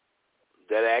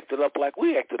 that acted up like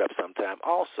we acted up sometime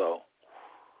also.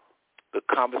 The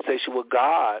conversation with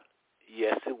God,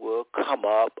 yes, it will come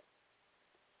up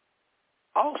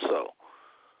also.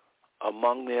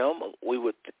 Among them, we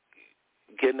would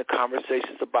get into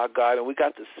conversations about God, and we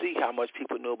got to see how much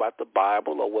people knew about the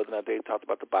Bible, or whether or not they talked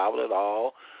about the Bible at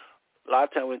all. A lot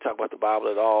of times we didn't talk about the Bible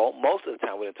at all. Most of the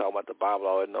time we didn't talk about the Bible at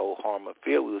all in no Harmon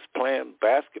Field. We was playing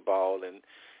basketball, and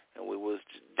we was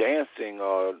dancing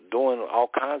or doing all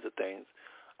kinds of things.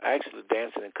 Actually,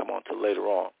 dancing didn't come on until later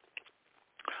on.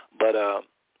 But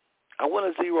I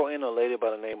want to zero in on a lady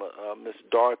by the name of Miss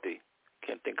Dorothy.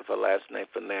 Can't think of her last name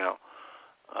for now.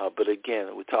 But again,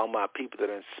 we're talking about people that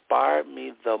inspired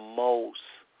me the most.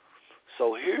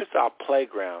 So here's our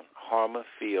playground, Harmon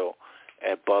Field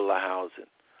at Butler Housing.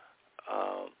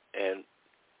 And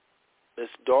Miss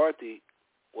Dorothy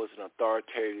was an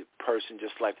authoritative person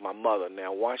just like my mother.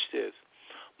 Now watch this.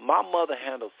 My mother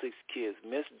handled 6 kids.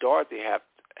 Miss Dorothy had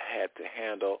to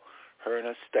handle, her and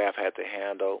her staff had to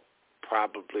handle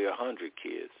probably 100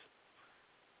 kids.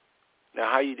 Now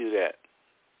how you do that?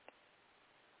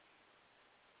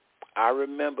 I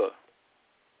remember,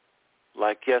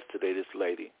 like yesterday, this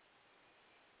lady,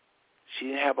 she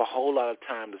didn't have a whole lot of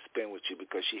time to spend with you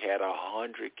because she had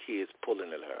 100 kids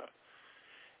pulling at her.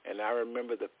 And I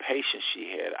remember the patience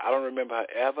she had. I don't remember her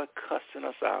ever cussing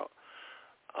us out.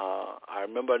 I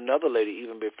remember another lady,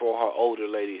 even before her older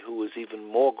lady, who was even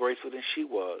more graceful than she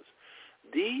was.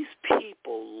 These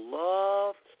people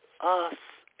loved us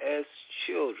as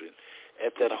children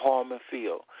at that Harmon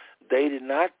Field. They did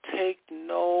not take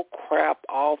no crap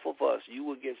off of us. You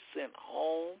would get sent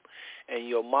home, and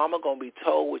your mama going to be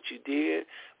told what you did.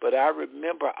 But I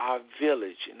remember our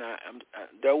village, and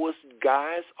there was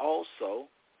guys also.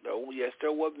 Yes,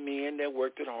 there were men that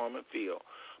worked at Harmon Field.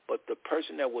 But the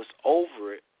person that was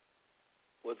over it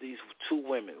were these 2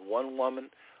 women. One woman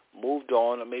moved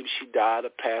on, or maybe she died or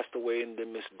passed away, and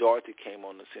then Miss Dorothy came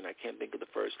on the scene. I can't think of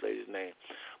the first lady's name.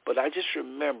 But I just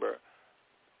remember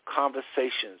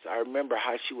conversations. I remember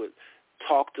how she would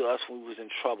talk to us when we was in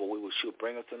trouble. She would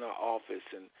bring us in our office,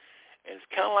 and it's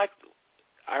kind of like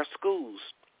our schools,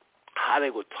 how they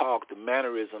would talk, the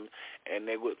mannerism, and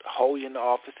they would hold you in the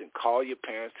office and call your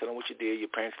parents, tell them what you did. Your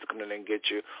parents will come in and get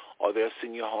you, or they'll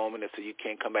send you home, and they say you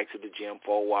can't come back to the gym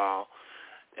for a while.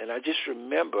 And I just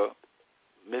remember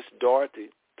Miss Dorothy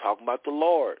talking about the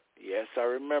Lord. Yes, I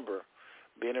remember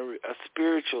being a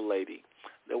spiritual lady.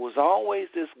 There was always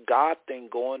this God thing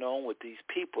going on with these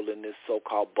people in this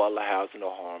so-called Butler Housing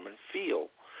or Harmon Field.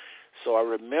 So I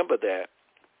remember that.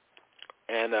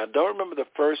 And I don't remember the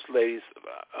first ladies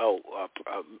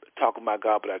talking about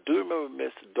God, but I do remember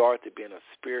Miss Dorothy being a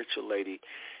spiritual lady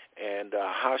and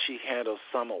how she handled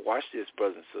watch this,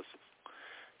 brothers and sisters.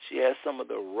 She had some of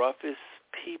the roughest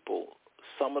people.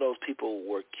 Some of those people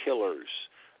were killers.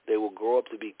 They will grow up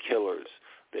to be killers.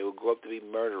 They will grow up to be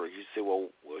murderers. You say, well,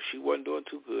 she wasn't doing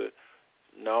too good.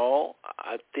 No,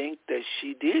 I think that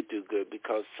she did do good,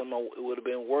 because it would have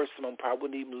been worse. Some of them probably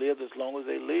wouldn't even live as long as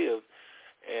they lived.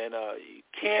 And you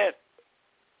can't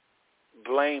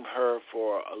blame her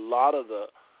for a lot of the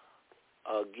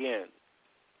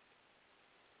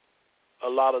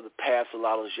paths a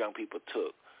lot of those young people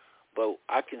took. But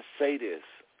I can say this,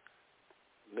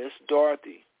 Miss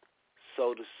Dorothy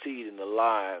sowed a seed in the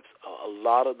lives of a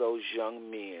lot of those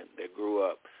young men that grew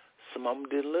up. Some of them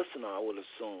didn't listen, I would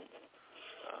assume.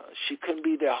 She couldn't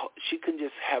be there. She couldn't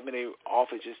just have in her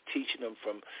office just teaching them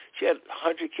from. She had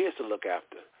 100 kids to look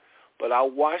after. But I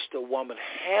watched a woman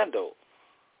handle.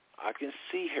 I can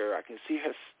see her. I can see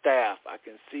her staff. I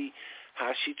can see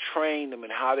how she trained them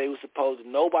and how they were supposed to.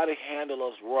 Nobody handled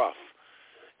us rough.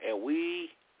 And we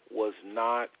was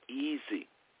not easy.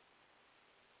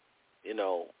 You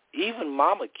know, even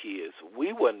mama kids,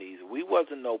 we wasn't easy. We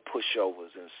wasn't no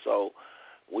pushovers. And so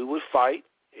we would fight.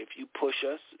 If you push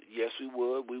us, yes, we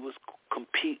would. We was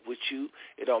compete with you.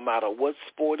 It don't matter what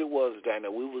sport it was, Dana.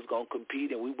 We was going to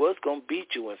compete, and we was going to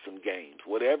beat you in some games,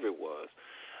 whatever it was.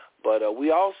 But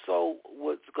we also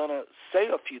was going to say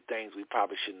a few things we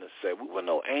probably shouldn't have said. We were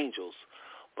no angels.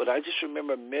 But I just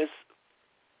remember Miss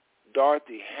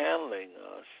Dorothy handling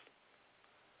us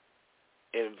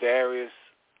in various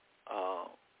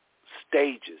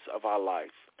stages of our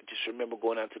life. I just remember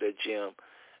going out to that gym,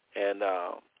 and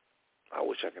I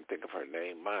wish I can think of her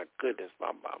name. My goodness,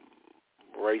 I'm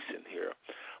racing here.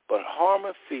 But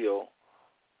Harmon Field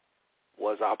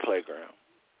was our playground.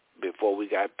 Before we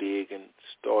got big and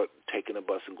started taking the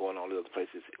bus and going all the other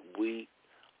places, we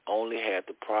only had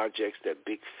the projects, that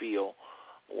big field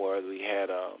where we had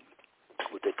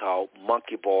what they call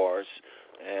monkey bars,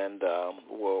 and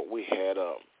where we had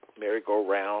a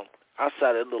merry-go-round.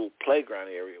 Outside that little playground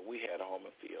area, we had a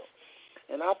Harmon Field.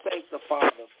 And I thank the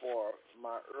Father for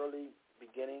my early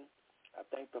beginning. I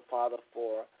thank the Father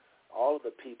for all of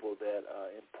the people that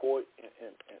poured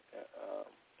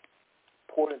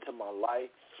into my life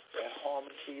at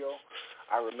Harmon Field.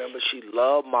 I remember she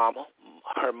loved Mama.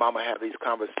 Her Mama had these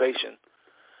conversations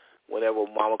whenever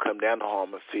Mama come down to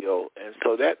Harmon Field. And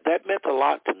so that meant a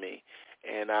lot to me.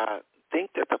 And I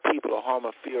think that the people of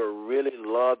Harmon Field really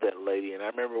loved that lady. And I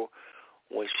remember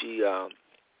when she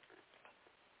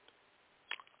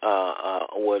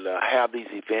would have these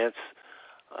events,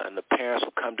 and the parents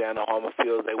would come down to Harmon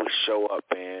Field, they would show up,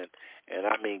 and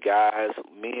I mean, guys,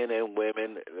 men and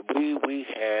women, we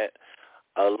had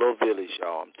a little village,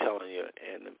 y'all, I'm telling you,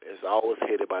 and it's always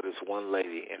headed by this one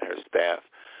lady and her staff.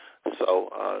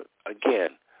 So,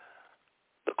 again,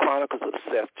 the Chronicles of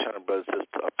Seth Turner brothers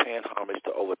are paying homage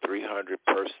to over 300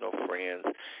 personal friends,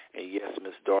 and yes,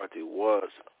 Miss Dorothy was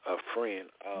a friend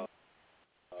of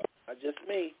not just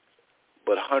me,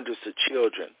 but hundreds of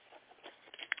children.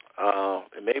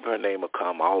 And maybe her name will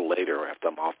come out later after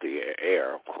I'm off the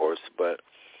air, of course. But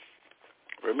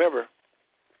remember,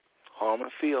 Harmon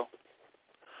Field.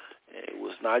 It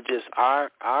was not just our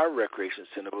recreation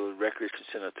center, it was a recreation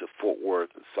center to Fort Worth.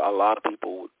 So a lot of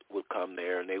people would come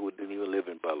there, and they didn't even live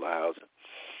in Butler housing.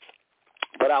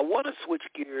 But I want to switch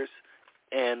gears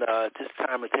and this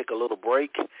time and take a little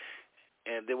break,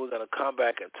 and then we're going to come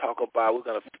back and talk about, we're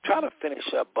going to try to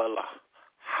finish up Butler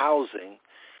housing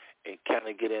and kind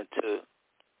of get into,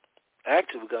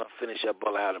 actually we're going to finish up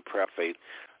Butler Housing Prayer Faith.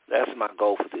 That's my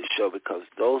goal for this show, because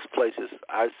those places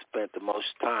I spent the most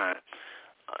time,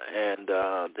 and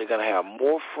they're going to have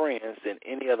more friends than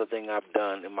any other thing I've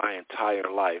done in my entire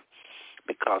life,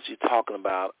 because you're talking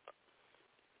about,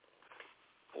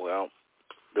 well,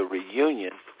 the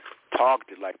reunion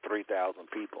targeted like 3,000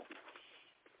 people.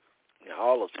 Now,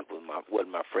 all those people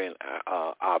wasn't my friend,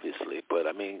 obviously, but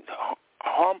I mean,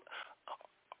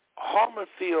 Harmon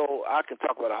Field, I can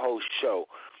talk about a whole show.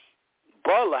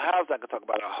 Butler House, I can talk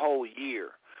about a whole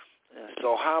year. And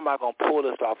so how am I going to pull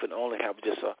this off and only have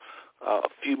just a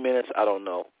few minutes? I don't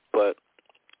know. But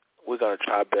we're going to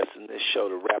try our best in this show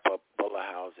to wrap up Butler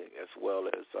Housing as well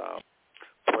as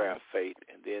prayer and faith.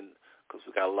 And then, because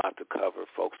we got a lot to cover,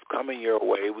 folks, coming your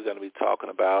way, we're going to be talking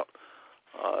about,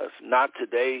 if not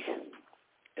today,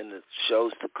 in the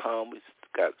shows to come, we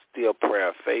got still prayer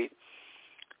and faith.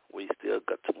 We still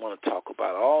got to want to talk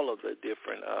about all of the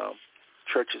different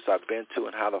churches I've been to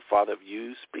and how the Father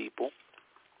used people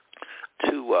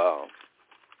to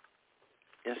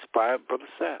inspire Brother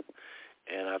Seth.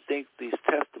 And I think these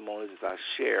testimonies, as I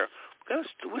share,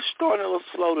 we're starting a little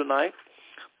slow tonight,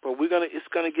 but it's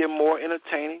gonna get more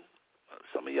entertaining.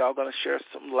 Some of y'all gonna share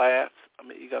some laughs. I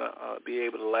mean, you're gonna be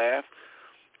able to laugh,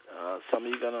 Some of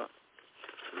you are going to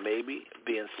maybe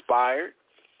be inspired.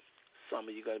 Some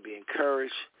of you are going to be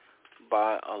encouraged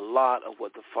by a lot of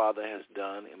what the Father has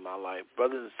done in my life.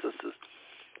 Brothers and sisters,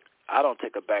 I don't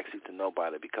take a backseat to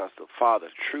nobody because the Father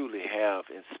truly have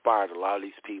inspired a lot of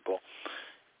these people.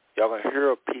 Y'all going to hear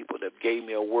of people that gave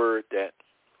me a word that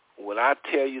when I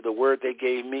tell you the word they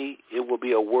gave me, it will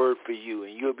be a word for you,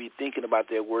 and you'll be thinking about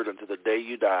that word until the day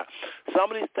you die.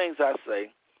 Some of these things I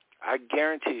say, I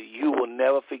guarantee you will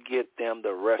never forget them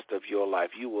the rest of your life.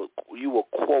 You will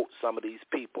quote some of these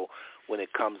people when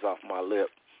it comes off my lip.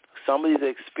 Some of these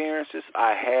experiences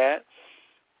I had,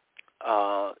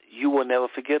 you will never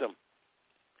forget them.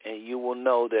 And you will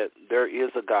know that there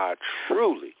is a God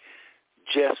truly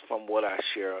just from what I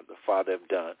share the Father have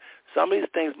done. Some of these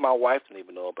things my wife didn't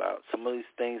even know about. Some of these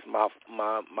things my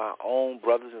own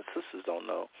brothers and sisters don't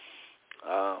know.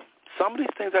 Some of these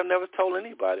things I've never told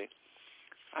anybody.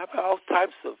 I've had all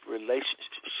types of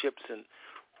relationships and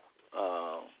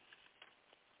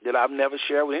that I've never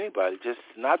shared with anybody. Just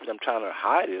not that I'm trying to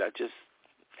hide it. I just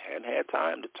hadn't had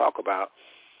time to talk about.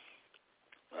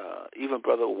 Even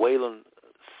Brother Waylon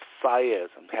Saez,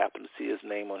 I'm happy to see his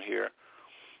name on here.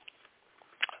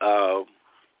 I'll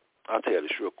tell you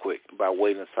this real quick about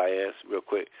Waylon Saez real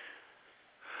quick.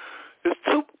 There's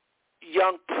two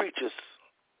young preachers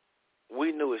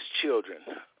we knew as children.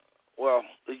 Well,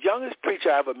 the youngest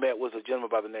preacher I ever met was a gentleman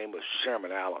by the name of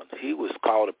Sherman Allen. He was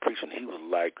called a preacher, and he was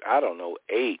like,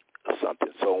 8 or something.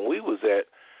 So when we was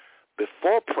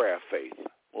before Prayer Faith,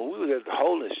 when we was at the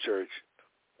Holiness Church,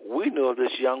 we knew of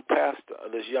this young pastor,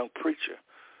 this young preacher.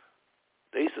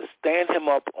 They used to stand him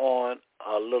up on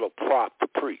a little prop to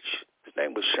preach. His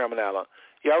name was Sherman Allen.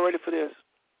 Y'all ready for this?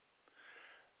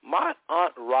 My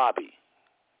Aunt Robbie,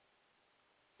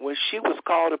 when she was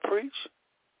called to preach,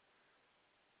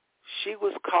 she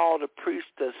was called to preach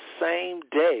the same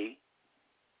day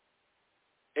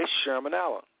as Sherman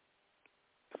Allen.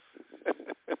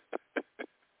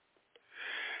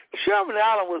 Sherman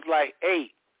Allen was like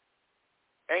 8.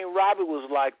 Aunt Robbie was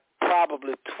like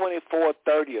probably 24,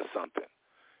 30 or something.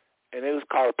 And they was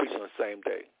called to preach on the same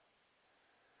day.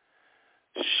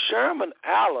 Sherman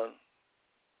Allen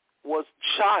was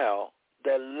a child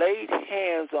that laid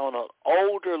hands on an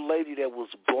older lady that was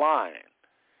blind,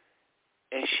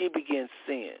 and she began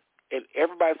seeing. And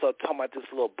everybody started talking about this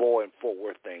little boy in Fort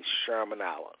Worth named Sherman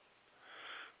Allen.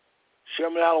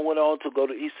 Sherman Allen went on to go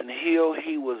to Eastern Hill.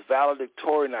 He was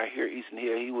valedictorian out here at Eastern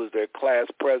Hill. He was their class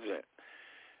president.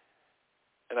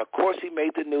 And, of course, he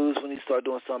made the news when he started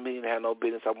doing something he didn't have no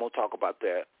business. I won't talk about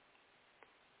that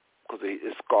because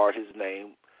it scarred his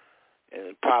name.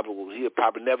 And he'll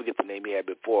probably never get the name he had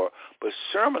before. But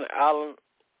Sherman Allen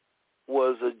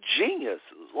was a genius.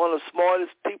 He was one of the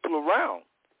smartest people around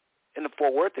in the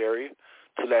Fort Worth area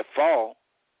till that fall.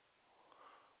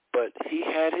 But he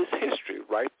had his history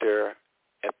right there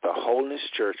at the Holiness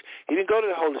Church. He didn't go to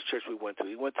the Holiness Church we went to.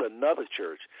 He went to another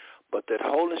church. But that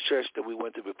Holiness Church that we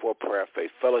went to before Prayer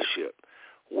Faith Fellowship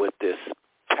with this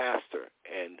pastor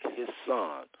and his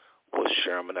son was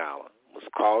Sherman Allen. Was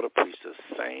called to preach the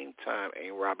same time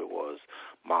Aunt Robbie was.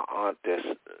 My aunt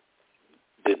that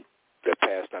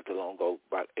passed not too long ago,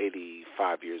 about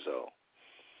 85 years old.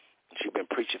 She's been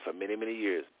preaching for many, many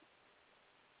years.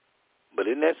 But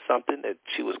isn't that something that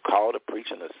she was called to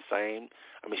preach in the same,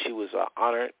 she was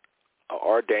honored,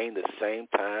 ordained the same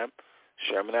time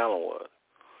Sherman Allen was.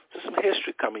 So some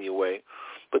history coming your way.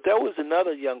 But there was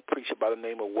another young preacher by the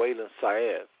name of Waylon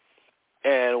Saez.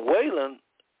 And Waylon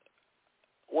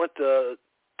went to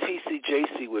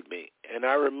TCJC with me. And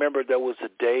I remember there was a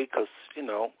day, because, didn't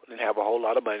have a whole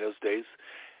lot of money those days.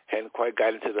 Hadn't quite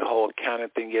got into the whole accounting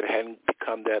thing yet. Hadn't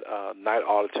become that night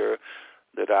auditor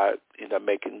that I ended up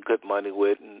making good money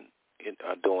with and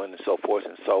doing and so forth.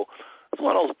 And so it was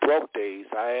one of those broke days.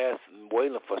 I asked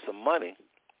Waylon for some money.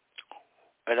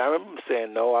 And I remember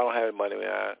saying, no, I don't have any money,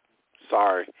 man.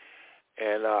 Sorry.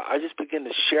 And I just began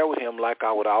to share with him like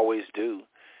I would always do.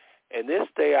 And this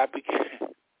day I began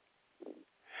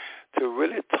to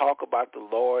really talk about the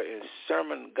Lord, and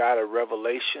Sherman got a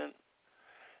revelation.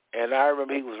 And I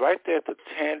remember he was right there at the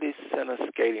Tandy Center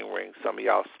skating rink. Some of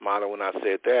y'all smiling when I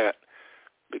said that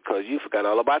because you forgot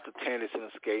all about the Tandy Center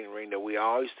skating rink that we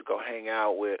all used to go hang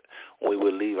out with when we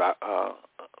would leave our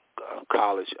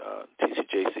college,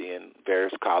 TCJC and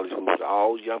various colleges.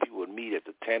 All young people would meet at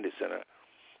the Tandy Center.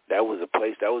 That was a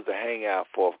place, that was the hangout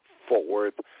for Fort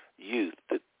Worth youth.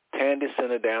 The Tandy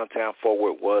Center downtown Fort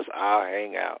Worth was our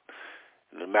hangout.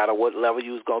 No matter what level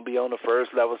you was going to be on, the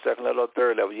first level, second level, or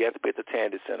third level, you had to be at the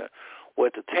Tandy Center. Well,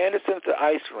 at the Tandy Center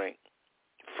ice rink,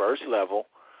 first level,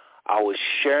 I was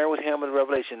sharing with him in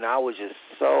Revelation, and I was just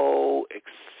so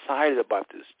excited about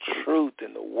this truth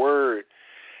and the word.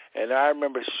 And I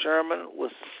remember Sherman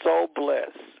was so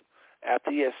blessed.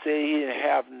 After he had said he didn't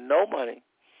have no money,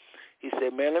 he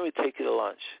said, man, let me take you to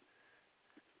lunch.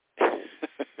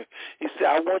 He said,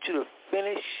 I want you to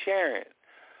finish sharing.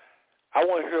 I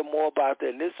want to hear more about that.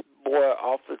 And this boy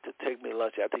offered to take me to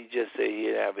lunch after he just said he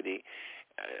didn't have any.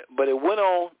 But it went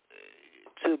on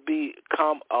to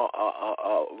become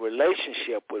a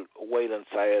relationship with Waylon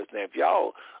Sayers. Now, if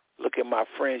y'all look at my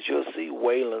friends, you'll see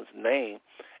Waylon's name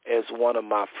as one of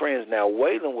my friends. Now,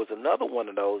 Waylon was another one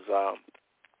of those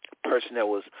person that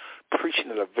was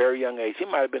preaching at a very young age. He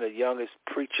might have been the youngest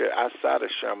preacher outside of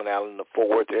Sherman Allen in the Fort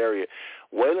Worth area.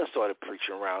 Waylon started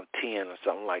preaching around 10 or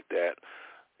something like that.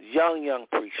 Young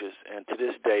preachers, and to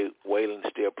this day, Waylon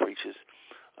still preaches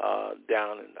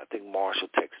down in, I think, Marshall,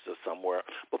 Texas or somewhere.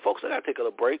 But, folks, I got to take a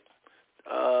little break.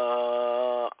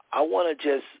 I want to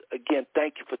just, again,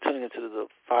 thank you for tuning into the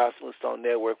Fire Smooth Stone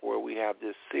Network, where we have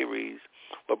this series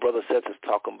where Brother Seth is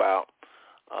talking about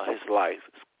his life.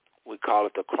 We call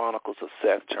it the Chronicles of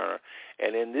Seth Turner.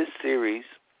 And in this series,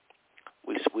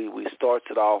 we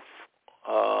started off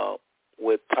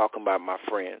with talking about my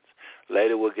friends.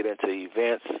 Later we'll get into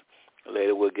events.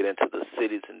 Later we'll get into the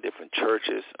cities and different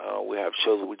churches. We have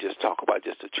shows where we just talk about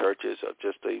just the churches or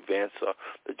just the events or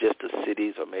just the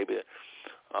cities or maybe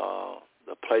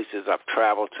the places I've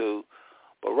traveled to.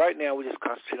 But right now we just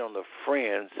concentrate on the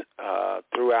friends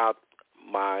throughout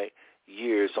my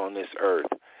years on this earth.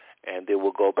 And then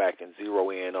we'll go back and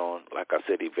zero in on, like I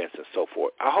said, events and so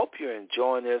forth. I hope you're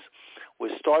enjoying this.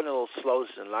 We're starting a little slow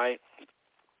tonight.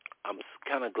 I'm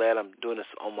kind of glad I'm doing this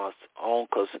on my own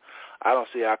because I don't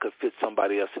see how I could fit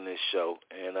somebody else in this show.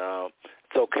 And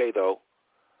it's okay, though.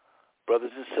 Brothers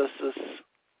and sisters,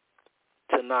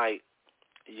 tonight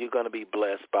you're going to be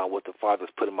blessed by what the Father's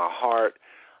put in my heart.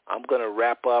 I'm going to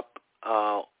wrap up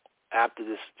after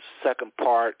this second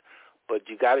part. But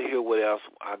you got to hear what else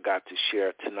I got to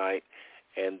share tonight,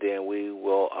 and then we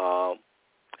will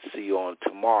see you on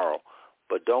tomorrow.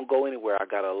 But don't go anywhere. I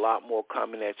got a lot more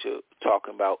coming at you,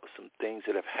 talking about some things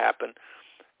that have happened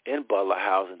in Butler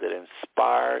Housing that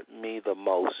inspired me the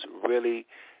most, really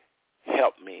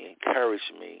helped me,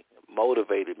 encouraged me,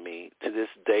 motivated me. To this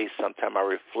day, sometimes I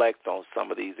reflect on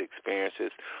some of these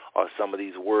experiences or some of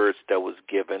these words that was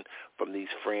given from these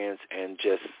friends, and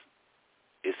just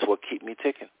it's what keep me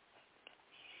ticking.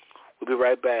 We'll be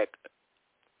right back.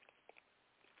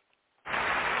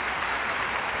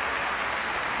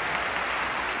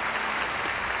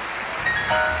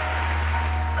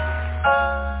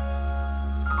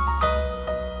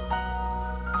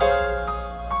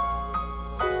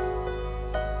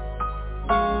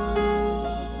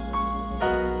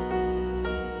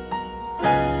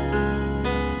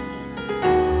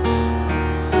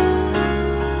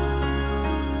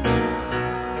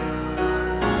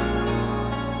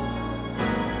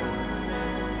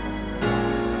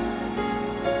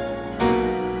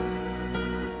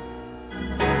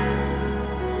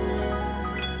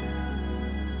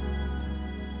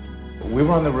 We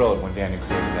were on the road when Daniel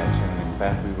created that tune. In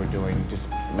fact, we were just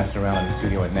messing around in the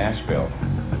studio in Nashville.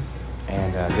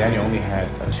 And Daniel only had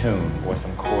a tune or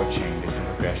some chord changes and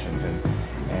progressions.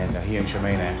 And he and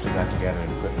Tremaine actually got together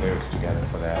and put lyrics together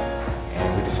for that.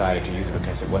 And we decided to use it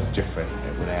because it was different.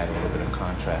 It would add a little bit of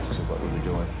contrast to what we were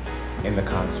doing in the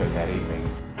concert that evening.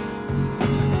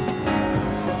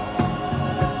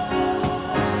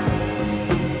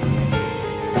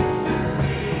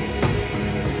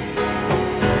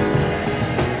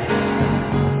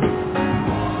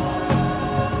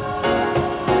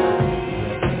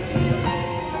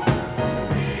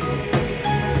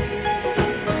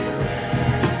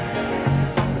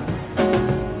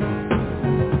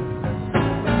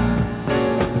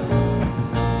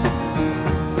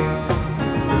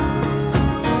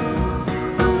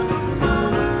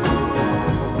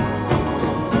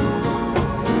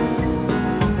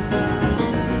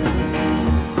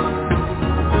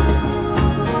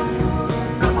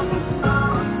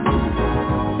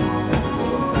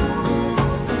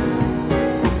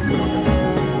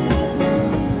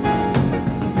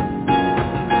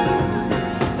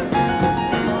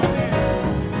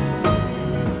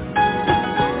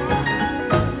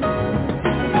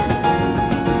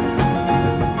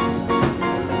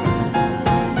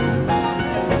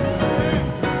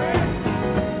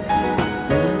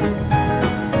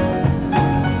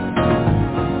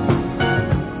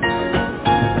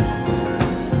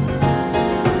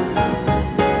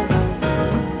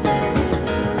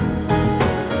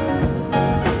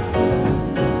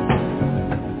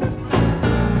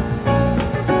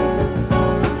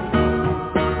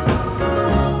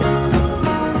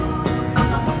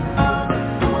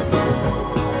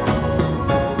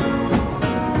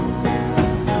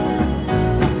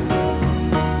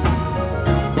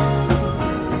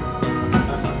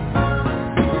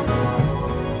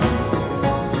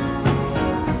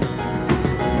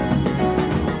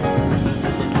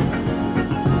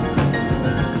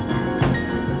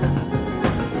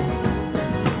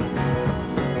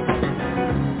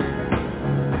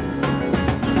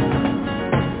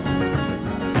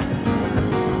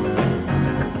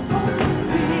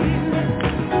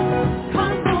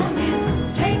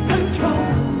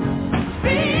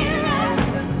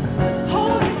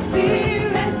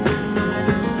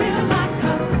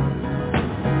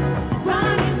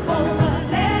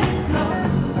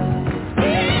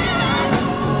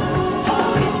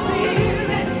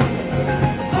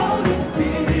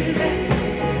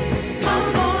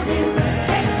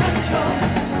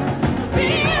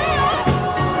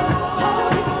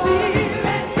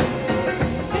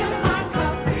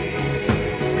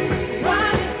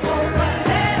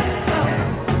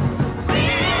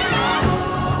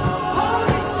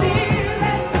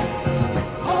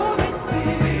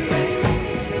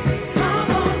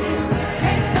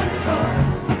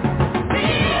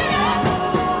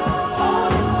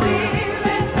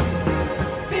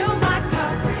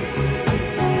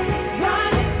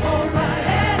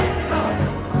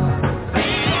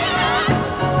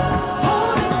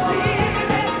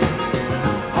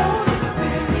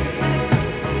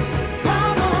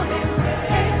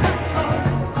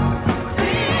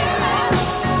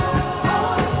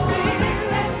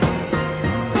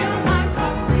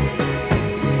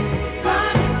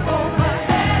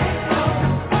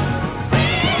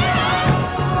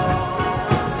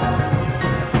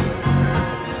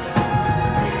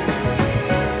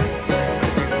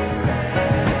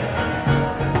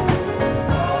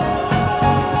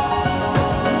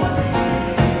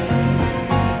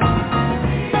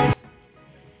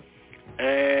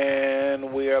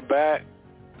 are back.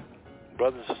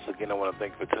 Brothers and sisters, again, I want to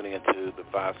thank you for tuning into the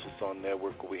 561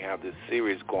 Network, where we have this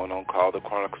series going on called The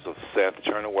Chronicles of Seth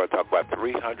Turner, where I talk about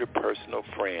 300 personal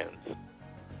friends.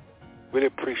 Really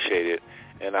appreciate it,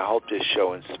 and I hope this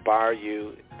show inspire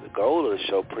you. The goal of the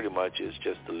show pretty much is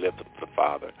just to lift up the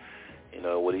Father. You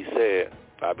know, what he said,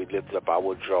 if I be lifted up, I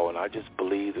will draw, and I just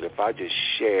believe that if I just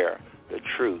share the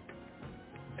truth,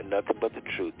 and nothing but the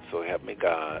truth, so help me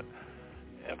God,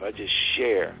 if I just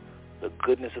share the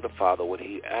goodness of the Father, what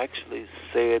he actually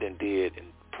said and did in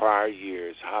prior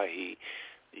years, how he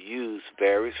used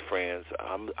various friends,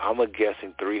 I'm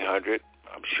guessing 300,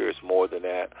 I'm sure it's more than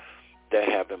that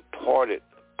have imparted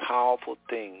powerful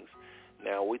things.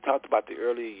 Now, we talked about the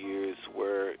earlier years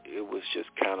where it was just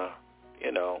kind of,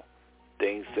 you know,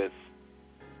 things that's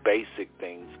basic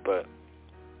things, but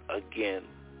again,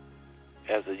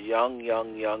 as a young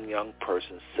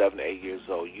person, 7, 8 years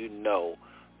old, you know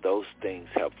those things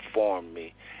have formed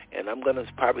me. And I'm going to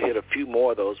probably hit a few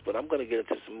more of those, but I'm going to get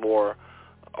into some more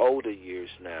older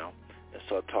years now and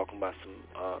start talking about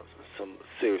some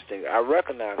serious things. I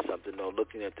recognize something, though,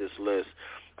 looking at this list.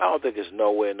 I don't think there's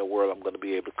nowhere in the world I'm going to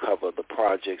be able to cover the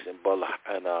projects and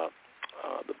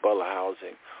the Butler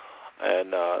housing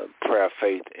and prayer of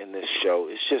faith in this show.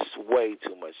 It's just way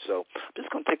too much. So I'm just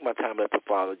going to take my time and let the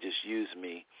Father just use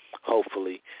me,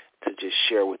 hopefully, to just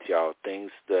share with y'all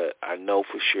things that I know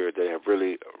for sure that have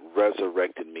really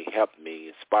resurrected me, helped me,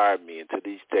 inspired me. And to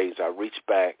these days, I reach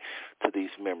back to these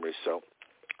memories. So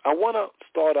I want to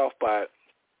start off by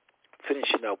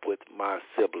finishing up with my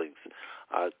siblings.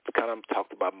 Kind of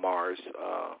talked about Mars,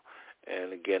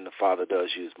 and again, the Father does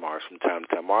use Mars from time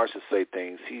to time. Mars will say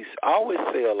things. He's always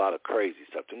say a lot of crazy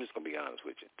stuff. I'm just going to be honest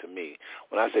with you. To me,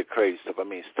 when I say crazy stuff, I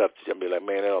mean stuff that you'll be like,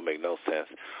 man, that don't make no sense.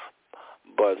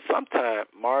 But sometimes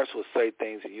Mars will say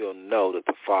things and you'll know that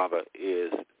the Father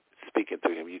is speaking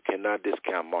through him. You cannot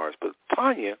discount Mars. But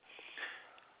Tanya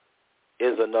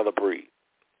is another breed.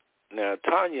 Now,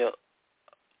 Tanya,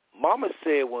 Mama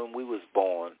said when we was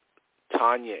born,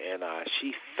 Tanya and I,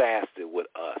 she fasted with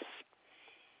us.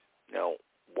 Now,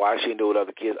 why she didn't do it with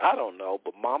other kids, I don't know.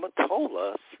 But Mama told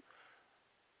us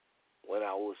when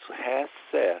I had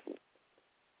Seth,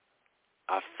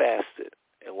 I fasted.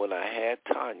 And when I had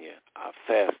Tanya, I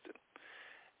fasted.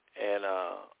 And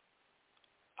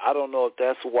I don't know if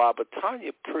that's why, but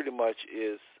Tanya pretty much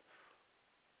is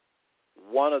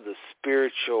one of the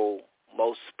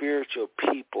most spiritual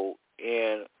people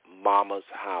in Mama's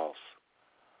house.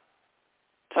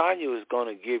 Tanya is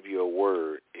going to give you a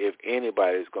word if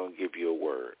anybody is going to give you a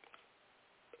word.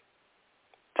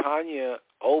 Tanya,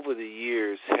 over the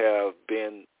years, have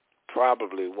been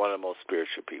probably one of the most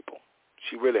spiritual people.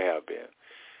 She really have been.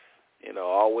 You know,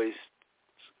 always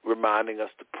reminding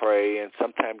us to pray and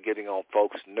sometimes getting on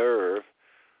folks' nerve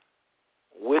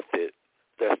with it.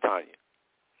 That's Tanya.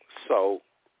 So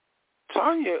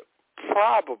Tanya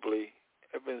probably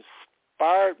have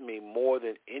inspired me more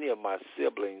than any of my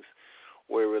siblings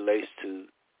where it relates to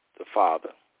the Father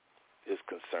is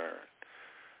concerned.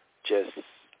 Just,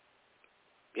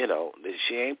 you know,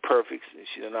 she ain't perfect.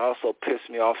 She done also pissed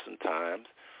me off sometimes.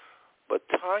 But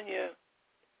Tanya,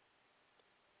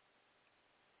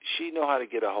 she know how to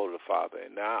get a hold of the Father.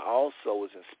 And I also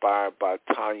was inspired by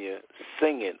Tanya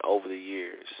singing over the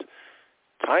years.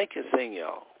 Tanya can sing,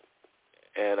 y'all.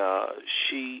 And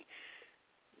she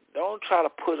don't try to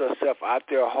put herself out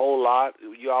there a whole lot.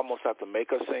 You almost have to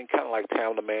make her sing, kind of like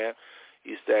Tam the Man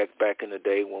used to act back in the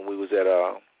day when we was at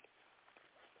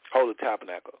Holy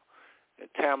Tabernacle. And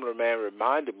Tam the Man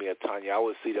reminded me of Tanya. I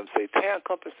would see them say, Tam,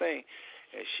 come and sing.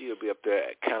 And she would be up there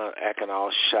kind of acting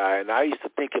all shy. And I used to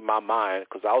think in my mind,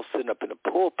 because I was sitting up in the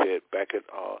pulpit back at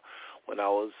when I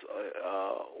was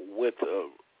when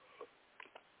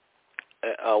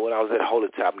I was at Holy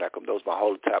Tabernacle. Those were my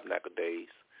Holy Tabernacle days.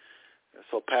 And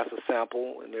so Pastor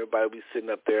Sample and everybody would be sitting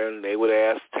up there, and they would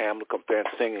ask Tam to come there and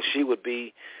sing, and she would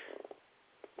be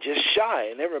just shy.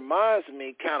 And it reminds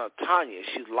me kind of Tanya.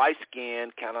 She's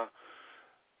light-skinned, kind of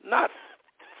not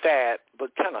fat,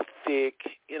 but kind of thick,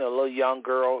 you know, a little young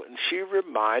girl, and she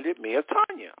reminded me of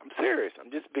Tanya. I'm serious. I'm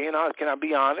just being honest. Can I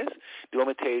be honest? Do you want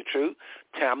me to tell you the truth?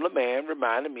 Tamla Man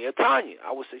reminded me of Tanya.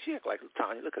 I would say she act like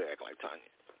Tanya. Look at her act like Tanya.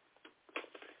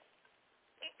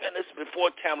 And this is before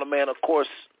Tamla Man, of course,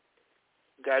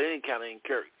 got any kind of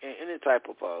any type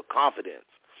of confidence.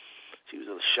 She was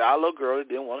a shy little girl that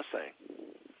didn't want to sing.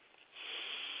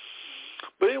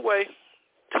 But anyway,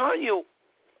 Tanya,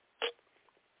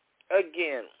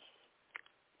 again,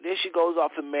 then she goes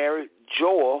off to marry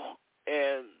Joel,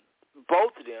 and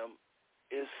both of them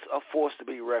is a force to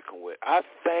be reckoned with. I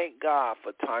thank God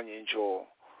for Tanya and Joel.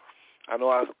 I know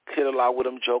I kid a lot with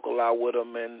them, joke a lot with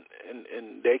them, and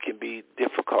they can be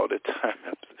difficult at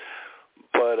times.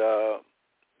 But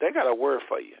they got a word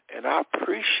for you. And I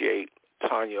appreciate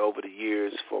Tanya over the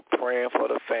years for praying for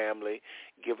the family,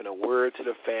 giving a word to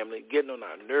the family, getting on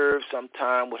our nerves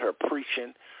sometime with her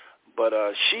preaching. But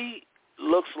she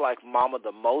looks like Mama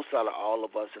the most out of all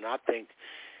of us, and I think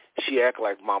she acts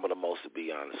like Mama the most, to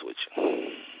be honest with you.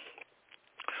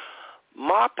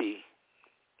 Moppy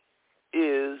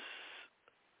is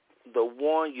the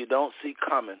one you don't see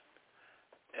coming,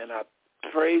 and I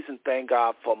praise and thank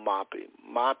God for Moppy.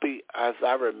 Moppy, as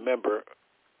I remember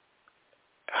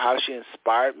how she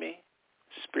inspired me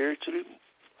spiritually,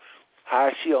 how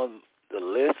is she on the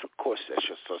list? Of course, that's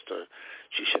your sister.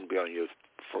 She shouldn't be on your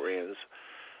friends.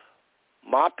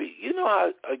 Moppy, you know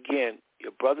how, again,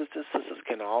 your brothers and sisters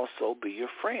can also be your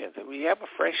friends. And we have a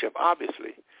friendship,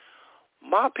 obviously.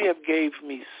 Moppy have gave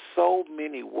me so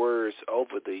many words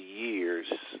over the years,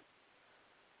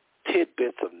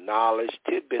 tidbits of knowledge,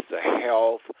 tidbits of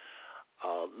health,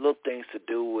 little things to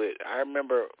do with. I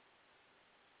remember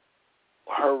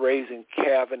her raising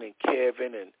Calvin and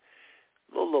Kevin, and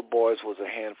little boys was a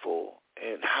handful,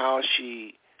 and how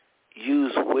she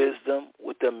used wisdom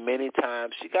with them many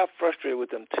times. She got frustrated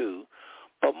with them too,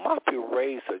 but Moppy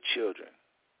raised her children,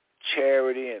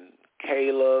 Charity and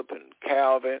Caleb and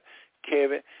Calvin,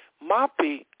 Kevin.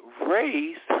 Moppy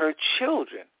raised her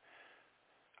children.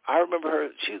 I remember her,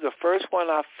 she's the first one in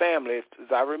our family, as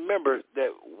I remember, that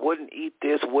wouldn't eat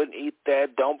this, wouldn't eat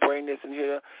that, don't bring this in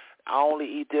here, I only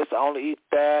eat this, I only eat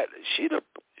that.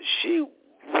 She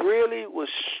really was,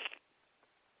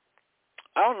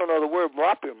 I don't know the word,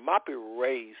 Moppy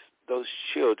raised those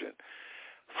children.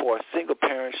 For a single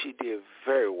parent, she did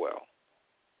very well.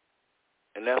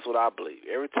 And that's what I believe.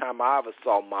 Every time I ever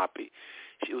saw Moppy,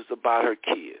 she was about her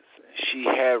kids. She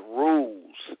had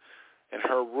rules, and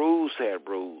her rules had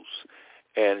rules.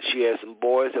 And she had some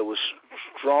boys that was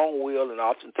strong-willed and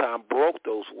oftentimes broke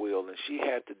those wills, and she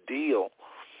had to deal.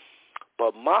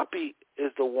 But Moppy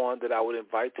is the one that I would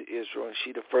invite to Israel, and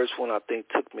she the first one I think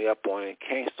took me up on it and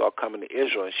can't start coming to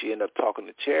Israel, and she ended up talking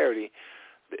to Charity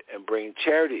and bringing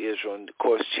Charity to Israel. And, of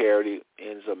course, Charity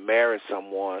ends up marrying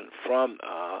someone from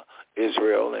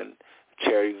Israel, and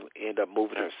Charity ended up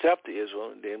moving herself to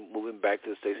Israel and then moving back to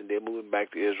the States and then moving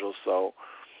back to Israel. So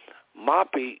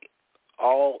Moppy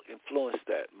all influenced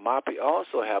that. Moppy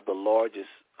also have the largest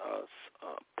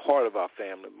part of our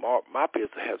family. Moppy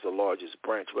has the largest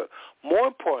branch. But more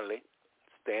importantly,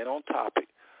 staying on topic,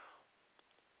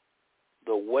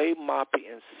 the way Moppy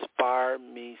inspired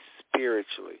me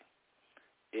spiritually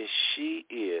is she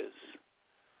is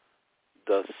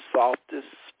the softest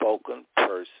spoken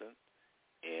person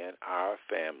in our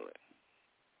family.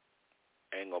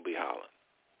 Ain't gonna be hollering.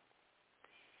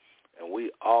 And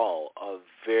we all are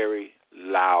very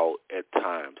loud at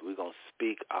times. We're gonna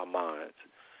speak our minds.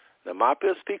 Now, Moppy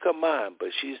will speak her mind, but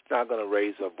she's not going to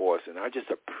raise her voice. And I just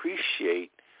appreciate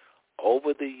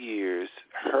over the years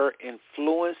her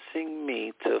influencing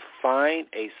me to find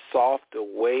a softer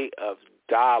way of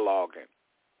dialoguing.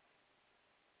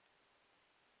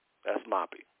 That's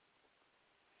Moppy.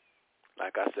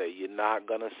 Like I say, you're not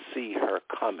going to see her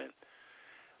coming.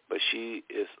 But she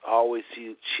is always,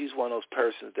 she's one of those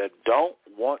persons that don't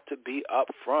want to be up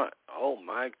front. Oh,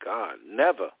 my God.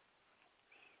 Never.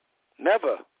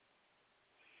 Never.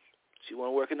 She want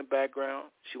to work in the background.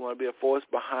 She want to be a force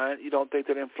behind. You don't think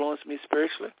that influenced me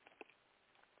spiritually?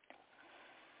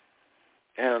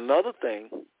 And another thing,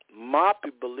 Moppy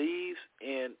believes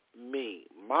in me.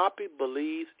 Moppy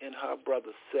believes in her brother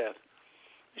Seth.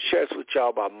 Share this with y'all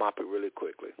about Moppy really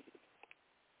quickly.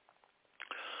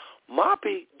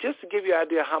 Moppy, just to give you an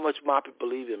idea how much Moppy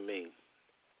believed in me.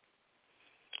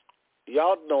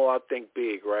 Y'all know I think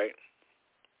big, right?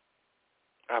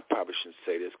 I probably shouldn't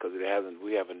say this because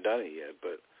we haven't done it yet,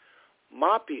 but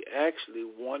Moppy actually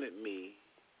wanted me,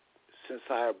 since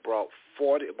I had brought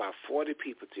about 40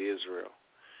 people to Israel,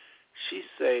 she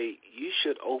said, you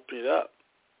should open it up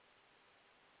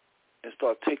and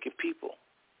start taking people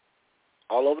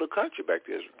all over the country back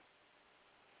to Israel.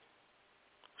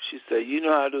 She said, you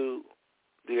know how to do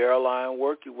the airline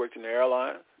work. You work in the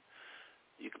airline.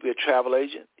 You could be a travel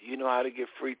agent. You know how to get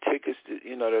free tickets.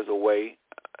 There's a way.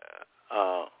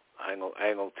 I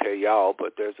ain't gonna tell y'all,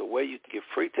 but there's a way you can get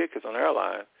free tickets on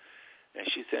airline. And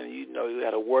she said, you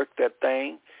got to work that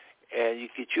thing, and you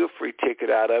get you a free ticket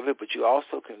out of it, but you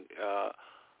also can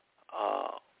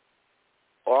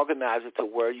organize it to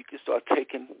where you can start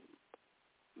taking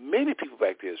many people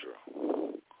back to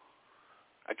Israel.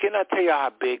 I cannot tell you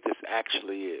how big this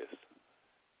actually is.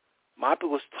 Moppy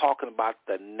was talking about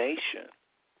the nation.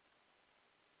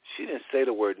 She didn't say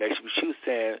the word nation, but she was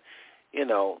saying, you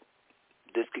know,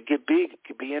 this could get big. It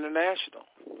could be international.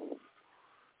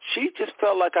 She just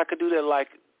felt like I could do that. Like,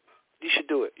 you should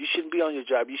do it. You shouldn't be on your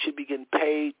job. You should be getting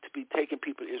paid to be taking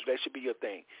people to Israel. That should be your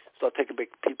thing. Start taking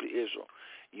people to Israel.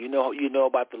 You know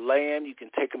about the land. You can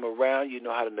take them around. You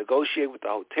know how to negotiate with the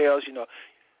hotels. You know,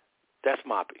 that's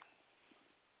Moppy.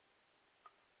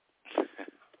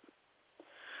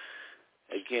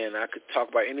 Again, I could talk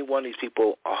about any one of these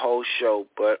people a whole show,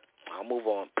 but I'll move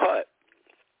on. Put.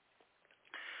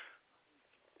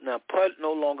 Now, Put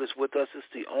no longer is with us. It's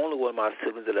the only one of my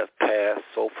siblings that have passed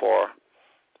so far.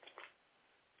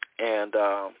 And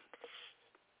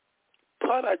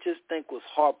Put, I just think, was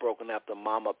heartbroken after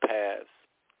Mama passed.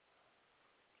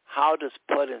 How does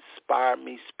Put inspire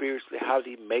me spiritually? How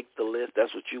did he make the list?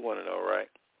 That's what you want to know, right?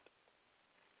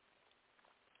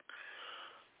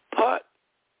 Put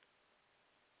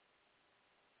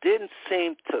didn't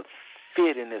seem to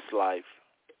fit in his life.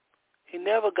 He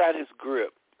never got his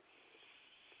grip.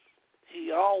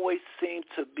 He always seemed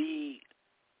to be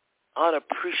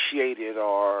unappreciated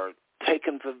or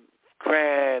taken for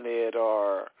granted,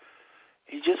 or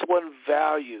he just wasn't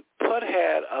valued. Put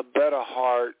had a better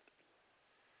heart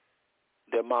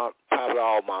than probably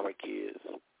all mama kids.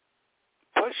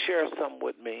 Put shared something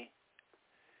with me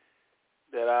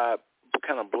that I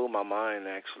kind of blew my mind,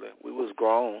 actually. We was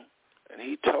grown, and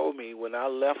he told me when I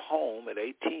left home at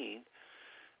 18,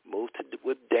 moved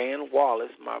with Dan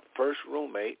Wallace, my first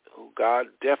roommate, who God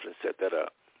definitely set that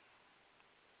up.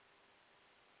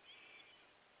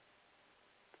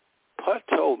 Put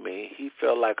told me he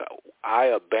felt like I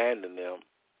abandoned him.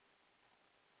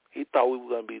 He thought we were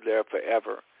going to be there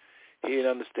forever. He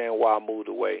didn't understand why I moved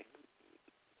away.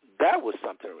 That was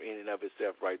something in and of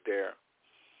itself right there.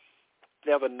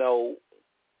 Never know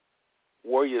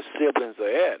where your siblings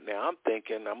are at. Now, I'm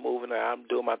thinking, I'm moving out, I'm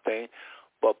doing my thing.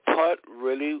 But Put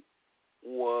really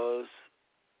was,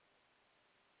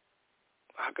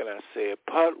 how can I say it?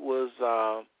 Put was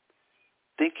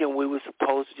thinking we were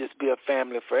supposed to just be a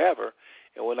family forever.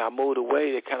 And when I moved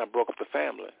away, they kind of broke up the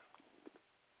family.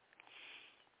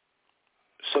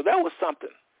 So that was something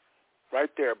right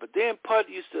there. But then Put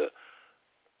used to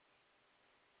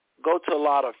go to a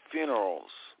lot of funerals.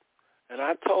 And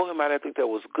I told him I didn't think that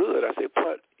was good. I said,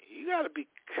 Put, you got to be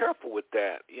careful with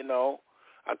that, you know.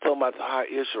 I told him how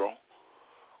Israel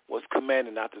was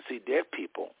commanded not to see dead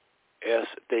people. As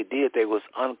they did, they was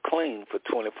unclean for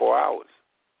 24 hours.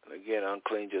 And again,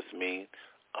 unclean just means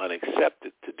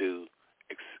unaccepted to do,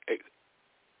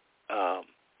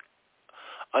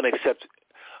 unaccepted.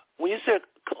 When you say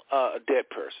a dead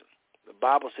person, the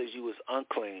Bible says you was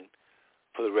unclean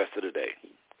for the rest of the day.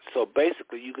 So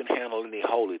basically, you can handle any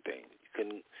holy thing. You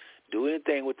can do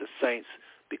anything with the saints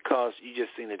because you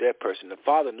just seen a dead person. The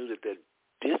Father knew that they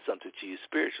did something to you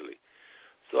spiritually.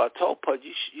 So I told Pud,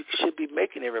 you should be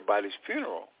making everybody's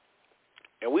funeral.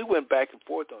 And we went back and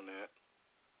forth on that.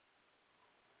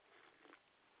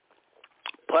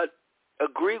 Pud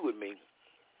agreed with me.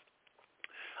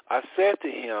 I said to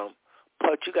him,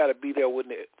 Pud, you got to be there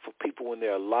for people when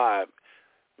they're alive.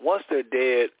 Once they're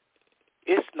dead,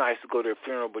 it's nice to go to their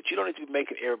funeral, but you don't need to be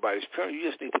making everybody's funeral. You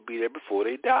just need to be there before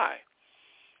they die.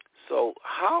 So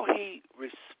how he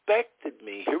respected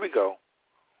me, here we go.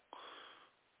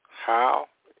 How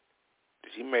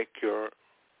did he make your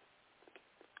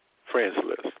friends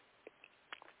list?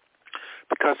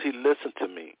 Because he listened to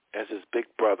me as his big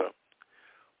brother.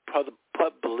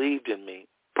 Put believed in me.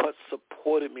 Put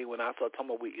supported me when I started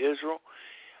talking about we Israel.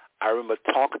 I remember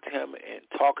talking to him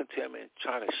and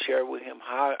trying to share with him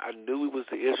how I knew he was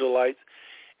the Israelites.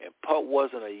 And Put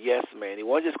wasn't a yes man. He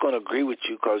wasn't just going to agree with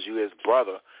you because you're his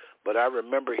brother. But I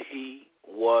remember he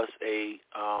was a,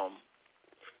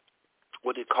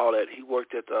 what do you call it? He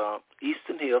worked at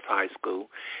Eastern Hills High School.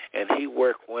 And he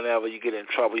worked whenever you get in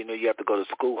trouble. You know, you have to go to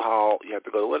school hall. You have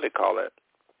to go to, what do they call it?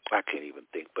 I can't even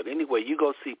think. But anyway, you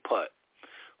go see Put.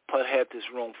 Put had this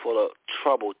room full of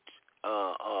troubled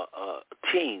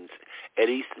teens at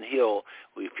Eastern Hill.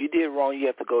 If you did wrong, you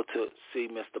have to go to see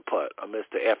Mr. Put, or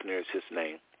Mr. Effner is his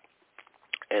name.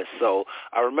 And so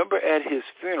I remember at his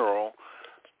funeral,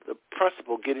 the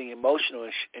principal getting emotional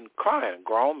and crying, a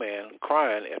grown man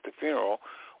crying at the funeral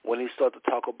when he started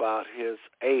to talk about his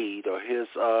aide or his,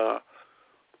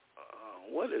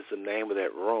 what is the name of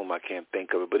that room? I can't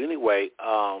think of it. But anyway,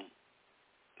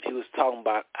 he was talking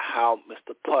about how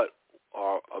Mr. Put,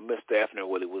 or Mr. Effner,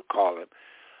 what he would call him,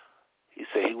 he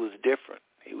said he was different.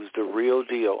 He was the real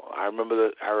deal. I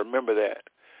remember that.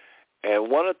 And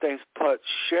one of the things Put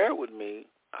shared with me,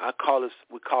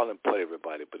 we call him Put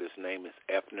everybody, but his name is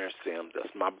Effner Sims.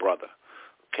 That's my brother.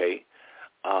 Okay.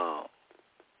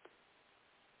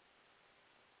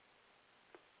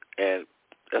 And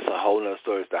that's a whole other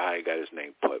story as to how he got his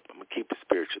name put. I'm going to keep it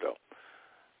spiritual,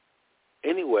 though.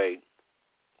 Anyway,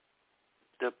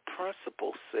 the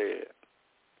principal said,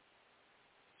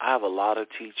 I have a lot of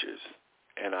teachers,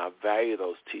 and I value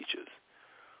those teachers.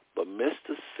 But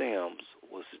Mr. Sims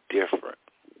was different.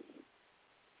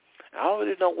 I don't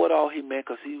really know what all he meant,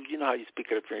 because you know how you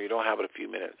speak at a funeral, you don't have it a few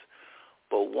minutes.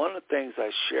 But one of the things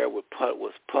I shared with Put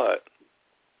was,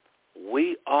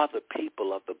 we are the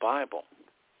people of the Bible.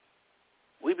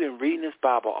 We've been reading this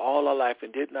Bible all our life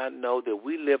and did not know that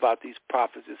we live out these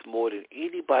prophecies more than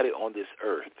anybody on this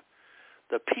earth.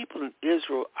 The people in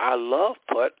Israel, I love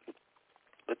Put,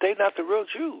 but they're not the real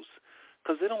Jews,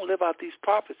 because they don't live out these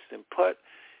prophecies. And Put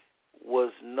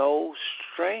was no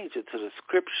stranger to the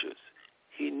scriptures.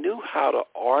 He knew how to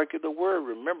argue the word.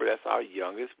 Remember, that's our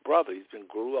youngest brother. He's been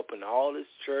grew up in all this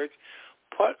church.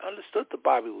 Put understood the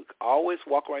Bible. He would always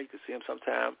walk around. You could see him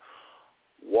sometime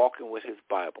walking with his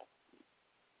Bible.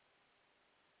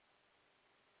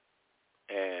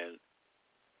 And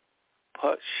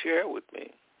Put shared with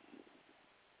me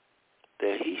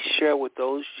that he shared with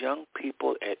those young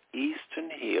people at Eastern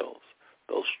Hills,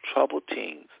 those troubled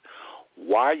teens,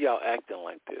 why are y'all acting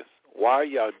like this? Why are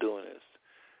y'all doing this?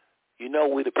 You know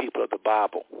we the people of the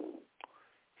Bible.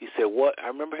 He said, what? I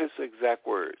remember his exact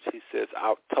words. He says,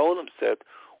 I told him, Seth,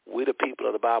 we the people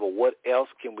of the Bible. What else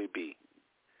can we be?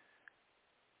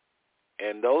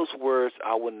 And those words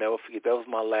I will never forget. That was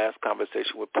my last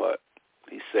conversation with Put.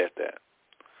 He said that.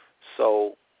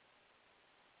 So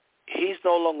he's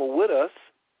no longer with us.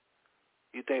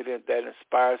 You think that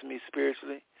inspires me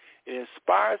spiritually? It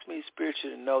inspires me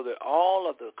spiritually to know that all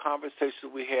of the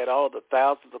conversations we had, all of the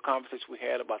thousands of conversations we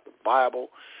had about the Bible,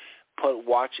 Put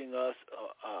watching us,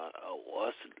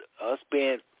 us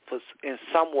being in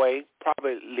some way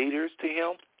probably leaders to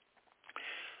him,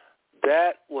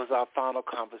 that was our final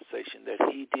conversation,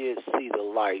 that he did see the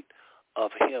light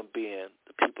of him being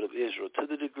the people of Israel to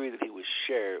the degree that he would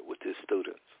share it with his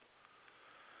students.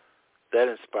 That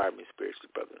inspired me spiritually,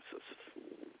 brothers and sisters.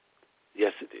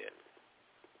 Yes, it did.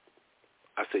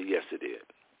 I say yes, it did.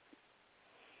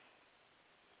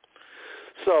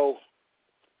 So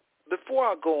before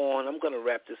I go on, I'm going to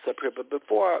wrap this up here, but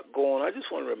before I go on, I just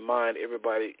want to remind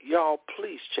everybody, y'all,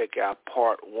 please check out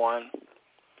part 1.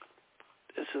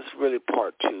 This is really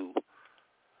part 2.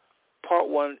 Part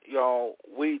 1, y'all,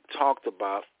 we talked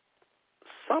about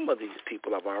some of these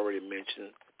people I've already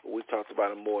mentioned, but we talked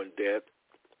about them more in depth.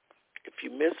 If you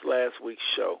missed last week's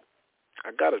show,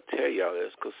 I got to tell y'all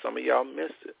this because some of y'all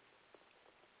missed it.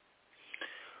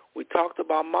 We talked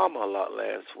about Mama a lot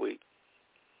last week.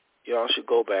 Y'all should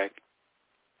go back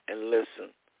and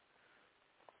listen.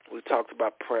 We talked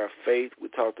about prayer of faith. We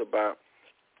talked about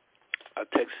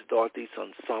Texas Northeast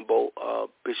Ensemble,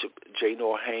 Bishop J.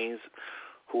 Noah Haynes,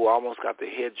 who almost got the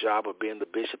head job of being the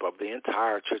bishop of the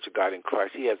entire Church of God in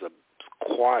Christ. He has a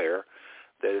choir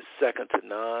that is second to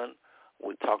none.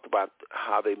 We talked about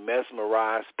how they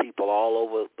mesmerized people all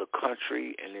over the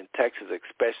country and in Texas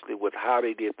especially with how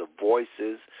they did the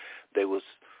voices. They was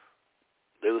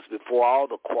before all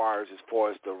the choirs as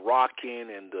far as the rocking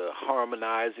and the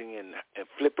harmonizing and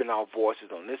flipping our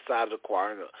voices on this side of the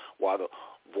choir while the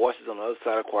voices on the other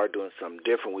side of the choir doing something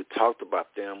different. We talked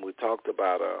about them. We talked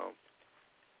about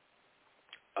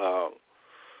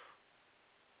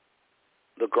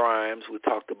the Grimes. We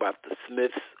talked about the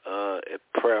Smiths at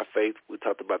Prayer of Faith. We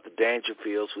talked about the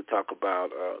Dangerfields. We talked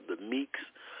about the Meeks.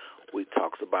 We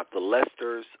talked about the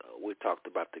Lesters. We talked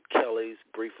about the Kellys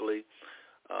briefly.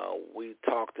 We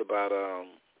talked about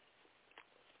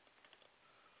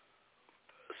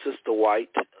Sister White,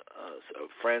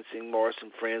 Francine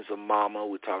Morrison, Friends of Mama.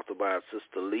 We talked about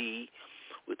Sister Lee.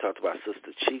 We talked about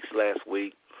Sister Cheeks last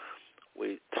week.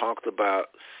 We talked about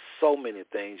so many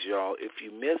things, y'all. If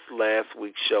you missed last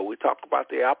week's show, we talked about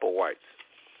the Applewhites.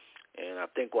 And I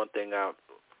think one thing I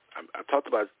talked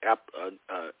about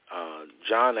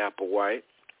John Applewhite,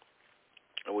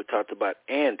 and we talked about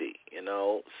Andy,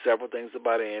 several things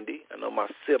about Andy. I know my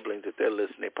siblings, if they're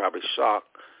listening, they're probably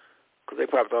shocked because they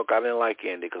probably thought I didn't like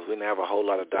Andy because we didn't have a whole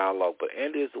lot of dialogue. But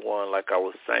Andy is the one, like I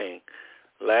was saying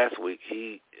last week,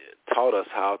 he taught us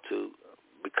how to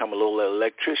become a little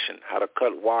electrician, how to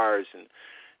cut wires and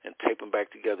tape them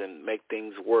back together and make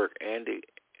things work. Andy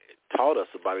taught us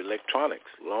about electronics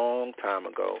a long time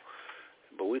ago.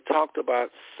 But we talked about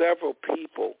several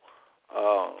people.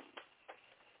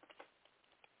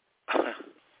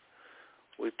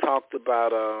 We talked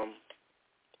about,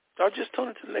 I'll just tune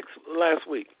into last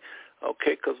week,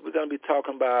 okay, because we're going to be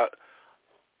talking about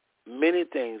many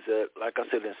things that, like I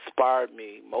said, inspired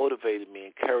me, motivated me,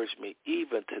 encouraged me,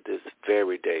 even to this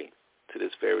very day,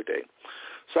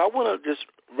 So I want to just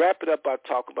wrap it up by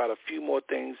talking about a few more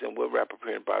things, and we'll wrap up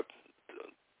here in about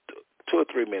 2 or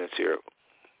 3 minutes here.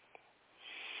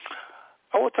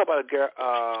 I want to talk about a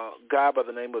guy by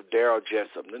the name of Daryl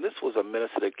Jessup. And this was a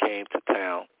minister that came to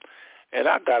town. And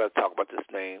I got to talk about this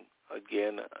name.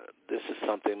 Again, this is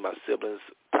something my siblings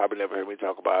probably never heard me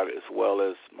talk about, as well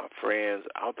as my friends.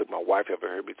 I don't think my wife ever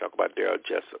heard me talk about Daryl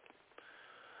Jessup.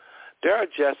 Daryl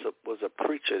Jessup was a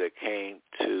preacher that came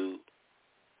to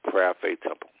Prayer Faith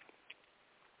Temple.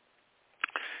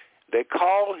 They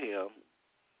called him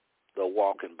the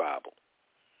Walking Bible.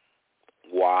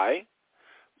 Why?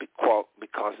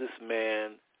 Because this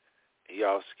man,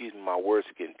 y'all excuse me, my words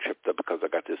are getting tripped up because I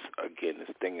got this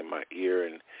thing in my ear,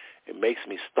 and it makes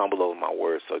me stumble over my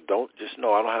words. So don't just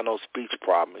know I don't have no speech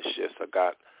problem. It's just I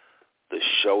got the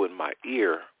show in my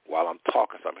ear while I'm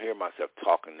talking. So I'm hearing myself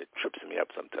talking. It trips me up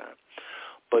sometimes.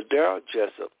 But Daryl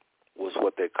Jessup was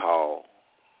what they call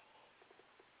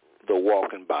the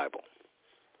Walking Bible.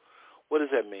 What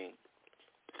does that mean?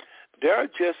 Daryl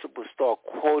Jessup would start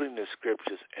quoting the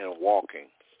scriptures and walking.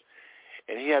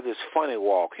 And he had this funny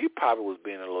walk. He probably was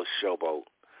being a little showboat.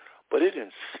 But it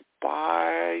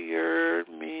inspired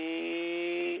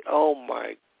me. Oh,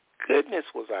 my goodness,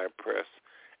 was I impressed.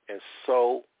 And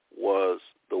so was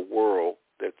the world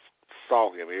that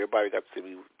saw him. Everybody got to see him.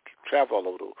 He traveled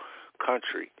all over the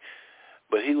country.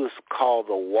 But he was called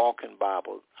the Walking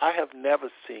Bible. I have never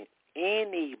seen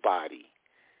anybody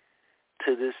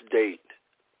to this date,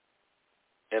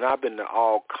 and I've been to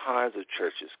all kinds of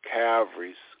churches,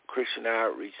 Calvary's, Christian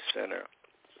Outreach Center,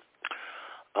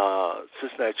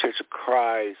 Cincinnati Church of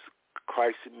Christ,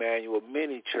 Christ Emmanuel,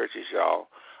 many churches, y'all.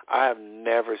 I have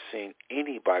never seen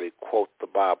anybody quote the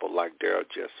Bible like Daryl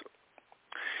Jessup.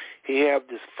 He had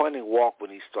this funny walk when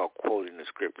he started quoting the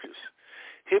scriptures.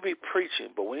 He'll be preaching,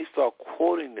 but when he started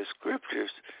quoting the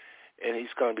scriptures, and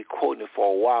he's going to be quoting it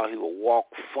for a while, he will walk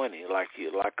funny, like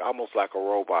almost like a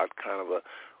robot,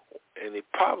 and he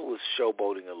probably was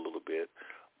showboating a little bit,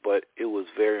 but it was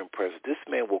very impressive. This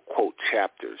man will quote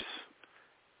chapters.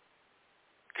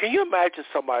 Can you imagine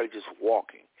somebody just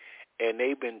walking, and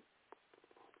they've been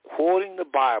quoting the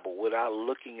Bible without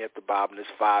looking at the Bible, and it's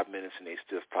 5 minutes, and they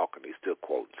still talking, they still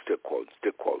quoting.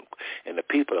 And the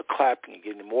people are clapping and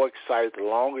getting more excited. The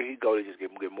longer he goes, they just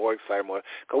get more excited,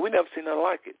 because we never seen nothing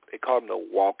like it. They call him the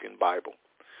Walking Bible.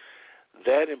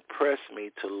 That impressed me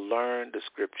to learn the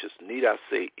scriptures. Need I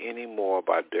say any more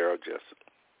about Daryl Jessup?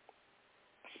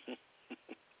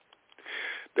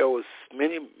 There was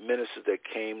many ministers that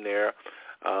came there.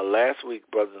 Last week,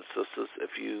 brothers and sisters,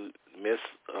 if you missed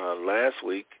last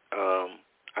week,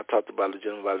 I talked about a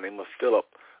gentleman by the name of Philip,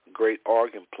 a great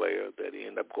organ player that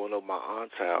ended up going over my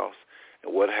aunt's house,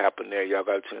 and what happened there. Y'all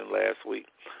got to tune in last week.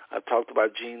 I talked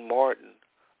about Gene Martin,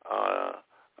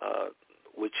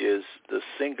 which is the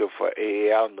singer for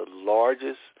A.A. Allen, the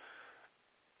largest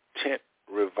tent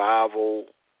revival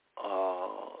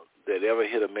that ever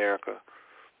hit America.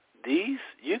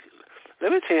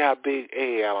 Let me tell you how big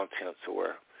A.A. Allen tents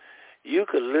were. You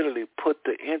could literally put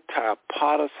the entire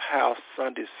Potter's House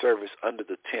Sunday service under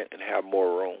the tent and have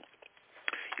more room.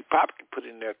 You probably could put it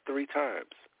in there 3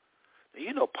 times. Now,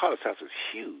 you know Potter's House is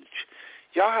huge.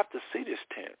 Y'all have to see this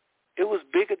tent. It was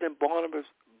bigger than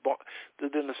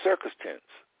than the circus tents.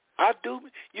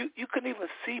 You couldn't even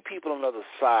see people on the other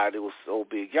side. It was so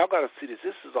big. Y'all got to see this.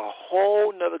 This is a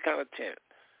whole nother kind of tent.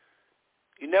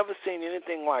 You never seen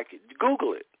anything like it.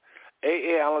 Google it.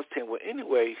 A.A. Allen's tent. Well,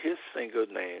 anyway, his singer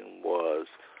name was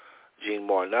Gene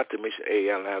Martin. Not to mention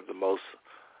A.A. Allen had the most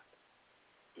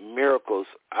miracles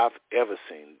I've ever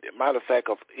seen. Matter of fact,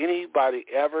 of anybody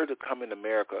ever to come in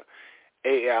America,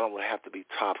 A.A. Allen would have to be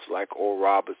tops like Oral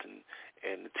Roberts and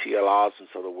the T.L.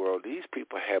 Osmonds of the world. These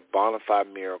people had bona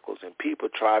fide miracles, and people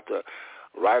tried to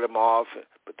write them off,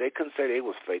 but they couldn't say they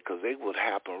was fake because they would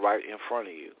happen right in front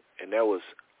of you, and that was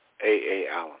A.A.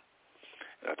 Allen.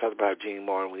 And I talked about Gene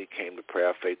Martin when he came to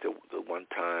Prayer Faith the one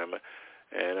time,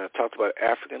 and I talked about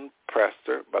African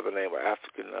preacher by the name of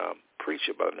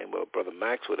preacher by the name of Brother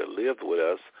Maxwell that lived with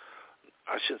us.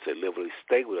 I shouldn't say lived with us, he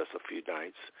stayed with us a few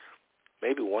nights,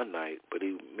 maybe one night, but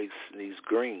he mixed these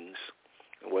greens.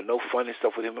 There was no funny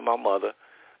stuff with him and my mother.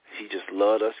 He just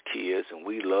loved us kids, and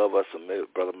we love us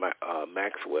Brother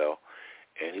Maxwell.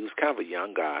 And he was kind of a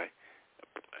young guy.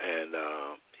 And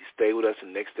he stayed with us, and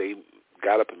the next day he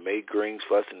got up and made greens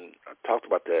for us. And I talked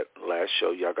about that last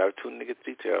show. Y'all got to tune in to get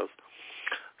the details.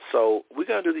 So we're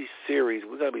going to do these series.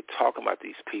 We're going to be talking about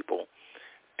these people.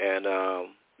 And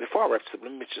before I wrap this up,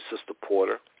 let me mention Sister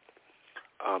Porter.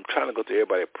 I'm trying to go to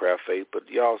everybody at Prayer Faith, but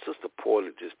y'all, Sister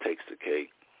Porter just takes the cake.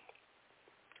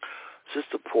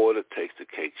 Sister Porter takes the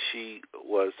cake.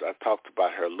 I talked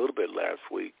about her a little bit last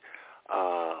week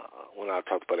when I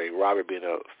talked about Robbie being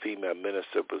a female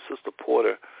minister, but Sister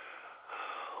Porter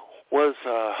was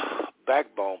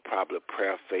backbone, probably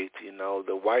prayer faith. You know,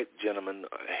 the white gentleman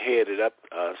headed up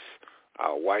us,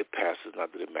 our white pastors,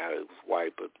 not that it mattered, it was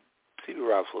white, but C.B.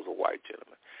 Ross was a white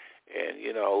gentleman. And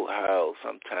you know how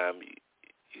sometimes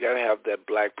you got to have that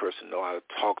black person know how to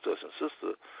talk to us. And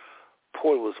Sister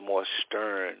Porter was more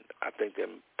stern, I think,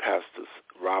 than Pastor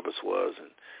Roberts was. And,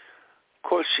 of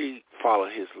course, she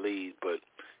followed his lead, but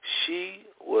she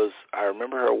was, I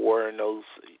remember her wearing those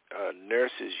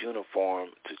nurse's uniform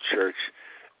to church.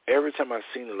 Every time I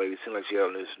seen the lady, it seemed like she had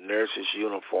on this nurse's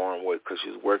uniform because she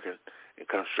was working and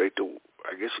come straight to,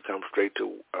 I guess she comes straight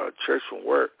to church from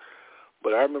work.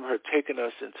 But I remember her taking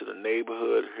us into the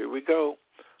neighborhood. Here we go.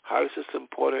 How does Sister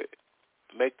Porter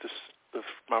make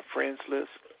my friends list?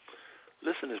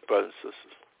 Listen to this, brothers and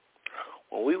sisters.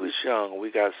 When we was young and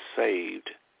we got saved,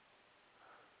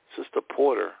 Sister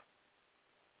Porter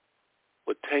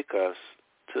would take us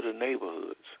to the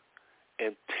neighborhoods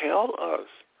and tell us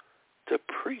to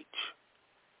preach,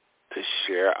 to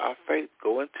share our faith.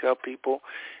 Go and tell people,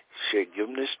 give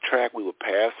them this tract. We would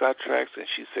pass our tracts, and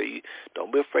she'd say,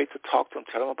 don't be afraid to talk to them.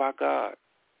 Tell them about God.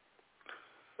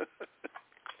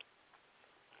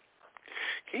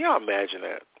 Can y'all imagine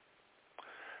that?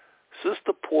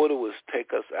 Sister Porter would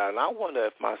take us out, and I wonder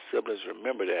if my siblings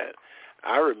remember that.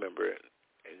 I remember it.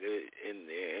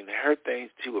 And her things,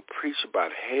 she would preach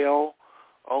about hell.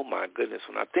 Oh, my goodness.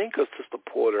 When I think of Sister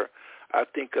Porter, I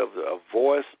think of a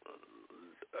voice,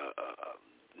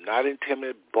 not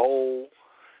intimidated, bold.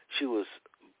 She was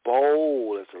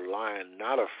bold as a lion,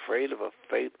 not afraid of her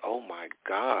faith. Oh, my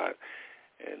God.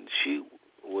 And she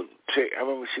would I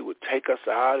remember she would take us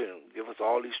out and give us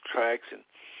all these tracts,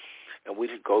 and we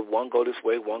could go, one go this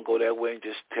way, one go that way, and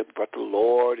just tell about the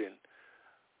Lord. And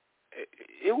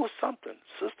it was something.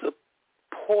 Sister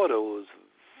Porter was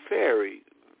very,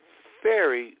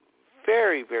 very,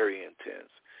 very, very intense.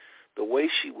 The way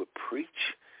she would preach,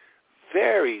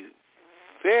 very,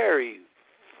 very,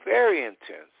 very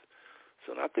intense.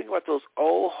 So when I think about those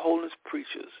old holiness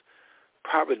preachers,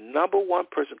 probably number one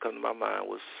person coming to my mind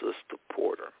was Sister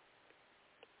Porter.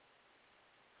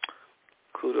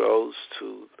 Kudos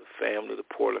to the family, the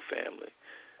Porter family.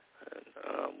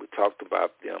 And we talked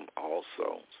about them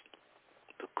also,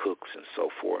 the Cooks and so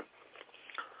forth.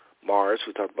 Morris,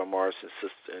 we talked about Morris and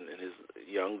sister and his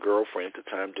young girlfriend at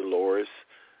the time, Dolores,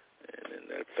 and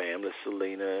that family,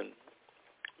 Selena and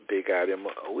Big Item.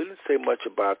 We didn't say much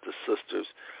about the sisters,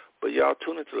 but y'all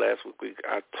tune into last week.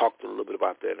 I talked a little bit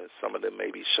about that, and some of them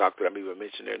may be shocked that I even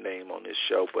mentioned their name on this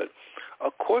show. But,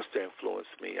 of course, they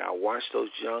influenced me. I watched those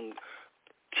young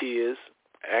kids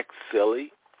act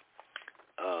silly,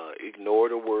 ignore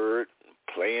the word,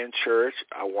 play in church.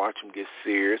 I watched them get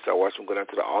serious. I watched them go down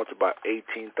to the altar about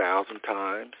 18,000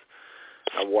 times.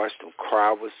 I watched them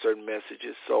cry with certain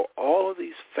messages. So all of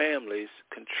these families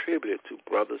contributed to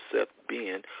Brother Seth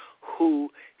being who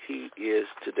he is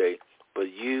today.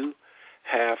 But you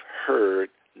have heard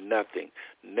nothing.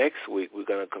 Next week, we're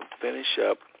going to finish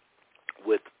up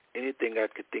with anything I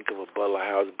could think of a Butler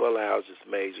House. Butler House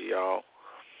is major, y'all.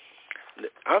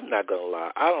 I'm not going to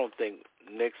lie. I don't think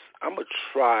I'm going to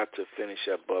try to finish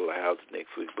up Butler House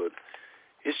next week, but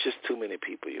it's just too many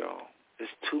people, y'all.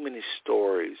 It's too many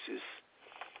stories.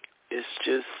 It's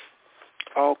just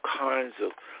all kinds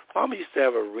of. Mama used to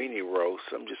have a Rennie roast.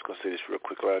 I'm just going to say this real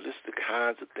quick. This is the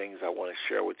kinds of things I want to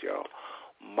share with y'all.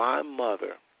 My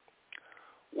mother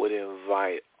would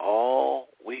invite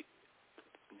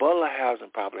Butler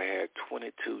Housing probably had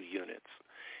 22 units.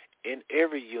 In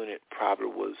every unit probably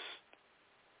was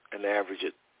an average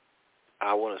of,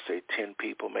 I want to say 10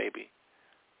 people maybe.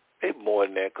 Maybe more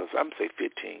than that because I'm going to say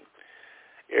 15.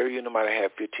 Every unit might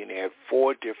have 15. They had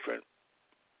 4 different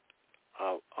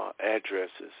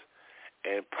addresses.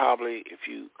 And probably if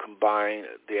you combine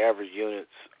the average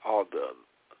units, out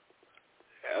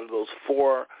of those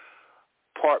 4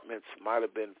 apartments might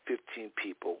have been 15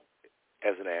 people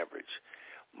as an average.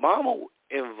 Mama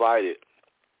invited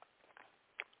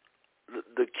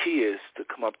the kids to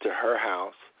come up to her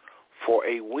house for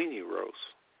a weenie roast.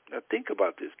 Now think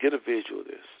about this. Get a visual of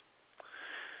this.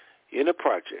 In the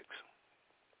projects,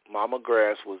 Mama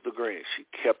Grass was the greenest. She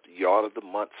kept the Yard of the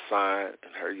Month sign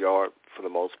in her yard for the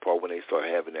most part when they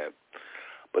started having that.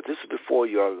 But this is before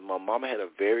Yard of the Month. Mama had a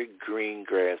very green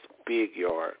grass, big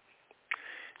yard.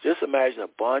 Just imagine a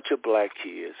bunch of black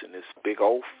kids in this big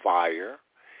old fire,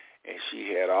 and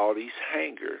she had all these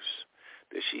hangers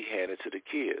that she handed to the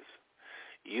kids.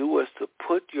 You was to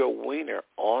put your wiener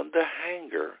on the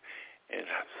hanger and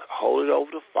hold it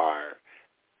over the fire,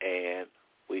 and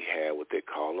we had what they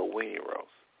call a weenie roast.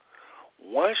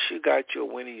 Once you got your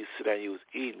weenie, you sit down, you was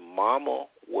eating, Mama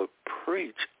would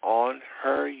preach on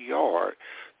her yard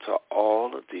to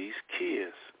all of these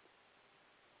kids.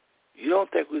 You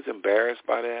don't think we was embarrassed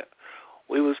by that?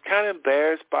 We was kind of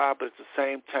embarrassed by it, but at the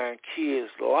same time, kids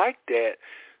liked that,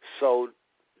 so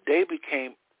they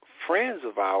became friends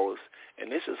of ours,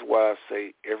 and this is why I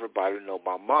say everybody know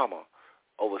my mama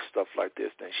over stuff like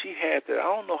this. Now, she had that, I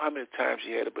don't know how many times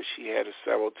she had it, but she had it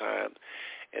several times,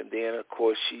 and then, of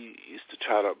course, she used to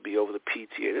try to be over the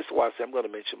PTA. This is why I say I'm going to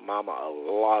mention mama a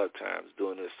lot of times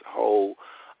during this whole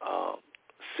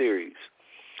series.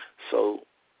 So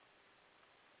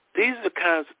these are the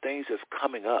kinds of things that's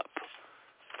coming up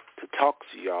to talk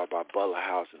to y'all about Butler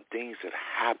House and things that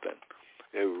happen.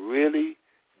 They really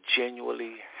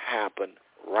genuinely happen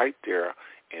right there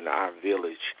in our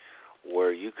village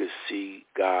where you could see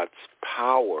God's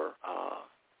power.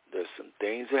 There's some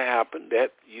things that happen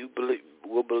that you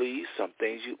will believe. Some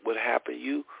things would happen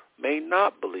you may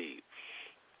not believe.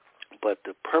 But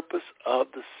the purpose of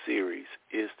the series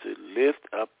is to lift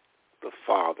up the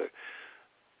Father,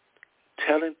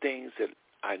 telling things that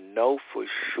I know for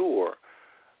sure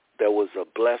there was a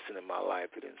blessing in my life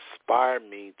that inspired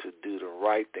me to do the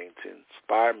right thing, to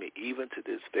inspire me even to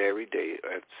this very day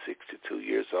at 62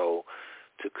 years old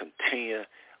to continue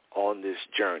on this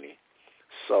journey.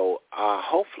 So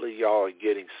hopefully y'all are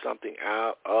getting something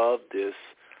out of this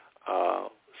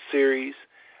series.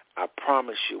 I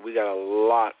promise you we got a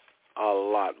lot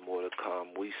more to come.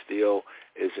 We still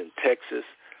is in Texas,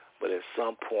 but at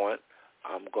some point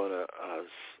I'm going to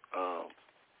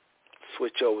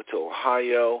switch over to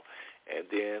Ohio, and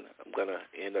then I'm going to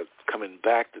end up coming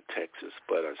back to Texas.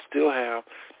 But I still have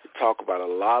to talk about a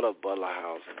lot of Butler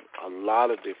House and a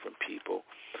lot of different people.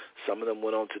 Some of them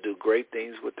went on to do great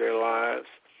things with their lives.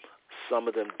 Some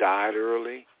of them died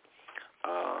early.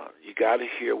 You got to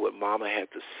hear what Mama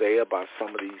had to say about some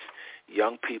of these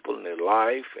young people in their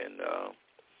life, and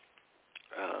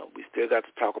we still got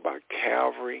to talk about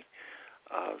Calvary,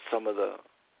 some of the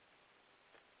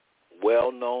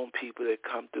well-known people that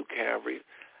come through Calvary,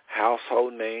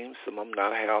 household names, some of them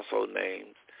not household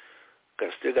names. I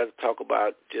still got to talk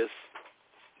about just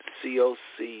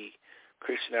COC,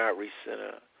 Christian Outreach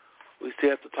Center. We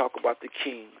still have to talk about the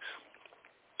Kings.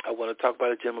 I want to talk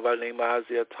about a gentleman by the name of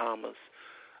Isaiah Thomas.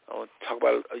 I want to talk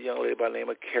about a young lady by the name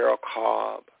of Carol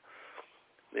Cobb.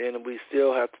 Then we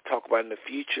still have to talk about in the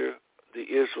future the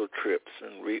Israel trips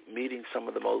and meeting some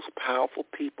of the most powerful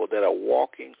people that are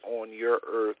walking on your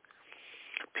earth,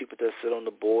 people that sit on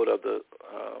the board of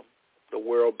the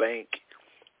World Bank,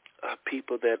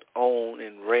 people that own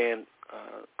and ran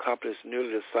companies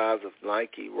nearly the size of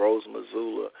Nike, Rose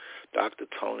Missoula, Dr.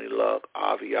 Tony Luck,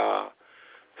 Avia.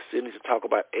 Still need to talk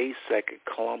about ASEC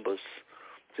at Columbus.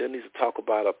 Still need to talk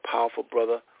about a powerful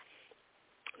brother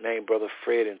named Brother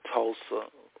Fred in Tulsa,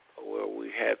 where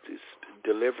we had this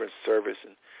deliverance service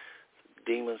and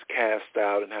demons cast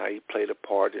out and how he played a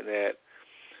part in that.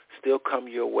 Still come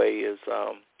your way is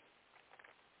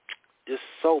just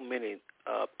so many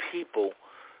people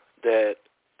that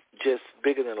just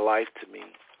bigger than life to me.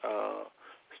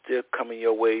 Still coming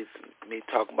your way, me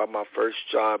talking about my first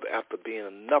job after being a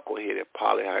knucklehead at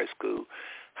Poly High School,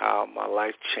 how my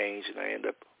life changed and I ended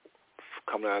up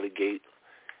coming out of the gate.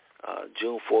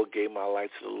 June 4th gave my life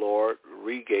to the Lord,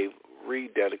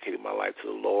 rededicated my life to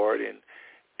the Lord,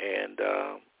 and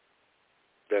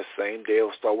that same day I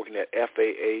started working at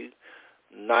FAA.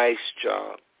 Nice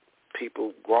job.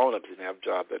 People, grown-ups didn't have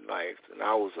jobs at night, and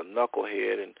I was a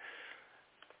knucklehead, and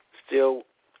still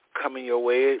coming your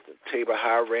way to tell you about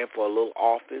how I ran for a little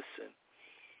office and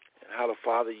how the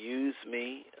Father used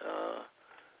me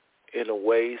in a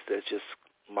ways that just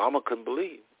Mama couldn't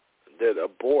believe. That a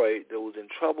boy that was in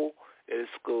trouble at his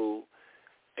school,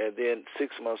 and then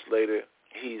 6 months later,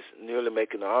 he's nearly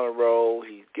making the honor roll.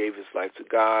 He gave his life to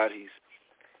God.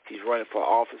 He's running for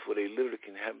office where they literally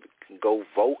can go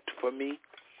vote for me,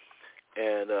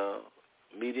 and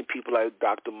meeting people like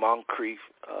Dr. Moncrief,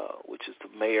 which is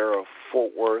the mayor of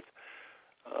Fort Worth,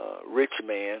 rich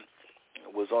man,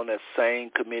 was on that same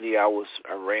committee I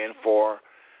ran for.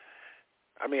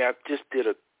 I mean, I just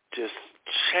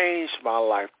changed my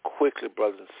life quickly,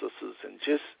 brothers and sisters, and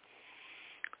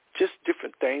just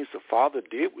different things the Father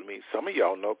did with me. Some of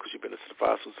y'all know because you've been listening to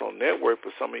 561 Network,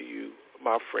 but some of you,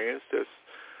 my friends, that's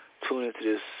tuned into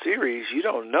this series, you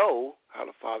don't know how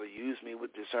the Father used me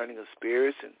with discerning of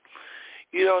spirits, and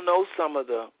you don't know some of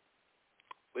the,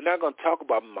 we're not going to talk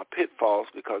about my pitfalls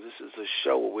because this is a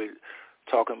show where we're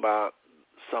talking about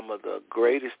some of the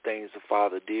greatest things the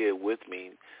Father did with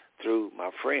me through my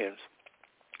friends.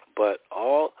 But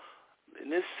all in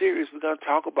this series, we're going to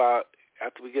talk about,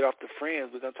 after we get off the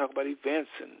Friends, we're going to talk about events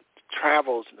and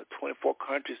travels in the 24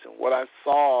 countries and what I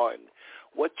saw and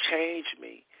what changed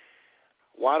me.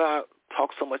 Why do I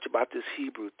talk so much about this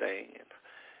Hebrew thing?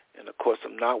 And of course,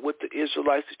 I'm not with the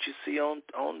Israelites that you see on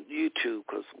YouTube,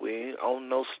 because we ain't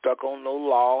stuck on no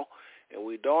law, and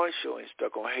we darn sure ain't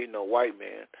stuck on hating no white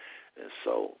man. And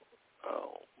so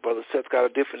Brother Seth's got a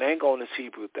different angle on this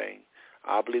Hebrew thing.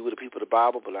 I believe we're the people of the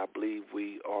Bible, but I believe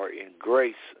we are in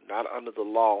grace, not under the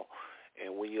law.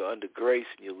 And when you're under grace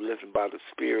and you're living by the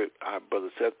Spirit, Brother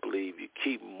Seth believe you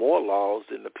keep more laws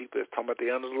than the people that's talking about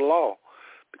they're under the law,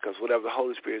 because whatever the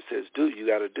Holy Spirit says do, you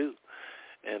got to do.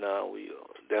 And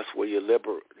that's where your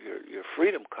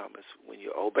freedom comes, when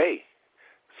you obey.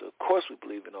 So, of course, we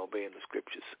believe in obeying the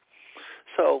Scriptures.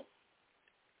 So,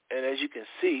 and as you can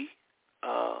see,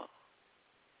 I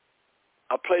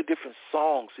play different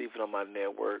songs even on my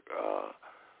network,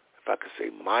 if I could say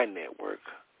my network,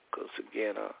 because,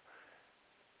 again,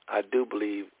 I do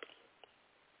believe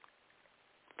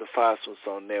the Five Swing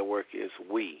Song Network is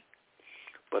we.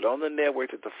 But on the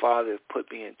network that the Father has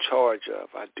put me in charge of,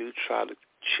 I do try to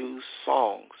choose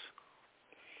songs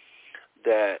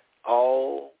that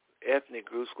all ethnic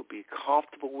groups will be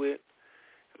comfortable with.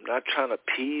 I'm not trying to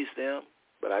appease them,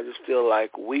 but I just feel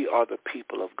like we are the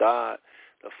people of God.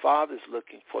 The Father's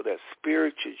looking for that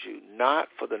spiritual Jew, not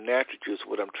for the natural Jew, is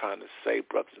what I'm trying to say,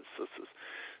 brothers and sisters.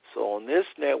 So on this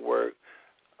network,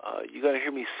 you're going to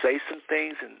hear me say some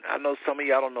things, and I know some of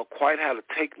y'all don't know quite how to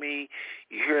take me.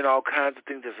 You're hearing all kinds of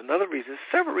things. There's another reason.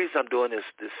 There's several reasons I'm doing this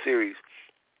series.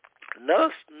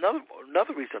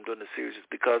 Another reason I'm doing this series is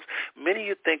because many of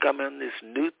you think I'm in this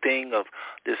new thing of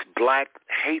this black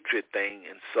hatred thing,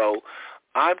 and so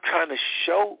I'm trying to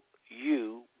show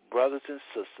you, brothers and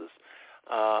sisters,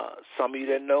 some of you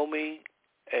that know me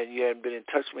and you haven't been in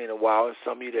touch with me in a while, and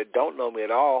some of you that don't know me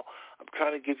at all, I'm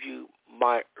trying to give you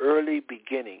my early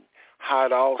beginning, how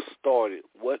it all started,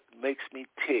 what makes me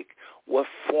tick, what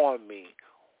formed me,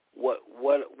 what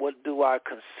do I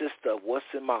consist of, what's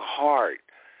in my heart.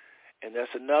 And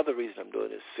that's another reason I'm doing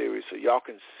this series, so y'all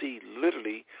can see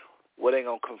literally what ain't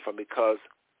going to come from, because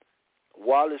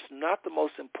while it's not the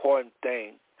most important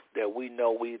thing that we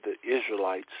know, we the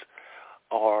Israelites,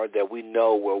 or that we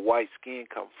know where white skin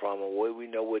come from, or where we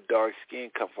know where dark skin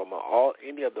come from, or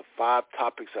any of the 5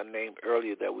 topics I named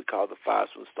earlier that we call the Five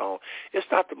Swing Stone, it's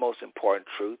not the most important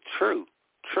truth.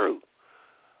 True.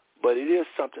 But it is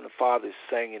something the Father is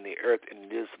saying in the earth,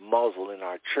 and it is muzzled in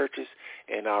our churches,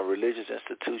 in our religious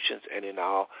institutions, and in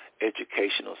our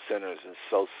educational centers. And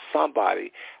so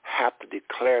somebody have to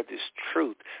declare this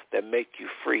truth that make you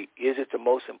free. Is it the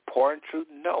most important truth?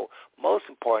 No. Most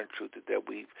important truth is that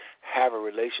we have a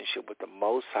relationship with the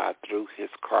Most High through His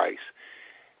Christ.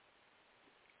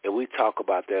 And we talk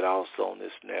about that also on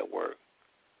this network.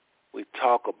 We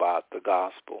talk about the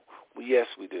gospel. Yes,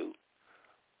 we do.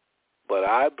 But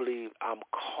I believe I'm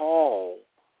called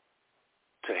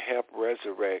to help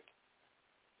resurrect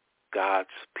God's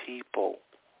people,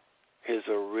 His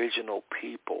original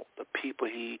people, the people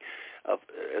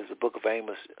as the book of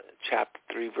Amos, chapter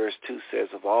 3, verse 2 says,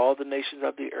 of all the nations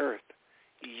of the earth,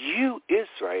 you,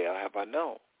 Israel, have I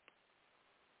known.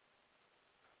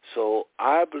 So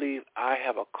I believe I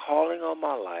have a calling on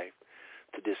my life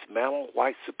to dismantle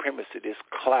white supremacy, this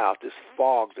cloud, this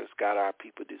fog that's got our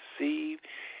people deceived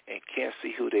and can't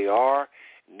see who they are.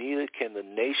 Neither can the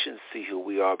nations see who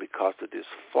we are because of this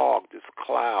fog, this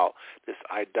cloud, this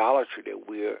idolatry that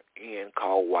we're in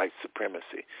called white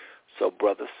supremacy. So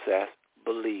Brother Seth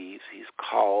believes he's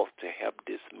called to help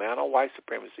dismantle white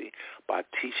supremacy by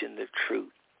teaching the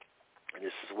truth. And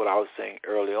this is what I was saying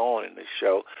early on in the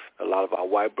show. A lot of our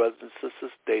white brothers and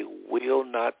sisters, they will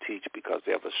not teach because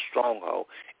they have a stronghold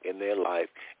in their life,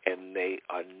 and they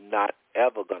are not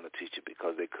ever going to teach it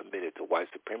because they're committed to white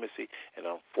supremacy. And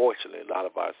unfortunately, a lot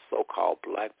of our so-called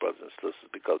black brothers and sisters,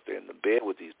 because they're in the bed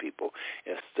with these people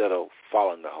instead of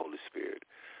following the Holy Spirit.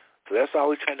 So that's all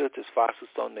we're trying to do with this Five Swing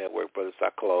Stone Network, brothers. I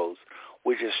close.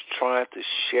 We're just trying to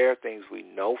share things we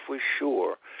know for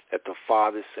sure that the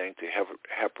Father is saying to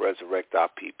help resurrect our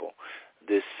people.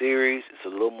 This series is a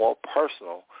little more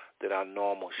personal than our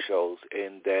normal shows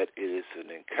in that it is an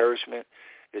encouragement.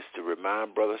 It's to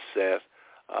remind Brother Seth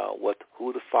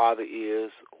who the Father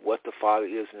is, what the Father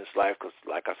is in his life, because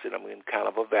like I said, I'm in kind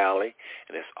of a valley,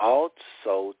 and it's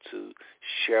also to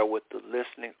share with the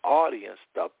listening audience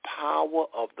the power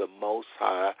of the Most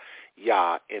High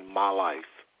Yah in my life.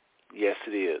 Yes,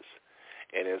 it is.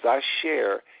 And as I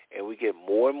share and we get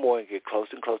more and more and get closer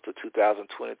and closer to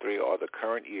 2023 or the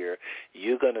current year,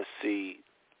 you're going to see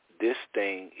this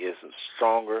thing is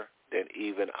stronger than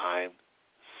even I'm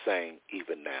same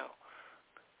even now.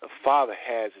 The Father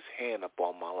has his hand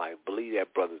upon my life. Believe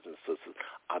that, brothers and sisters.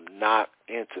 I'm not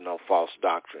into no false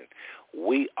doctrine.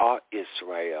 We are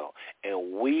Israel,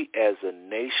 and we as a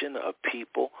nation of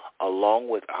people, along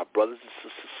with our brothers and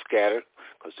sisters scattered,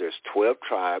 because there's 12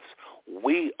 tribes,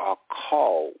 we are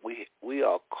called. We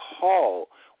are called.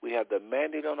 We have the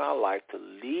mandate on our life to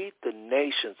lead the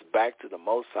nations back to the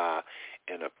Most High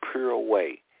in a pure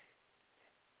way.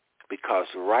 Because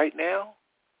right now,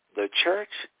 the church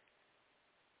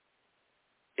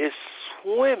is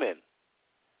swimming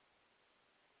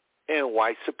in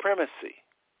white supremacy.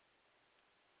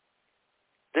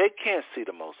 They can't see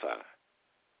the Most High.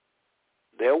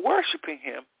 They're worshiping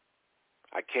him.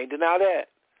 I can't deny that.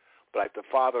 But like the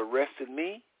Father arrested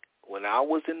me when I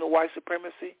was in the white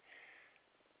supremacy,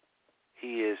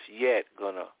 he is yet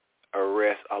going to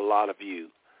arrest a lot of you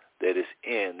that is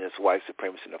in this white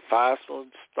supremacy. And the Five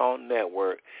Stone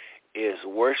Network is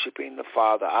worshiping the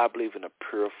Father, I believe, in a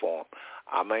pure form.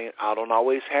 I mean, I don't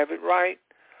always have it right.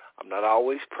 I'm not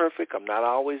always perfect. I'm not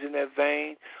always in that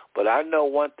vein. But I know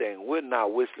one thing. We're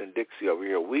not whistling Dixie over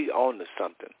here. We own to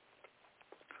something.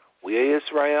 We are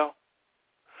Israel.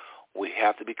 We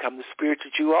have to become the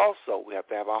spiritual Jew also. We have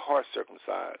to have our hearts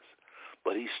circumcised.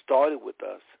 But he started with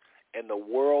us. And the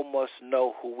world must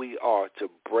know who we are to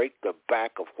break the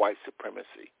back of white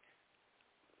supremacy.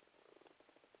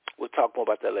 We'll talk more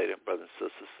about that later, brothers and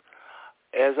sisters.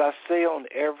 As I say on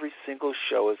every single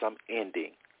show as I'm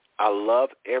ending, I love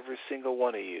every single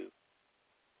one of you.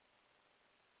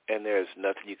 And there's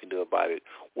nothing you can do about it.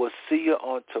 We'll see you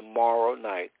on tomorrow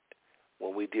night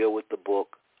when we deal with the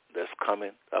book that's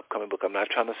coming, upcoming book. I'm not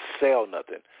trying to sell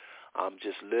nothing. I'm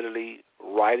just literally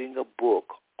writing a book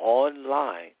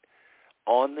online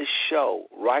on the show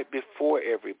right before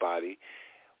everybody.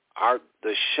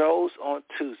 The show's on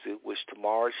Tuesday, which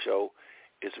tomorrow's show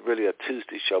is really a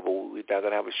Tuesday show, but we're not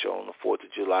going to have a show on the 4th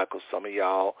of July because some of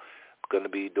y'all are going to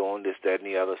be doing this, that, and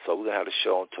the other. So we're going to have a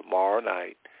show on tomorrow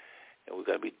night, and we're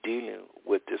going to be dealing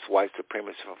with this white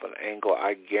supremacy from an angle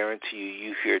I guarantee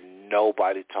you hear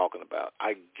nobody talking about.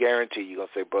 I guarantee you're going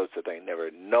to say, brother, that ain't never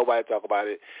heard nobody talk about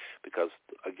it because,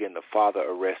 again, the Father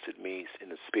arrested me in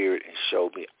the spirit and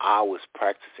showed me I was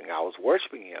practicing. I was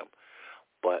worshiping him,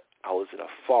 but I was in a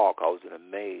fog. I was in a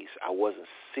maze. I wasn't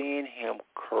seeing him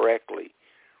correctly.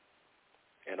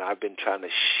 And I've been trying to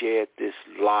shed this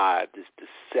lie, this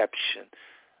deception,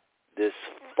 this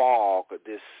fog, or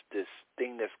this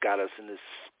thing that's got us in this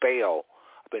spell.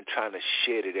 I've been trying to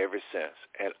shed it ever since.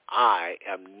 And I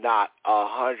am not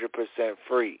 100%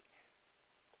 free.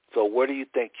 So where do you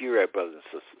think you're at, brothers and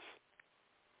sisters?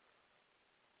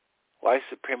 White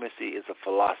supremacy is a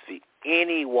philosophy.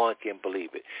 Anyone can believe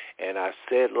it. And I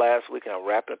said last week, and I'm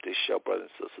wrapping up this show,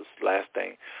 brothers and sisters, last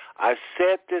thing. I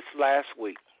said this last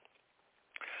week.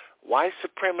 White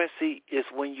supremacy is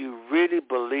when you really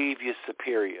believe you're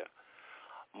superior.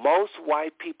 Most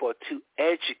white people are too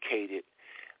educated.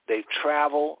 They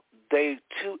travel. They're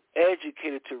too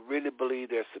educated to really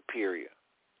believe they're superior.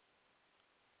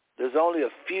 There's only a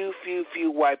few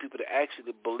white people that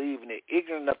actually believe, and they're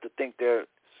ignorant enough to think they're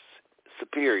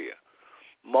superior.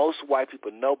 Most white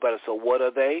people know better. So what are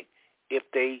they? If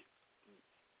they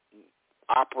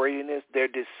operate in this, they're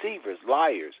deceivers,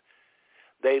 liars.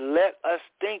 They let us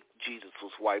think Jesus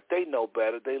was white. They know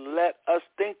better. They let us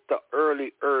think the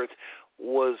early earth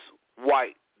was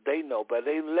white. They know better.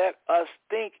 They let us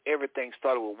think everything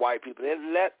started with white people. They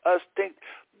let us think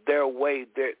their way,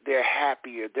 they're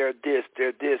happier, they're this,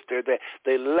 they're that.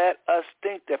 They let us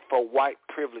think that for white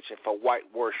privilege and for white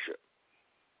worship,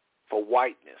 for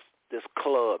whiteness, this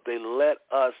club, they let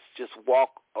us just walk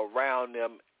around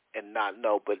them and not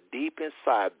know. But deep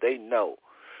inside, they know.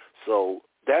 So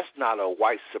that's not a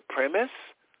white supremacist.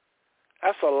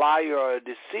 That's a liar or a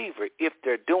deceiver if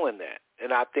they're doing that.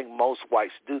 And I think most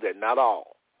whites do that, not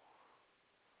all.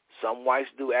 Some whites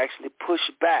do actually push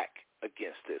back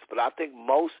against this. But I think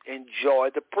most enjoy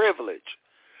the privilege.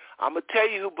 I'm going to tell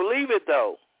you who believe it,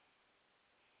 though.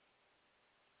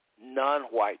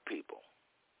 Non-white people.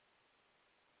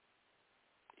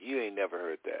 You ain't never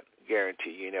heard that.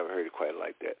 Guarantee you ain't never heard it quite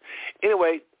like that.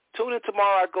 Anyway, tune in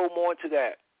tomorrow. I go more into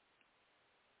that.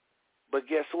 But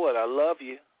guess what? I love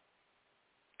you,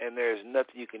 and there's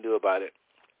nothing you can do about it.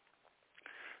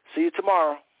 See you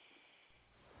tomorrow.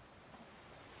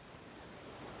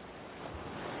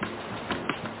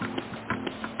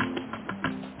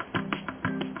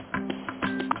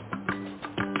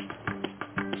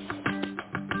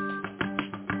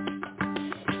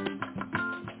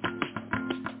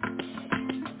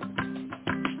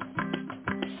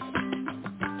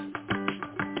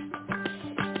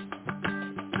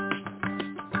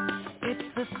 It's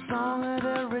the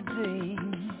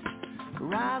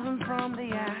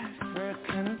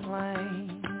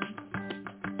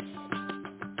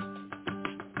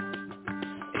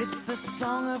It's the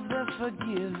song of the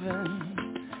forgiven,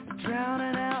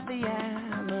 drowning out the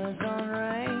Amazon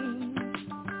rain.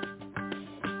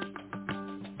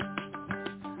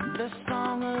 The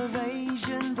song of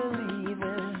Asian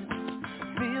believers,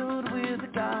 filled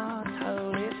with God's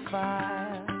holy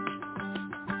fire.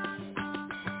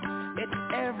 It's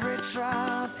every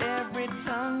tribe, every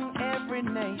tongue, every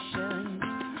nation,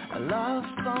 a love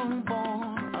song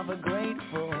born of a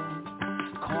grateful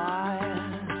choir.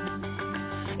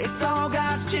 It's all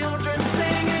God's children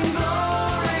singing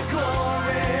glory,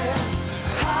 glory,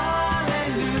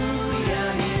 hallelujah,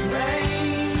 He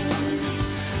reigns,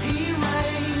 He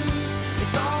reigns.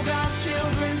 It's all God's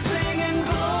children singing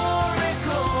glory,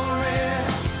 glory,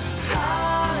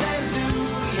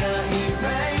 hallelujah, He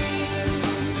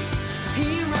reigns, He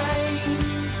reigns.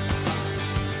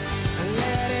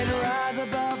 Let it rise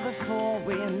above the four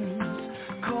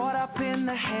winds, caught up in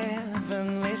the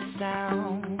heavenly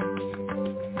sound.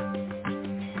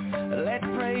 Let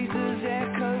praises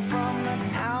echo from the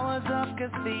towers of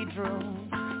cathedrals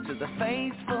to the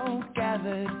faithful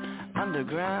gathered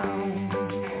underground.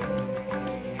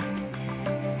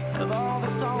 Of all the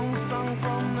songs sung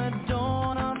from the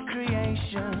dawn of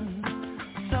creation,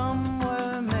 some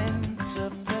were meant to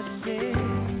persist.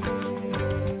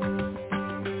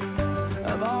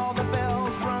 Of all the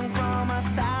bells rung from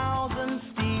 1,000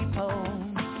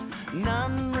 steeples,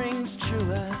 none rings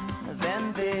truer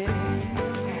than this.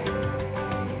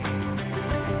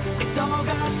 All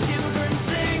God's children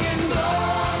singing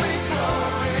glory,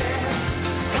 glory,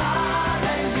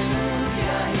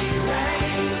 hallelujah, He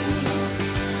reigns,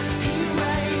 He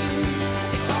reigns.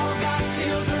 It's all God's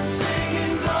children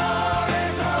singing glory,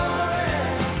 glory,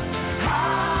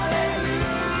 hallelujah,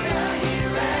 He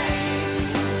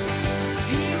reigns,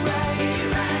 He reigns.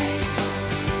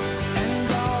 And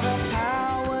all the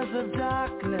powers of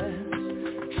darkness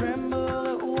tremble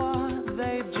at what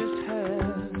they've just heard.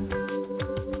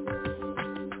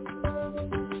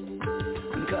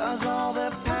 'Cause all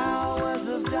the powers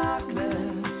of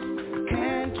darkness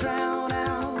can't drown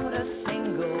out a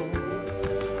single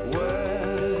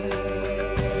word.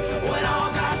 When all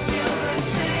God's children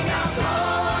sing out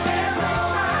glory,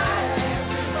 glory,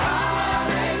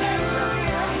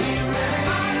 hallelujah, He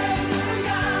reigns,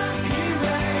 He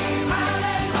reigns.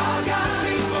 All God's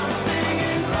people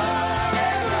singing glory,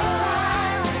 glory,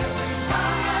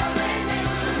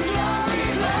 hallelujah, He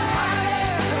reigns,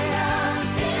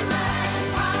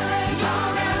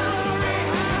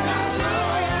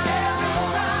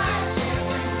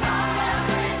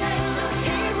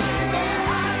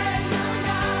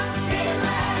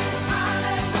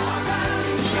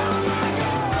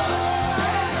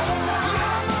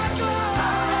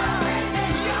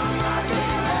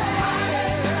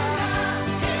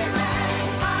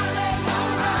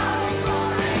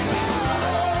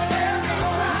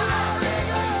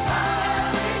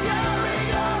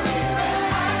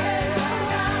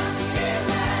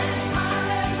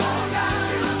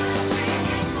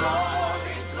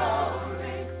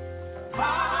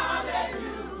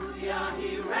 He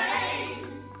reigns.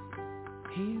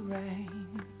 He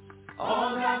reigns.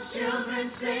 All God's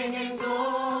children singing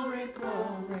glory,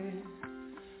 glory,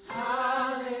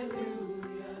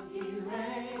 hallelujah, He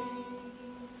reigns.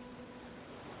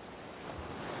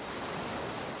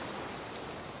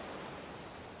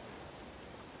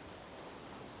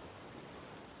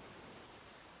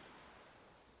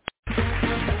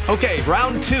 Okay,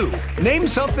 round two. Name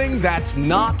something that's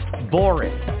not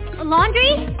boring. A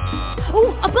laundry?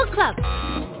 Ooh, a book club.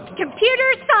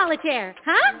 Computer solitaire,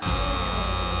 huh?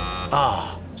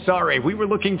 Ah, sorry, we were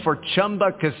looking for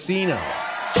Chumba Casino.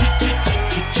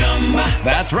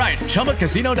 That's right,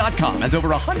 ChumbaCasino.com has over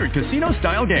 100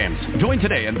 casino-style games. Join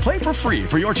today and play for free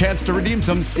for your chance to redeem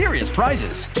some serious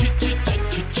prizes.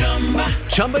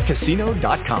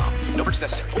 ChumbaCasino.com. No purchase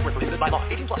necessary. Void where prohibited by law.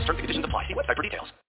 18+ terms and conditions apply. See website for details.